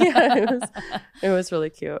 Yeah, it was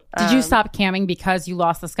really cute. Did you stop camming because you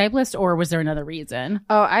lost the Skype list, or was there another reason?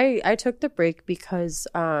 Oh, I took the break because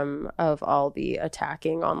of all the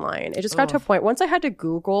attacking online. It just got to a point once I had to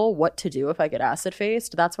Google what to do if I get acid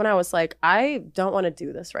faced. That's when I was like, I don't want to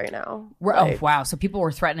do this right now. Oh wow! So people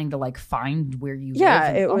were threatening to like find where you live.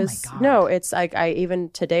 Yeah, it was. My God. No, it's like I even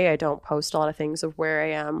today I don't post a lot of things of where I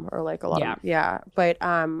am or like a lot of But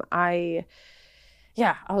I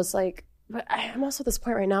was like, but I'm also at this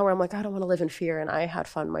point right now where I'm like, I don't want to live in fear, and I had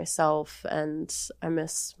fun myself, and I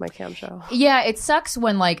miss my cam show. Yeah, it sucks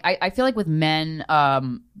when like I feel like with men,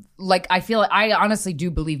 like I feel like I honestly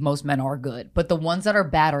do believe most men are good, but the ones that are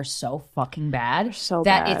bad are so fucking bad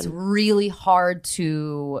that it's really hard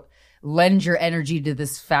to lend your energy to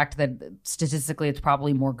this fact that statistically it's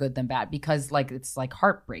probably more good than bad, because like it's like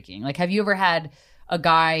heartbreaking. Like, have you ever had a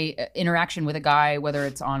guy interaction with a guy, whether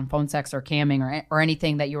it's on phone sex or camming or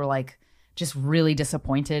anything, that you were like just really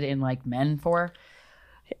disappointed in like men for?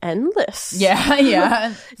 Endless.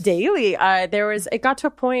 Yeah. Daily. It got to a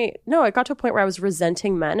point where I was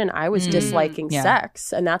resenting men and I was disliking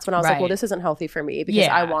sex. And that's when I was like, well, this isn't healthy for me because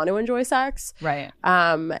I want to enjoy sex. Right.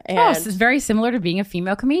 And this is very similar to being a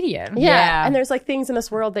female comedian. Yeah. And there's like things in this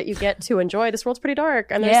world that you get to enjoy. This world's pretty dark.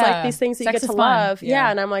 And there's like these things that you get to love. Yeah.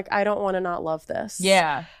 And I'm like, I don't want to not love this.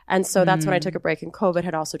 Yeah. And so that's when I took a break, and COVID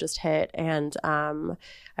had also just hit, and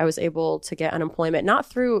I was able to get unemployment.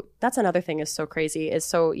 That's another thing is so crazy, is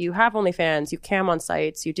so you have OnlyFans, you cam on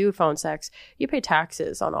sites, you do phone sex, you pay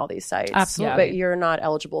taxes on all these sites. Absolutely. But you're not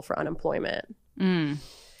eligible for unemployment.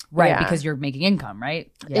 Right, because you're making income,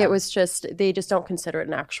 right? Yeah. It was just, they just don't consider it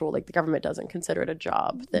an actual, like the government doesn't consider it a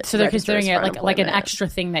job. So they're considering it like an extra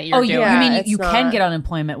thing that you're doing. Yeah, you mean you can get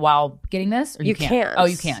unemployment while getting this? Or you can't? Oh,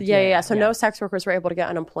 you can't. Yeah. So no sex workers were able to get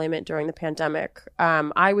unemployment during the pandemic.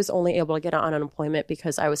 I was only able to get on unemployment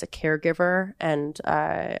because I was a caregiver, and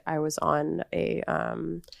I was on a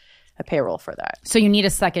payroll for that. So you need a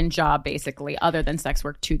second job basically other than sex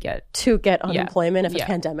work to get unemployment if a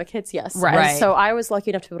pandemic hits. Yes. Right. So I was lucky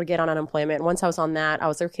enough to be able to get on unemployment. Once I was on that, I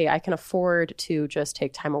was like, okay, I can afford to just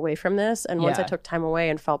take time away from this. And once I took time away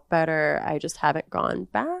and felt better, I just haven't gone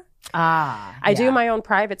back. I do my own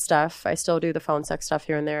private stuff. I still do the phone sex stuff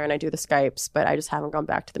here and there, and I do the Skypes, but I just haven't gone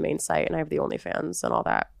back to the main site, and I have the OnlyFans and all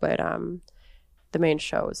that. But the main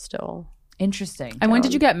show is still Interesting. And when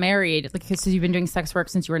did you get married? Like, because you've been doing sex work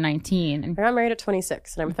since you were 19. I got married at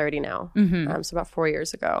 26 and I'm 30 now. So about 4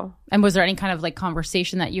 years ago. And was there any kind of like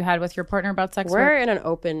conversation that you had with your partner about sex work? We're in an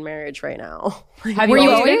open marriage right now. Were you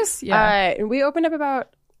always? Yeah. We opened up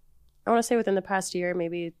about, I want to say within the past year,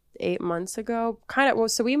 maybe 8 months ago.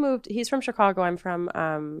 So we moved, he's from Chicago, I'm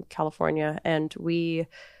from California, and we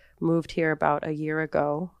moved here about a year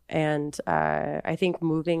ago. And I think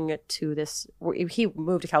moving to this, he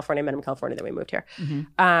moved to California, I met him in California, then we moved here.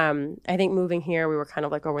 I think moving here, we were kind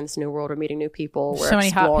of like, oh, we're in this new world, we're meeting new people. We're so many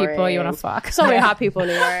hot people you want to fuck. So many hot people in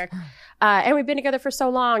New York. And we've been together for so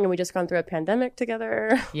long, and we just gone through a pandemic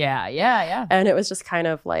together. Yeah. And it was just kind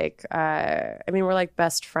of like, we're like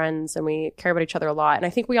best friends, and we care about each other a lot. And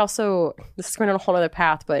I think we also, this is going on a whole other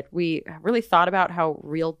path, but we really thought about how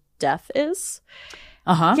real death is.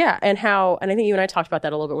 Yeah, and I think you and I talked about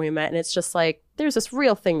that a little bit when we met, and it's just like, there's this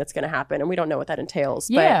real thing that's going to happen, and we don't know what that entails.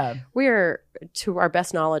 Yeah. But we're, to our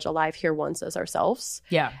best knowledge, alive here once as ourselves.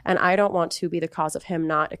 Yeah. And I don't want to be the cause of him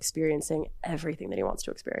not experiencing everything that he wants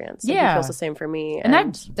to experience. Yeah. He feels the same for me. And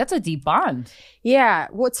that's a deep bond. Yeah.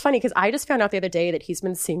 Well, it's funny because I just found out the other day that he's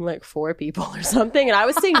been seeing like 4 people or something, and I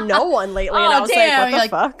was seeing no one lately, and I was damn.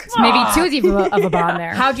 like, what the fuck? Maybe too deep of a bond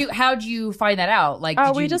there. How'd you find that out? Like,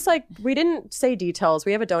 we didn't say details.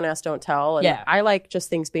 We have a don't ask, don't tell. And I like just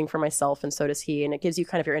things being for myself, and so does he. And it gives you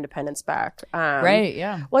kind of your independence back. Right,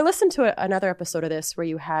 yeah. Well, I listened to another episode of this where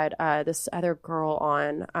you had this other girl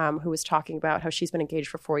on who was talking about how she's been engaged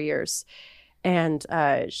for 4 years. And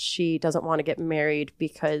she doesn't want to get married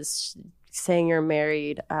because saying you're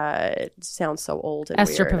married sounds so old and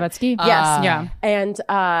Esther weird. Povetsky? Yes. Yeah. And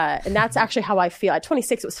that's actually how I feel. At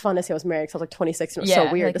 26, it was fun to say I was married because I was like 26 and it was so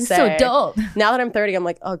weird like, to it's say. so dull. Now that I'm 30, I'm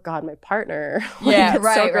like, oh God, my partner. Yeah,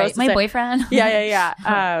 it's so gross to My say. boyfriend.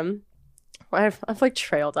 Yeah. I've like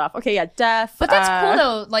trailed off. Okay, yeah, death. But that's cool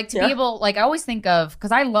though, like to be able, like I always think of,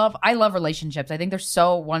 because I love relationships. I think they're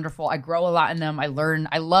so wonderful. I grow a lot in them. I learn.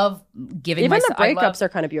 I love giving. Even the breakups are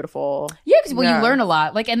kind of beautiful. Yeah, because you learn a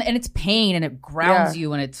lot. Like, and it's pain, and it grounds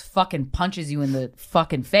you, and it fucking punches you in the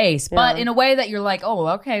fucking face. But in a way that you're like, oh,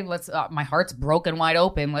 okay, let's. My heart's broken wide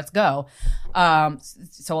open. Let's go.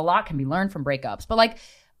 So a lot can be learned from breakups. But like,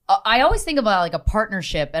 I always think about like a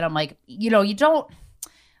partnership, and I'm like, you don't.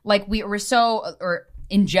 Like we're so, or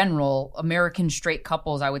in general, American straight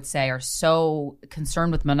couples, I would say, are so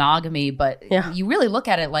concerned with monogamy. But you really look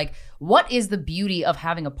at it like, what is the beauty of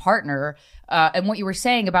having a partner? And what you were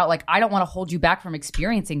saying about like, I don't want to hold you back from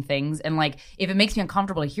experiencing things. And like, if it makes me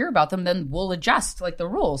uncomfortable to hear about them, then we'll adjust like the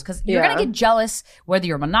rules. Because you're going to get jealous whether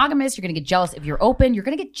you're monogamous. You're going to get jealous if you're open. You're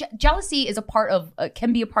going to get jealousy is a part of,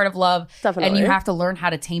 can be a part of love. Definitely. And you have to learn how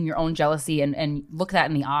to tame your own jealousy and look that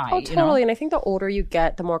in the eye. Oh, totally. You know? And I think the older you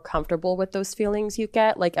get, the more comfortable with those feelings you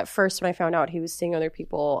get. Like at first when I found out he was seeing other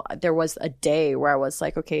people, there was a day where I was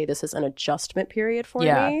like, okay, this is an adjustment period for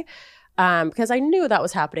me. Because I knew that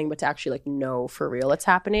was happening, but to actually like know for real it's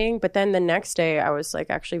happening. But then the next day I was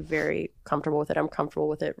like actually very comfortable with it. I'm comfortable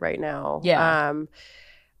with it right now. Yeah.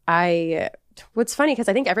 What's funny, because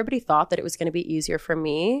I think everybody thought that it was going to be easier for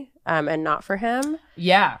me and not for him.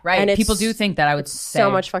 Yeah, right. And people do think that, I would say.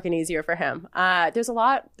 So much fucking easier for him. There's a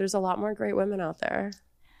lot more great women out there.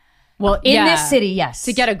 Well, in this city, yes.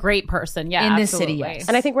 To get a great person, in this city, yes.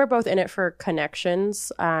 And I think we're both in it for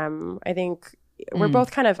connections. I think we're both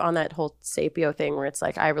kind of on that whole sapio thing where it's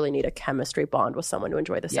like, I really need a chemistry bond with someone to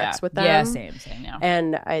enjoy the sex with them. Yeah, same, yeah.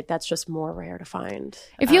 And that's just more rare to find.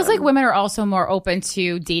 It feels like women are also more open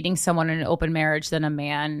to dating someone in an open marriage than a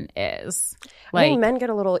man is. Like, I think men get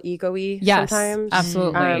a little ego-y sometimes.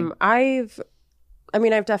 Absolutely.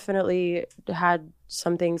 I've definitely had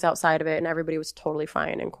some things outside of it, and everybody was totally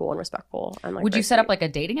fine and cool and respectful. And like, would you set up like a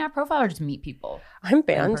dating app profile or just meet people? I'm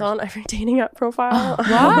banned on every dating app profile.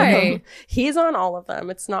 Why? He's on all of them.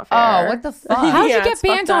 It's not fair. Oh, what the fuck? How did you get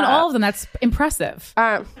banned on all of them? That's impressive.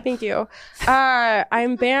 Thank you.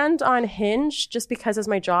 I'm banned on Hinge just because as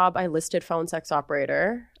my job, I listed phone sex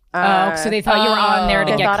operator. So they thought you were on there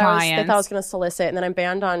to get clients. They thought I was going to solicit, and then I'm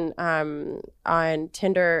banned on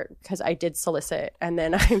Tinder because I did solicit, and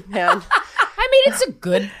then I'm banned. I mean, it's a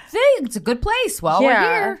good thing. It's a good place while we're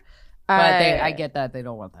here. But I get that they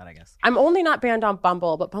don't want that, I guess. I'm only not banned on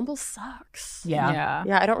Bumble, but Bumble sucks. Yeah.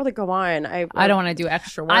 I don't really go on. I don't want to do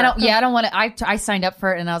extra work. I don't want to. I signed up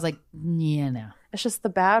for it, and I was like, yeah, no. It's just the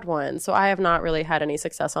bad one. So I have not really had any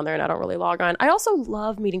success on there, and I don't really log on. I also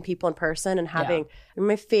love meeting people in person and having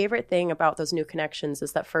my favorite thing about those new connections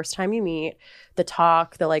is that first time you meet, the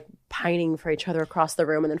talk, the like pining for each other across the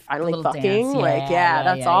room, and then finally fucking.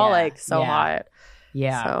 That's all so hot.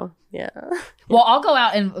 Yeah. So, yeah. Well, I'll go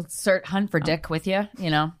out and hunt for dick with you, you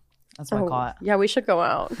know? That's what I call it. Yeah, we should go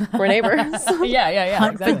out. We're neighbors. yeah.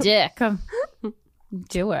 Hunt Exactly. the dick.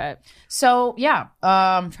 Do it. So yeah,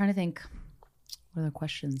 I'm trying to think. What other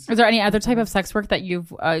questions? Is there any other type of sex work that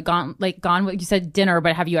you've gone with? You said dinner,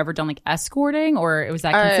 but have you ever done like escorting, or was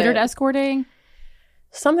that considered escorting?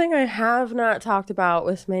 Something I have not talked about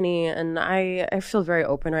with many, and I feel very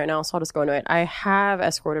open right now, so I'll just go into it. I have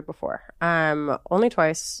escorted before, only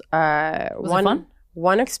twice. Was it fun?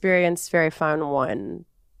 One experience, very fun. One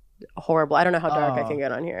horrible. I don't know how dark I can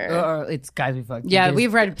get on here. It's guys we fucked. Yeah,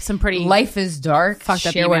 we've read some pretty Life is dark. fucked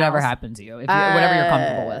up Share emails. whatever happened to you, whatever you're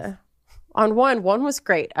comfortable with. On one was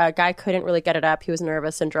great. A guy couldn't really get it up. He was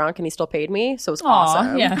nervous and drunk, and he still paid me, so it was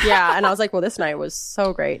awesome. Yeah. And I was like, well, this night was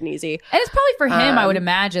so great and easy. And it's probably for him, I would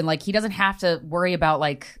imagine. Like, he doesn't have to worry about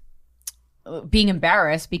like being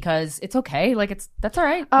embarrassed because it's okay. Like, that's all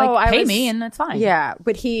right. Like, pay me and that's fine. Yeah,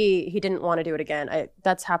 but he didn't want to do it again.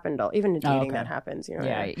 That's happened. Even in dating, that happens. You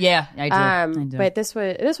know. Yeah, I do. But this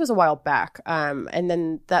was a while back. And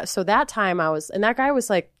then that time and that guy was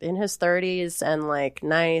like in his 30s and like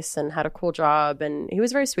nice and had a cool job and he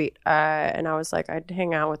was very sweet. And I was like, I'd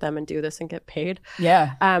hang out with them and do this and get paid.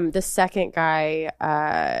 Yeah. The second guy,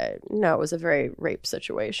 no, it was a very rape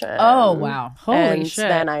situation. Oh wow! Holy shit!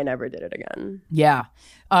 Then I never did it again. Yeah.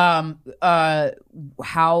 How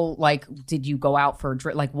like did you go out for a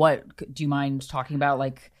drink? Like, what do you mind talking about?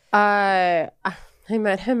 Like, I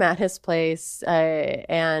met him at his place,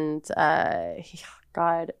 and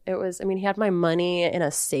God, it was. I mean, he had my money in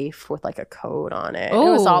a safe with like a code on it. Ooh.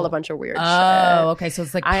 It was all a bunch of weird shit. Oh, okay. So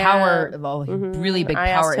it's like power. Really big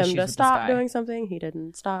I power asked him issues to with stop this guy. doing something. He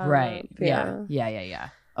didn't stop. Right. Yeah.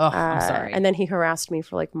 Oh, I'm sorry. And then he harassed me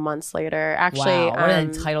for like months later. Actually, wow, what an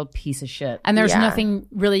entitled piece of shit. And there's nothing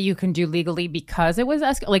really you can do legally because it was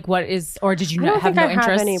like what is, or did you I don't have think no I interest?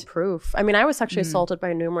 have any proof. I mean, I was sexually assaulted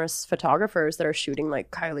by numerous photographers that are shooting like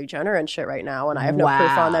Kylie Jenner and shit right now, and I have no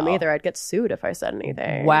proof on them either. I'd get sued if I said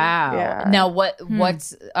anything. Wow. Yeah. Now,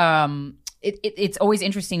 what's it's always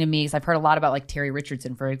interesting to me because I've heard a lot about like Terry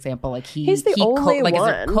Richardson, for example. Like he's the only one. Is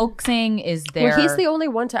it coaxing? Is there? Well, he's the only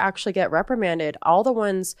one to actually get reprimanded. All the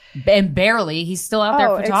ones, and barely, he's still out there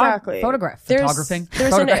photographing.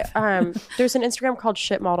 There's an Instagram called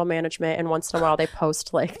Shit Model Management, and once in a while they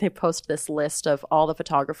post this list of all the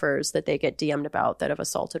photographers that they get DM'd about that have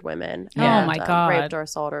assaulted women. Oh my God, raped or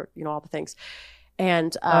assaulted, or all the things,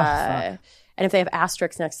 and and if they have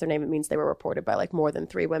asterisks next to their name, it means they were reported by like more than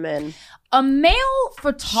 3 women. A male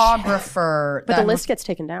photographer. But the list gets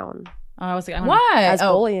taken down. Oh, I was like, why? As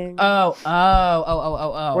bullying. Oh.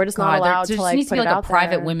 We're just not allowed there to just needs to be like a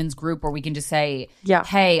private there. women's group where we can just say,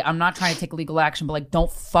 hey, I'm not trying to take legal action, but like,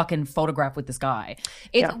 don't fucking photograph with this guy.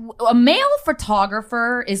 A male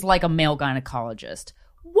photographer is like a male gynecologist.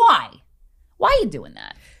 Why? Why are you doing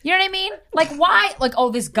that? You know what I mean? Like, why? Like,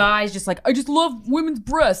 oh, this guy's just like, I just love women's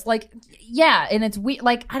breasts. Like, yeah. And it's weird.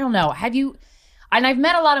 Like, I don't know. Have you, and I've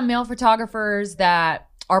met a lot of male photographers that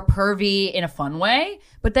are pervy in a fun way,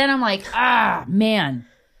 but then I'm like, man,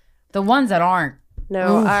 the ones that aren't.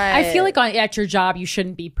 No, I feel like at your job, you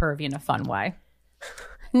shouldn't be pervy in a fun way.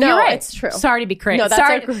 No, You're right. It's true. Sorry to be crazy. No, that's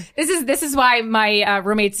sorry. okay. This is why my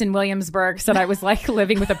roommates in Williamsburg said I was like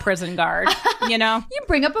living with a prison guard. You know, you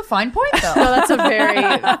bring up a fine point though. No, that's a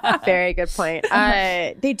very, very good point.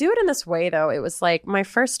 They do it in this way though. It was like my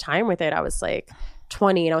first time with it. I was like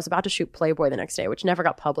 20 and I was about to shoot Playboy the next day, which never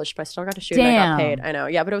got published, but I still got to shoot and I got paid. I know.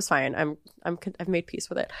 Yeah, but it was fine. I've made peace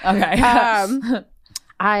with it. Okay.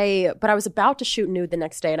 But I was about to shoot nude the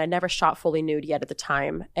next day and I never shot fully nude yet at the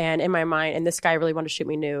time. And in my mind, and this guy really wanted to shoot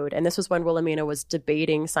me nude. And this was when Wilhelmina was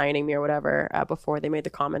debating signing me or whatever before they made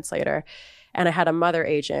the comments later. And I had a mother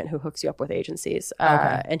agent who hooks you up with agencies.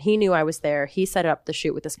 And he knew I was there. He set up the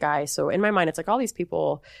shoot with this guy. So in my mind, it's like all these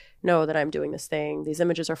people know that I'm doing this thing. These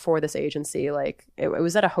images are for this agency. Like it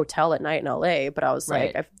was at a hotel at night in LA, but I was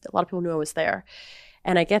like, a lot of people knew I was there.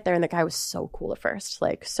 And I get there and the guy was so cool at first,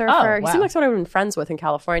 like surfer. Oh, wow. He seemed like someone I've been friends with in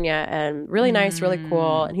California and really nice, really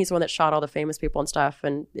cool. And he's the one that shot all the famous people and stuff.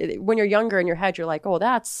 And when you're younger in your head, you're like, oh,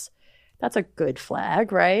 that's a good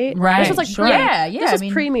flag, right? Right. This was like This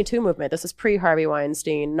is pre-Me Too movement. This is pre-Harvey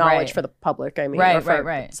Weinstein knowledge for the public, I mean, or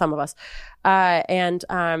for some of us. So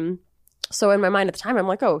in my mind at the time, I'm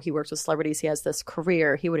like, oh, he works with celebrities. He has this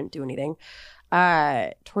career. He wouldn't do anything.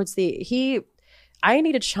 I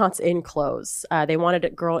needed shots in clothes. They wanted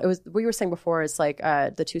it girl. It was what you were saying before is like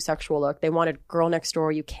the too sexual look. They wanted girl next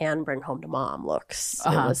door, you can bring home to mom looks.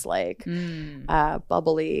 It was like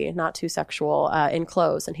bubbly, not too sexual in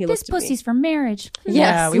clothes. And he looked at me. This pussy's for marriage.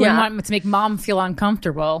 Yes, we wouldn't want to make mom feel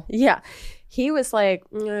uncomfortable. Yeah. He was like,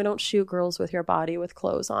 don't shoot girls with your body with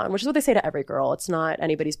clothes on, which is what they say to every girl. It's not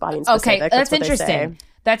anybody's body in specific. Okay, that's interesting.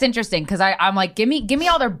 That's interesting because I'm like, give me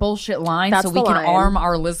all their bullshit lines so we can arm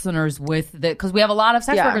our listeners with the, because we have a lot of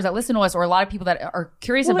sex workers that listen to us or a lot of people that are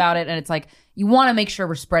curious about it, and it's like you want to make sure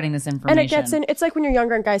we're spreading this information. And it gets in. It's like when you're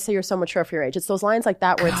younger and guys say you're so mature for your age. It's those lines like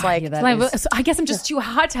that where it's like, I guess I'm just too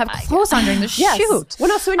hot to have clothes on during the shoot. Well,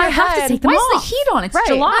 no, so in your I head, have to take them off. Why is the heat on? It's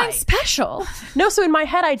July. I'm special. No, so in my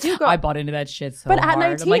head, I do go. I bought into that shit so but hard.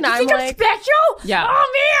 at 19, I'm like, you think I'm special? Yeah.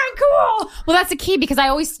 Oh man, cool. Well, that's the key because I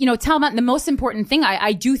always, tell them the most important thing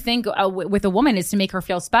I do think with a woman is to make her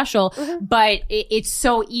feel special, but it's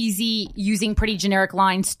so easy using pretty generic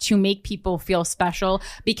lines to make people feel special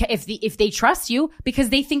because if they trust you because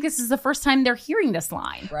they think this is the first time they're hearing this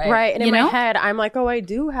line. Right. And in my head, I'm like, oh, I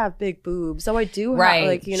do have big boobs. Oh, I do have what I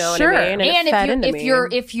mean? And if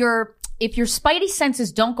your spidey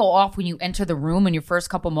senses don't go off when you enter the room in your first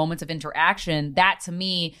couple moments of interaction, that to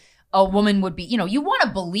me, a woman would be, you want to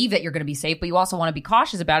believe that you're going to be safe, but you also want to be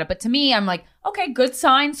cautious about it. But to me, I'm like, okay, good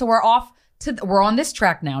sign. So we're we're on this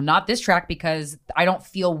track now, not this track because I don't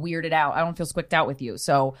feel weirded out. I don't feel squicked out with you.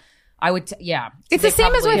 So I would, It's the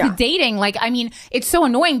same as with dating. Like, I mean, it's so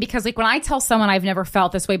annoying because like when I tell someone I've never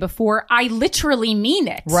felt this way before, I literally mean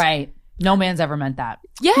it. Right. No man's ever meant that.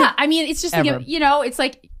 Yeah. No, I mean, it's just, it's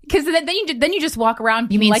like, because then you just walk around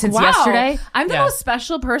being like, since wow, yesterday? I'm the most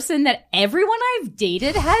special person that everyone I've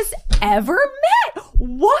dated has ever met.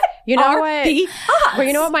 What? You know are what? the odds? Well,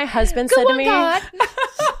 you know what my husband said to me?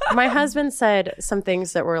 My husband said some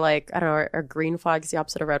things that were like, I don't know, are green flags the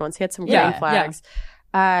opposite of red ones? He had some green flags.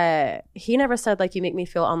 Yeah. He never said like, you make me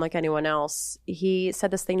feel unlike anyone else. He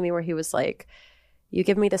said this thing to me where he was like, you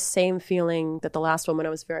give me the same feeling that the last woman I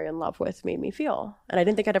was very in love with made me feel. And I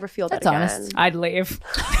didn't think I'd ever feel that again. Honest. I'd leave.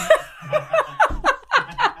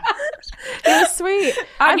 It was sweet.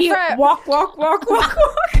 I mean, walk.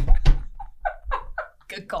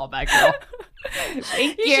 Good callback, girl.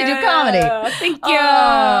 Thank you. You should do comedy. Thank you.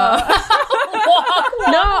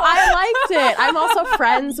 No, I liked it. I'm also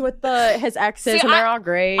friends with his exes, and they're all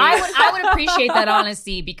great. I would appreciate that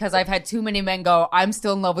honesty because I've had too many men go, I'm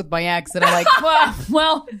still in love with my ex. And I'm like,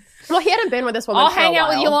 well, he hadn't been with this woman I'll for hang a out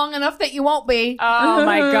while. with you long enough that you won't be. Oh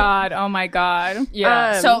my god.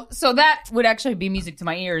 Yeah. So that would actually be music to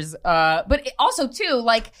my ears. But also too,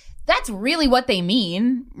 like, that's really what they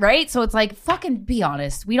mean, right? So it's like, fucking be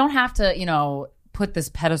honest. We don't have to, put this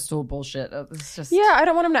pedestal bullshit. It's just I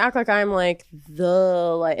don't want him to act like I'm like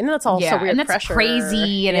and that's also weird and that's pressure.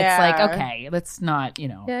 Crazy, and it's like, okay, let's not,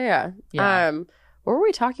 Yeah. What were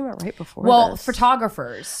we talking about right before this?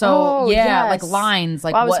 Photographers. So like lines.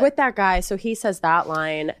 Like I was with that guy, so he says that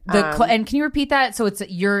line. And can you repeat that? So it's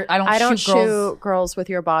I don't shoot girls with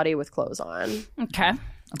your body with clothes on. Okay.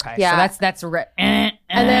 Yeah. So that's and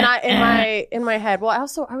then in my head,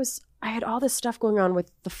 I had all this stuff going on with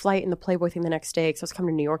the flight and the Playboy thing the next day because I was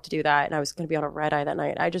coming to New York to do that, and I was going to be on a red eye that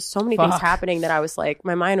night. I just so many things happening that I was like,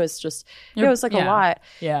 my mind was just it was like a lot.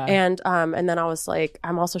 Yeah. And then I was like,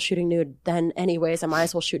 I'm also shooting nude then anyways. I might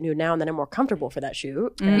as well shoot nude now, and then I'm more comfortable for that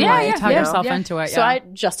shoot. Talk yourself into it. So I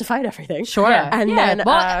justified everything. Sure. And then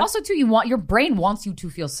also too, your brain wants you to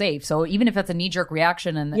feel safe. So even if that's a knee jerk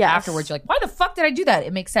reaction, and afterwards you're like, why the fuck did I do that?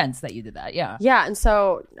 It makes sense that you did that. Yeah. Yeah. And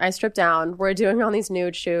so I stripped down. We're doing all these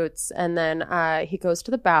nude shoots. And then he goes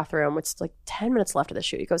to the bathroom. It's like 10 minutes left of the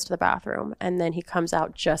shoot. He goes to the bathroom, and then he comes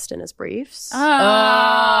out just in his briefs. Oh,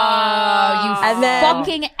 you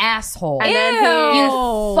fucking asshole. And then you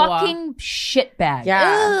fucking shitbag.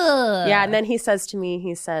 Yeah. Yeah. And then he says to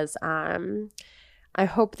me, I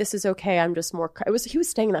hope this is okay. I'm just more. He was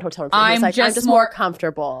staying in that hotel room. I'm just more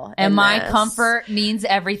comfortable. And my comfort means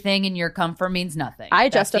everything, and your comfort means nothing. I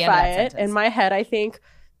justify it. In my head, I think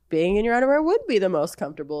being in your underwear would be the most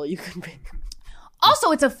comfortable you can be.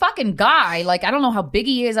 Also, it's a fucking guy. Like, I don't know how big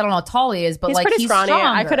he is. I don't know how tall he is, but he's pretty scrawny. Stronger.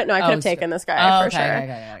 I could have taken this guy for sure.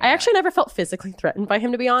 Okay. I actually never felt physically threatened by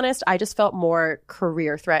him, to be honest. I just felt more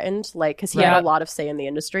career threatened, like, because he had a lot of say in the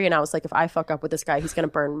industry, and I was like, if I fuck up with this guy, he's going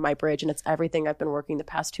to burn my bridge, and it's everything I've been working the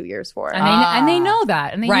past 2 years for. And they know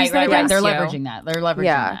that, and they use that against They're you. leveraging that. They're leveraging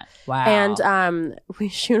that. Wow. And we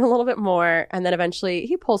shoot a little bit more, and then eventually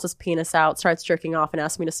he pulls his penis out, starts jerking off, and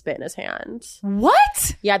asks me to spit in his hand.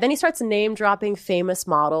 What? Yeah. Then he starts name dropping famous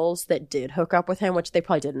models that did hook up with him, which they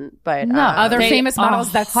probably didn't, but other famous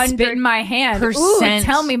models that spit in my hand. Ooh,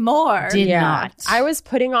 tell me more. Did not. I was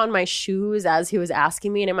putting on my shoes as he was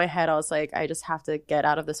asking me, and in my head I was like, I just have to get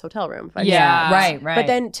out of this hotel room. Right. But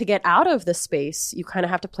then to get out of the space, you kind of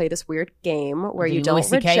have to play this weird game where you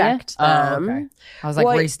don't reject them. I was like,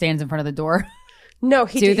 where he stands in front of the door. No,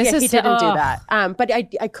 he didn't do that. But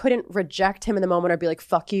I couldn't reject him in the moment or be like,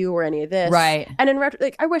 fuck you or any of this. Right. And in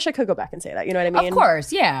like, I wish I could go back and say that. You know what I mean? Of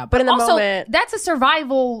course, yeah. But in the also, moment, that's a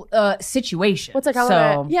survival situation. What's like,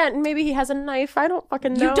 and maybe he has a knife. I don't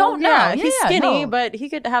fucking know. You don't know. Yeah, he's skinny, but he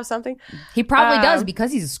could have something. He probably does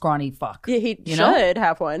because he's a scrawny fuck. Yeah, he should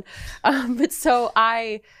have one. But so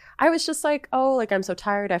I was just like, oh, like, I'm so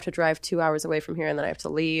tired. I have to drive 2 hours away from here and then I have to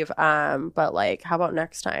leave. But like, how about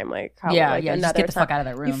next time? Like, just get the fuck out of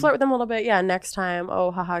that room. You flirt with them a little bit. Yeah, next time.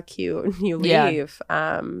 Oh, haha, cute. And you leave.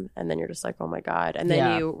 And then you're just like, oh my God. And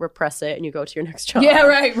then you repress it and you go to your next job. Yeah,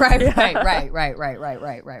 right.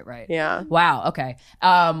 Yeah. Wow. Okay.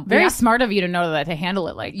 Very smart of you to know that, to handle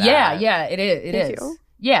it like that. Yeah. It is. Thank you.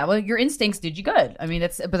 Yeah, well, your instincts did you good. I mean,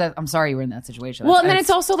 I'm sorry you were in that situation. Well, and then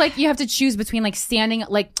it's also like you have to choose between like standing,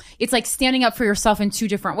 like it's like standing up for yourself in two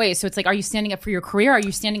different ways. So it's like, are you standing up for your career? Are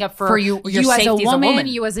you standing up for your you safety as a woman,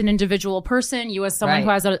 you you as an individual person, you as someone who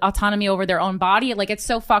has autonomy over their own body? Like, it's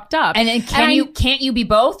so fucked up. And then can't you be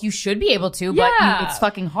both? You should be able to, but it's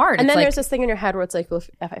fucking hard. And it's then there's this thing in your head where it's like, well,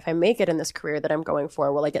 if I make it in this career that I'm going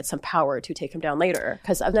for, will I get some power to take him down later?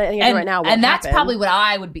 Because right now, and that's probably what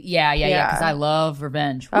I would be. Yeah. Because I love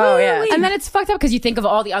revenge. Oh yeah. And then it's fucked up because you think of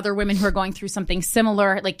all the other women who are going through something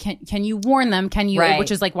similar. Like, can you warn them? Can you? Right.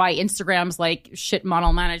 Which is like why Instagrams like shit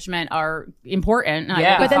model management are important.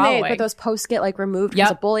 But then those posts get like removed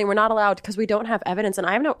because of bullying. We're not allowed because we don't have evidence, and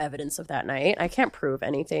I have no evidence of that night. I can't prove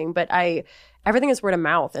anything, but everything is word of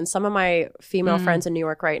mouth. And some of my female friends in New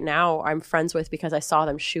York right now, I'm friends with because I saw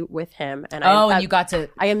them shoot with him. And you got to.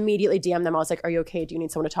 I immediately DM'd them. I was like, "Are you okay? Do you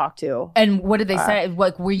need someone to talk to?" And what did they say?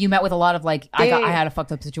 Like, were you met with a lot of like, I had a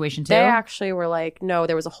fucked up situation too? They actually were like, no,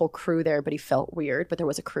 there was a whole crew there, but he felt weird. But there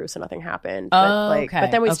was a crew, so nothing happened. But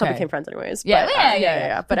then we still became friends anyways.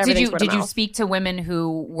 Yeah. But did you speak to women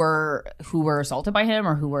who were assaulted by him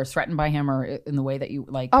or who were threatened by him or in the way that you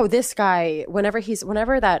like? Oh, this guy.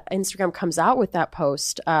 Whenever that Instagram comes out with that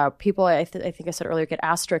post. People, I think I said earlier, get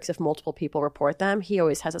asterisks if multiple people report them. He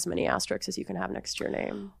always has as many asterisks as you can have next to your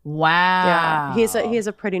name. Wow. Yeah, he is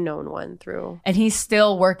a pretty known one through. And he's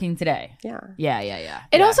still working today. Yeah.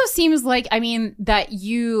 It also seems like, I mean, that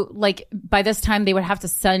you like by this time they would have to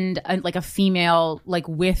send a female like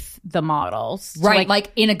with the models, right?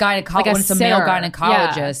 Like in a gynecologist, when it's a male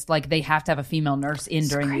gynecologist, like they have to have a female nurse in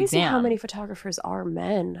during the exam. It's crazy how many photographers are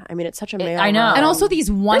men. I mean, it's such a male. I know, and also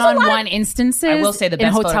these one-on-one instances. I will say the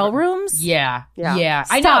best in hotel rooms. Yeah. Stop.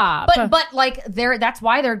 I know, but like that's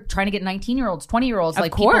why they're trying to get 19-year-olds, 20-year-olds,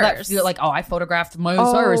 like people that feel like, oh, I photographed Miley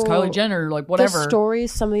Cyrus, Kylie Jenner, like whatever. The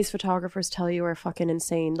stories some of these photographers tell you are fucking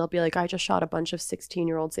insane. They'll be like, I just shot a bunch of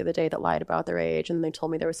 16-year-olds the other day that lied about their age, and they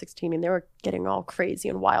told me they were 16, and they were getting all crazy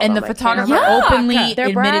and wild. And the photographer openly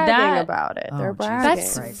admitted that about it. They're bragging.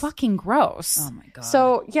 That's fucking gross. Oh my god.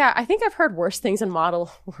 So yeah, I think I've heard worse things in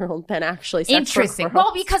model world than actually sex work world.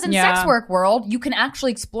 Well, because in sex work world, you can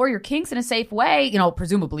actually explore your kinks in a safe way. You know,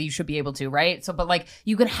 presumably you should be able to, right? So, but like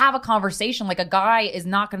you can have a conversation. Like a guy is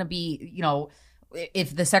not going to be, you know,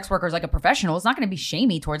 if the sex worker is like a professional, it's not going to be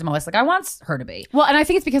shamey towards him unless the guy wants her to be. Well, and I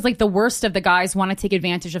think it's because like the worst of the guys want to take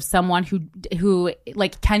advantage of someone who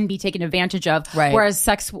like can be taken advantage of. Right. Whereas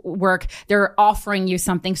sex work, they're offering you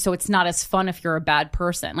something, so it's not as fun if you're a bad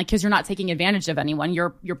person. Like, because you're not taking advantage of anyone,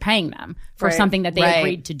 you're paying them for something that they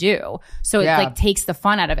agreed to do. So it like takes the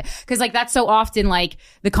fun out of it. Because like that's so often like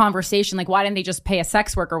the conversation, like why didn't they just pay a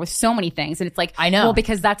sex worker with so many things? And it's like, I know. Well,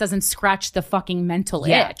 because that doesn't scratch the fucking mental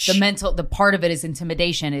itch. The part of it is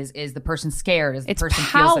intimidation, is the person scared, is the person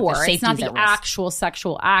power. feels like their safety it's not is the at risk. actual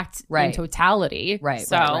sexual act in totality. Right.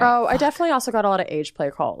 So Oh, I definitely also got a lot of age play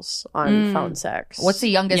calls on phone sex. What's the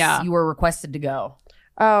youngest you were requested to go?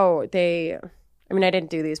 Oh, I mean, I didn't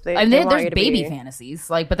do these, but there's baby fantasies.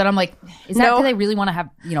 Like, but then I'm like, is that because they really want to have,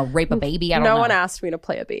 you know, rape a baby? I don't know. No one asked me to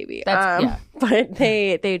play a baby. But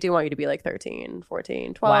they do want you to be like 13,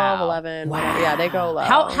 14, 12, 11. Wow. Whatever. Yeah, they go low.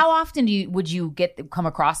 How often would you come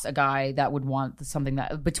across a guy that would want something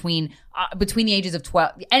that between the ages of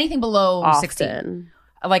 12, anything below 16?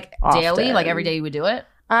 Like daily, like every day you would do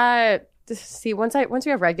it? See, once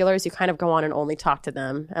we have regulars, you kind of go on and only talk to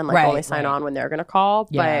them and like only sign on when they're going to call.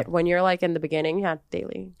 Yeah. But when you're like in the beginning,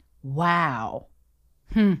 daily. Wow.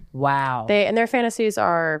 Wow. Their fantasies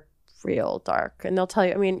are real dark, and they'll tell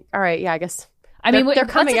you. I mean, all right, yeah, I guess. They're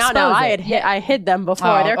coming out now. I hid them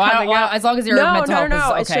before. They're coming out. As long as your mental health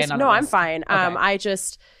is okay. It's just, I'm fine. Okay.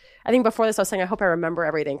 I think before this I was saying I hope I remember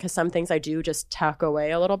everything, because some things I do just tuck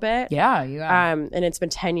away a little bit. Yeah. And it's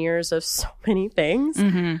been 10 years of so many things.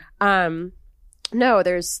 No,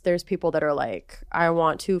 there's people that are like, I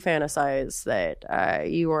want to fantasize that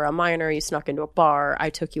you were a minor, you snuck into a bar, I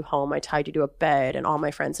took you home, I tied you to a bed, and all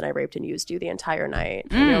my friends and I raped and used you the entire night.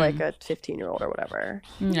 And you're like a 15-year-old or whatever.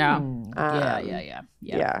 Yeah.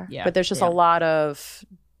 But there's just a lot of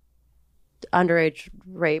underage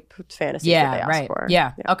rape fantasies that they ask for.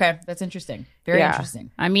 Yeah. Okay. That's interesting. Very interesting.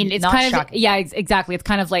 I mean, it's Not kind shocking. of, exactly. It's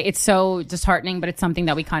kind of like, it's so disheartening, but it's something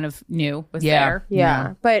that we kind of knew was there.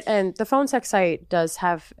 Yeah. But, and the phone sex site does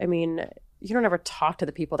have, I mean, you don't ever talk to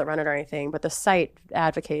the people that run it or anything, but the site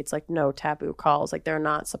advocates like no taboo calls. Like they're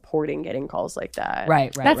not supporting getting calls like that.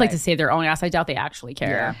 Right. That's like to save their own ass. I doubt they actually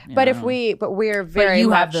care. Yeah. But we're very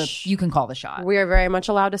much, you can call the shot. We are very much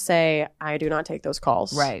allowed to say, I do not take those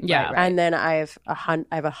calls. Right. Yeah. Right. And then I have a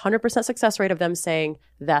 100% success rate of them saying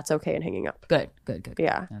that's okay and hanging up. Good.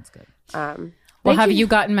 Yeah. That's good. Well, have you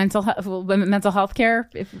gotten mental health care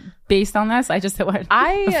based on this? I just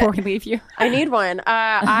before we leave you. I need one.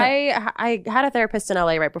 I had a therapist in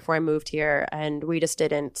LA right before I moved here, and we just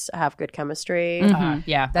didn't have good chemistry.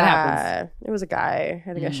 Yeah, that happens. It was a guy.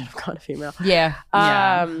 I think I should have gone a female. Yeah.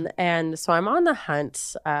 And so I'm on the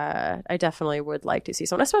hunt. I definitely would like to see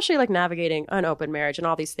someone, especially like navigating an open marriage and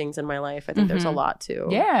all these things in my life. I think there's a lot to.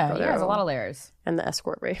 Yeah, there's a lot of layers. And the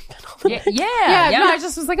escort rape. And all that. No, I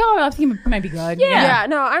just was like, oh, I think it might be good. Yeah.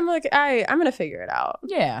 No, I'm like, I'm gonna figure it out.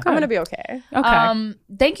 Yeah, I'm gonna be okay.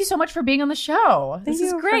 Thank you so much for being on the show. This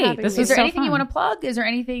is great. Is there anything you want to plug? Is there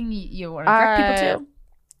anything you want to direct people to?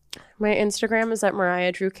 My Instagram is at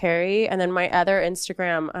Mariah Drew Carey, and then my other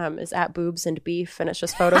Instagram is at Boobs and Beef, and it's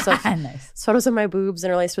just photos of it's photos of my boobs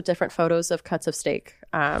interlaced with different photos of cuts of steak.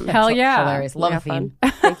 Hell yeah, hilarious! Love the theme.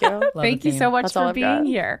 Thank you. Thank you so much for being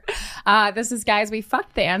here. This is Guys We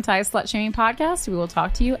Fucked, the anti-slut shaming podcast. We will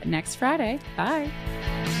talk to you next Friday. Bye.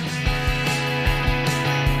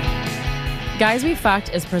 Guys We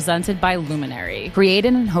Fucked is presented by Luminary.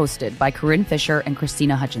 Created and hosted by Corinne Fisher and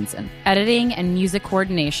Christina Hutchinson. Editing and music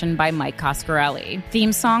coordination by Mike Coscarelli.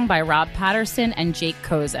 Theme song by Rob Patterson and Jake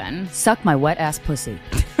Cozen. Suck my wet ass pussy.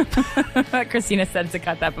 Christina said to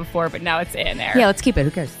cut that before, but now it's in there. Yeah, let's keep it.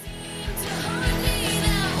 Who cares?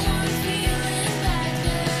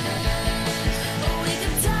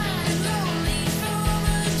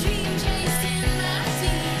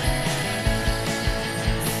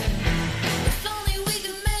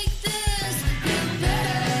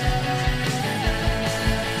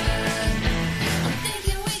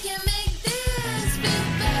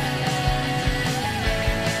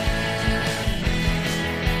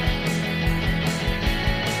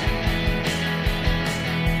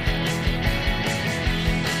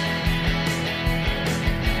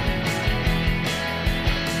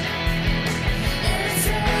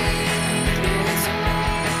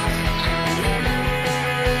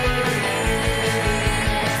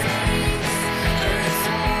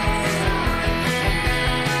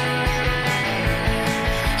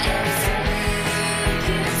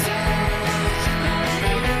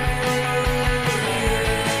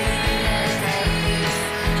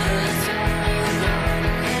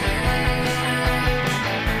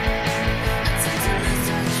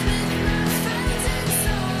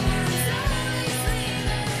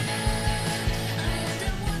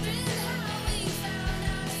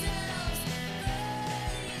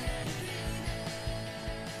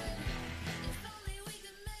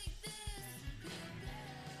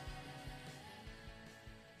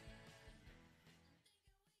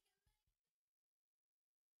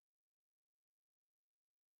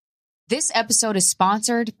 This episode is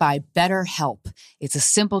sponsored by BetterHelp. It's a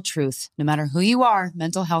simple truth. No matter who you are,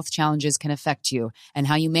 mental health challenges can affect you, and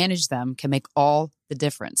how you manage them can make all the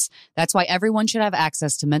difference. That's why everyone should have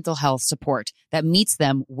access to mental health support that meets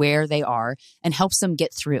them where they are and helps them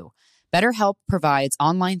get through. BetterHelp provides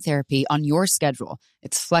online therapy on your schedule.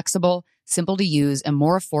 It's flexible, simple to use, and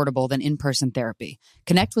more affordable than in-person therapy.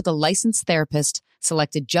 Connect with a licensed therapist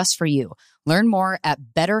selected just for you. Learn more at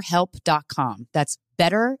BetterHelp.com. That's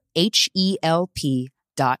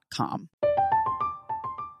BetterHelp.com.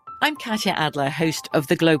 I'm Katya Adler, host of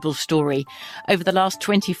The Global Story. Over the last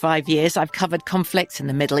 25 years, I've covered conflicts in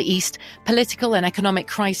the Middle East, political and economic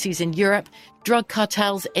crises in Europe, drug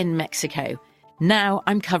cartels in Mexico. Now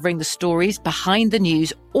I'm covering the stories behind the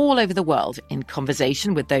news all over the world in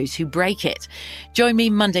conversation with those who break it. Join me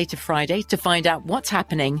Monday to Friday to find out what's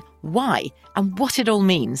happening, why, and what it all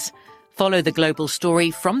means. Follow The Global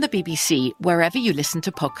Story from the BBC wherever you listen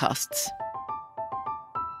to podcasts.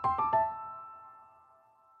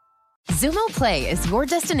 Zumo Play is your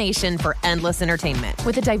destination for endless entertainment.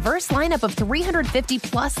 With a diverse lineup of 350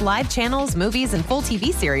 plus live channels, movies, and full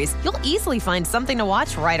TV series, you'll easily find something to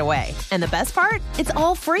watch right away. And the best part? It's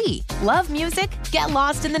all free. Love music? Get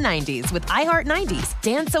lost in the 90s with iHeart 90s,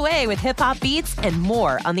 dance away with hip-hop beats, and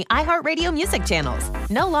more on the iHeartRadio music channels.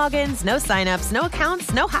 No logins, no signups, no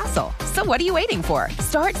accounts, no hassle. So what are you waiting for?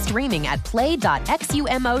 Start streaming at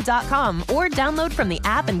play.xumo.com or download from the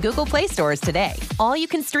app and Google Play stores today. All you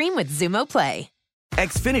can stream with Zumo Play.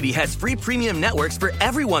 Xfinity has free premium networks for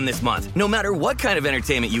everyone this month, no matter what kind of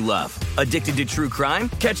entertainment you love. Addicted to true crime?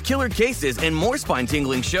 Catch killer cases and more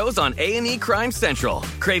spine-tingling shows on A&E Crime Central.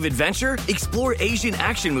 Crave adventure? Explore Asian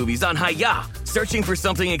action movies on Hayya. Searching for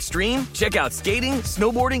something extreme? Check out skating,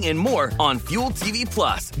 snowboarding, and more on Fuel TV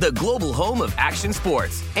Plus, the global home of action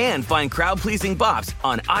sports. And find crowd-pleasing bops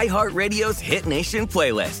on iHeartRadio's Hit Nation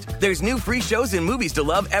playlist. There's new free shows and movies to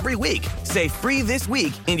love every week. Say free this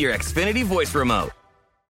week in your Xfinity voice remote.